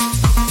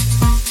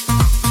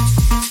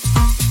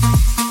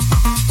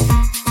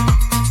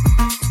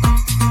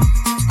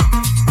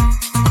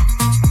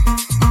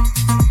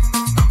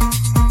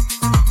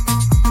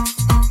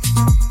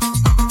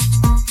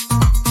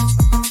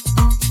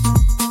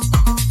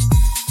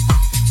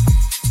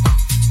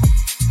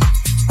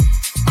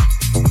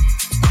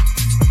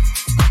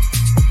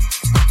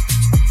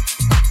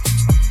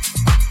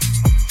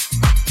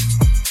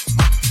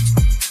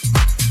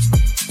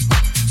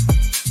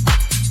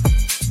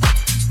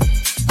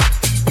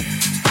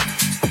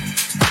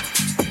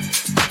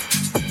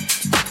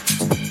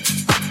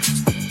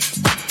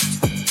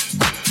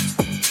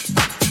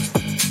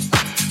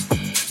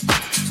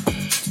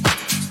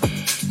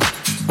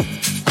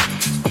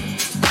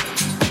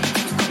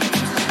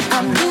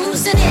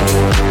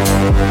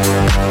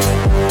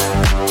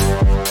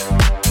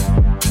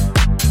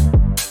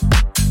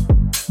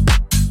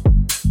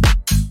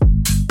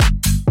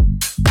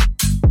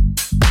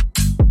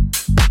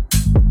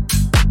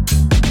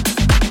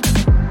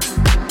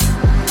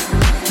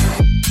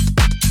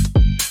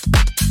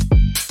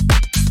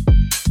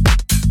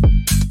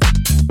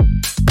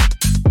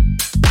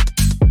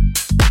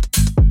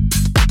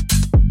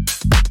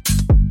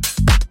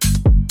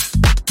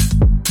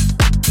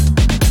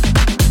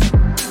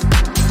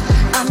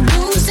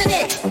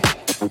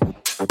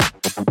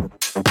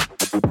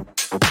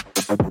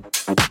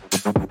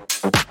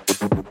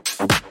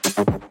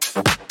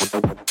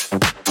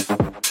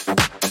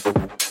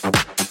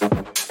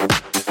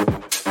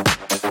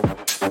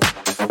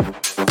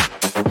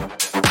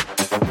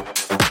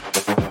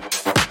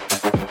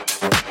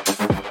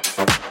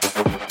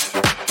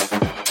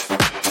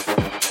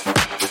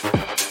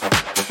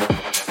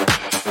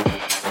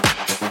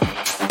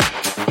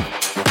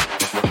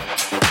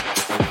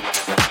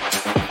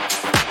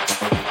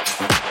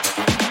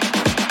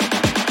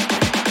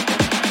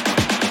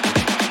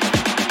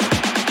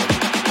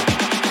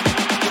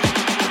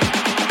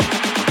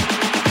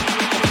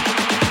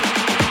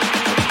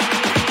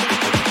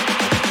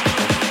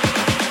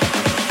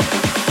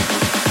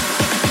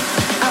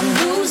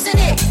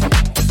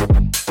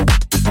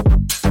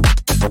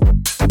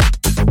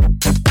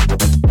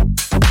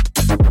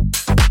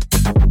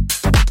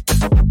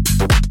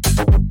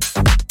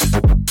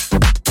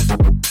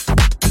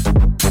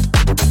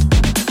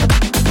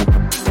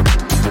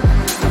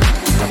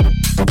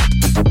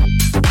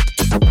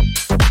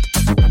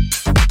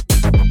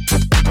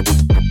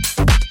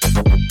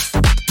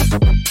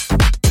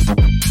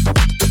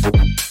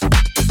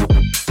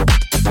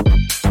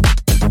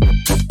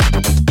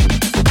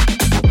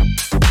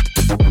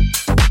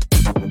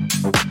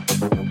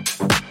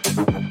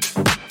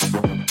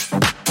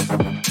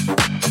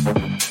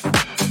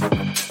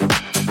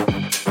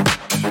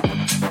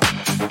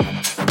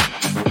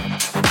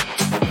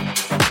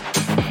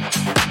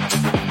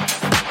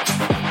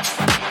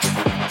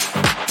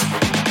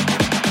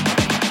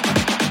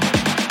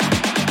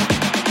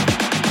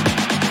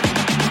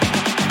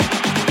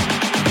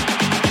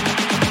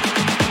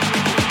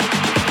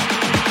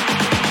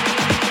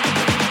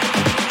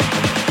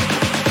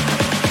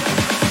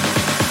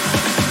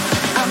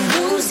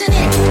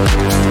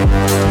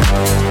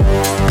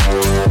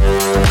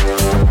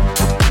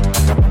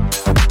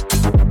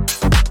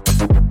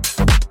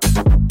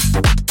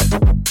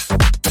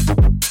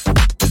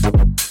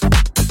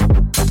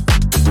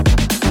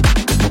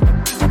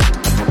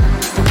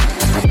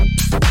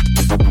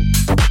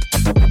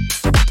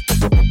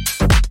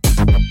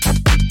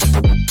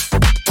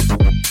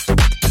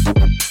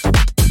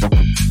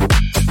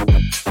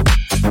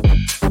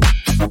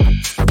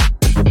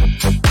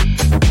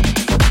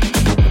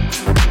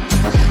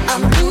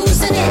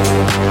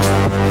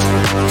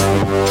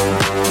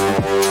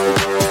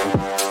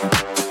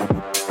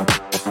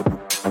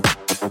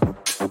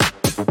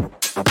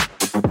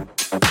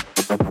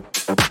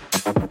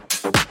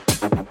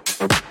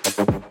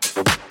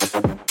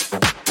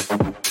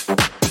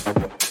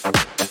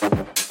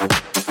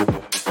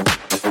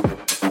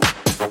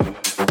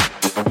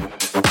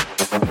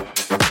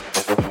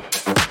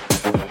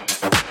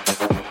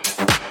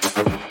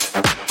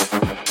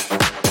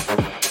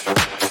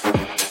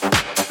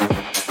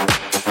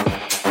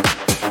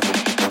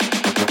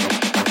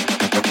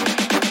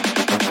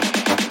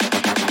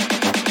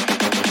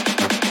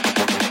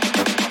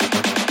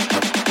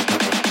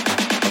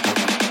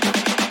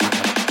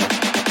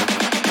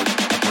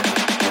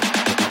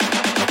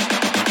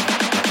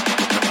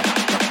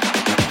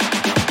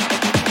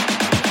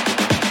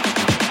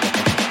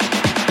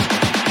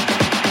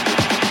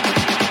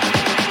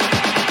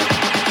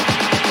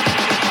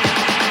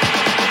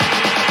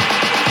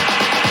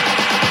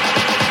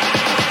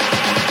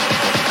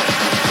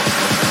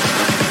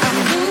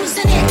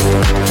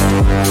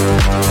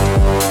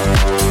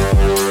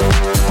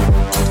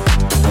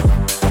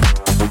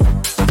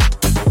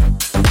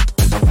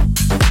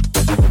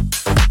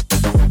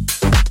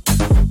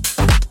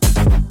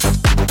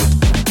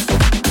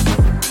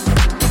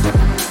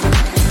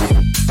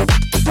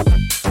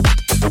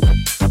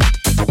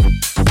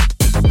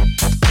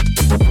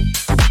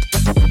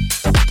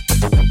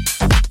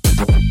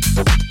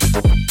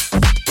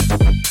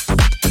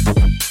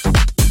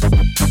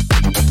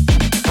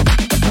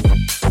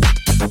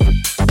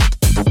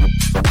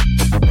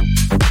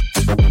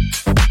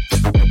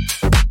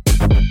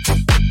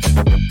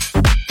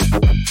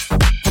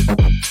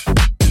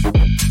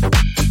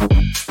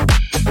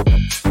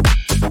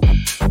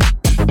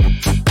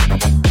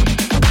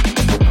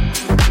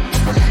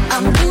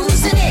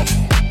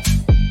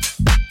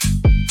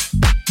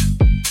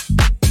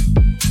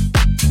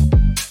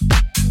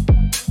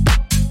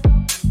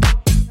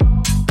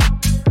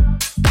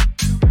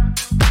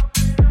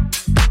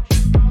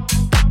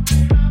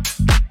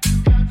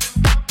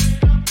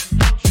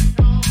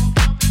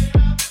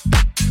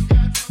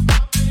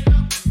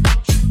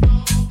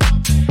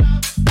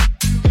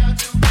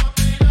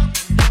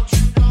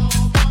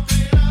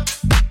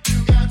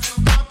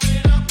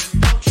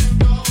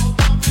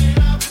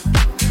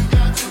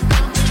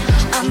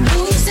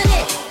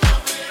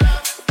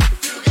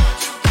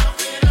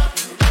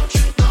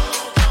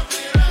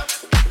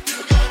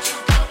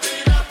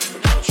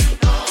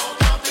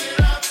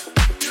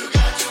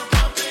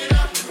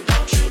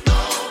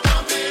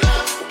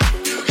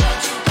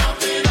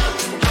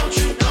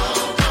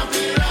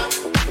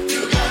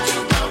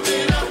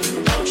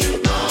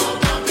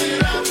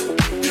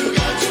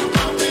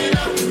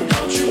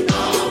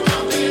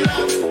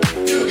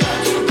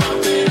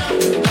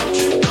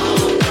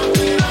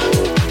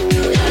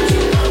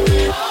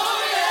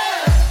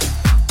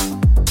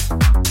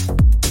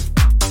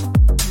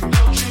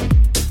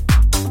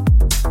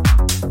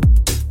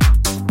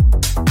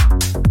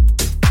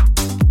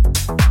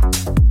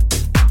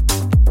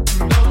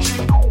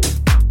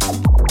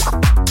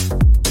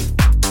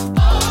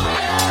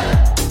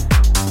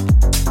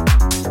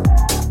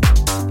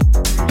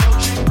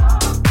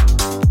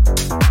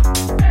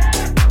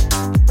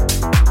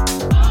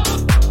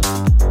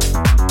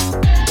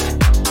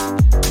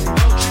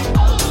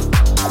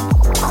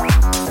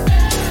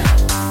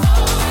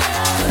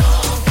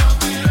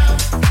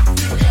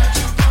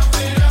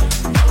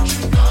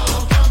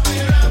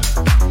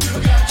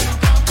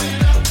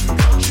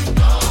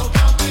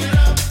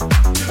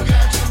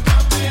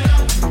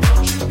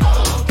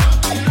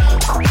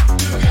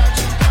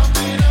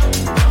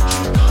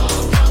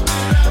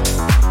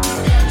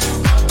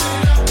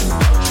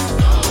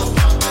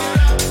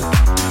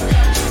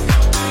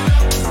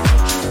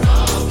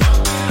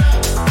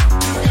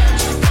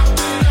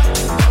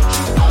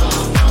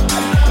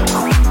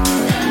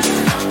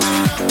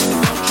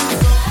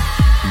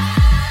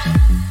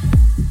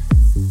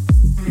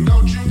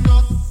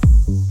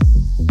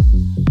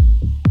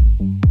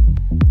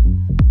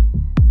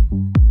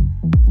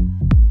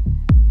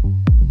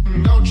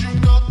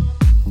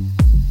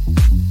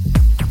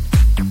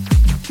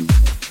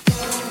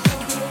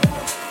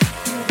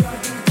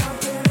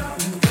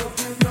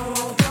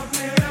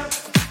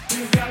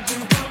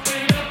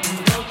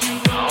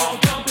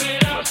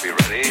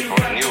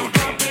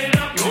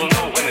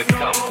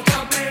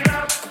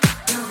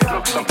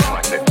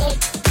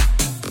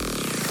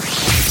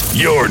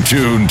 You're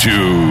tuned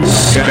to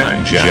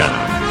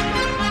Ganja.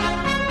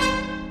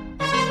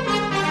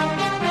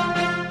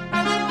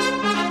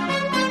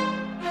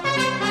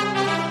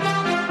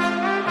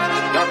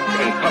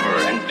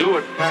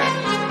 it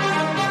fast.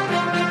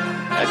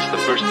 That's the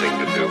first thing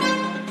to do.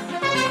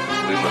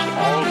 We must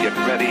all get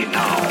ready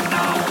now.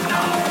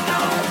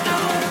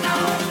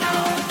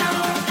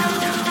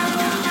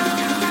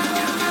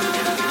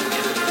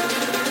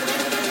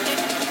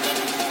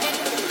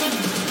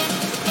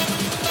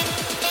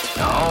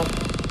 Now,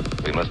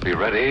 we must be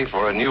ready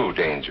for a new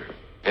danger.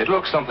 It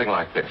looks something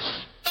like this.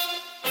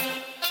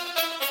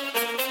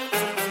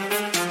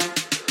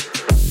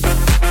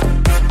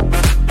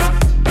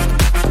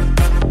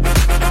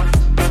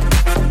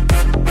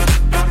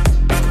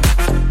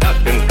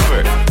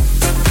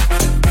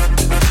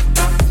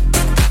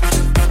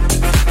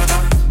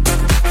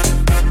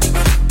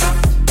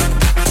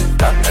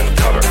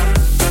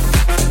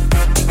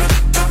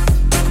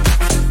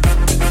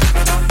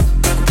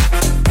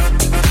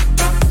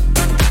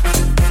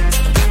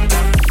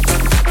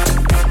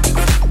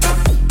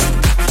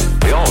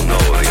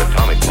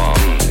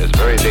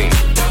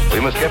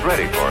 Get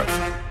ready for it.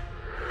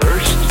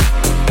 First,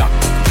 duck,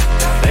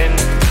 then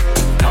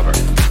cover.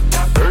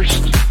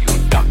 First, you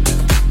duck,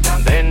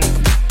 then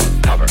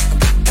cover.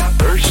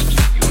 First,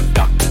 you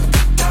duck,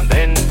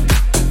 then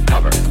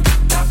cover.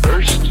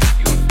 First,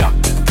 you duck,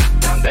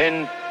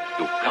 then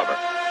you cover.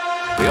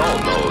 We all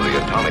know the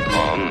atomic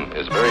bomb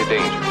is very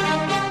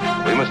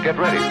dangerous. We must get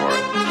ready for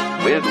it,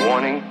 with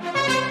warning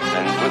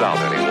and without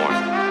any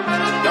warning.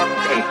 Duck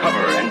and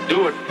cover and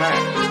do it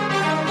fast.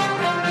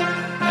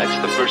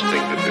 That's the first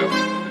thing to do.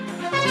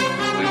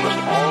 We must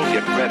all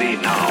get ready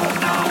now.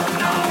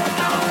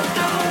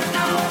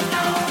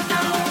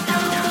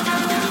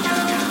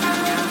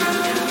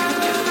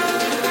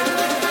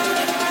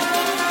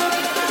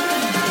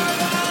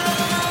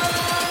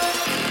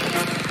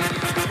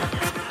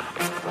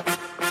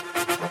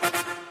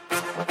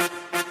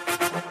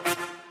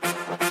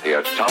 The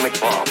atomic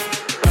bomb.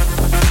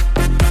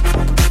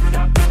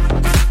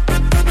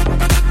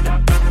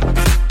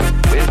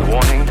 With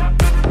warning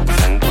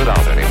and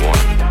without any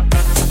warning.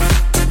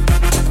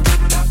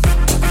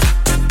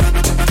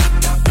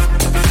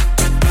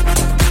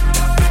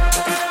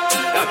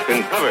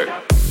 And cover.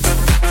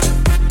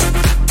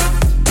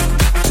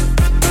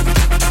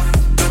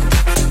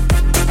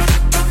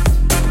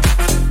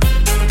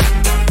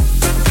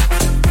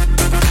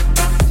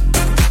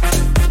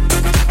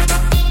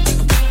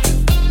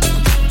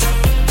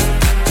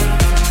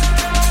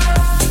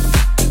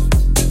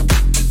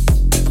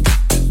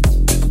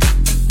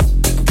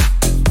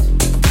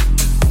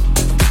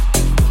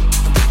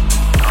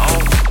 Now,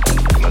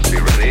 you must be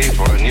ready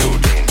for a new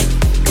danger.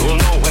 You will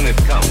know when it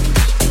comes.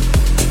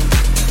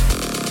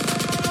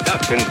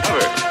 Duck and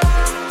cover.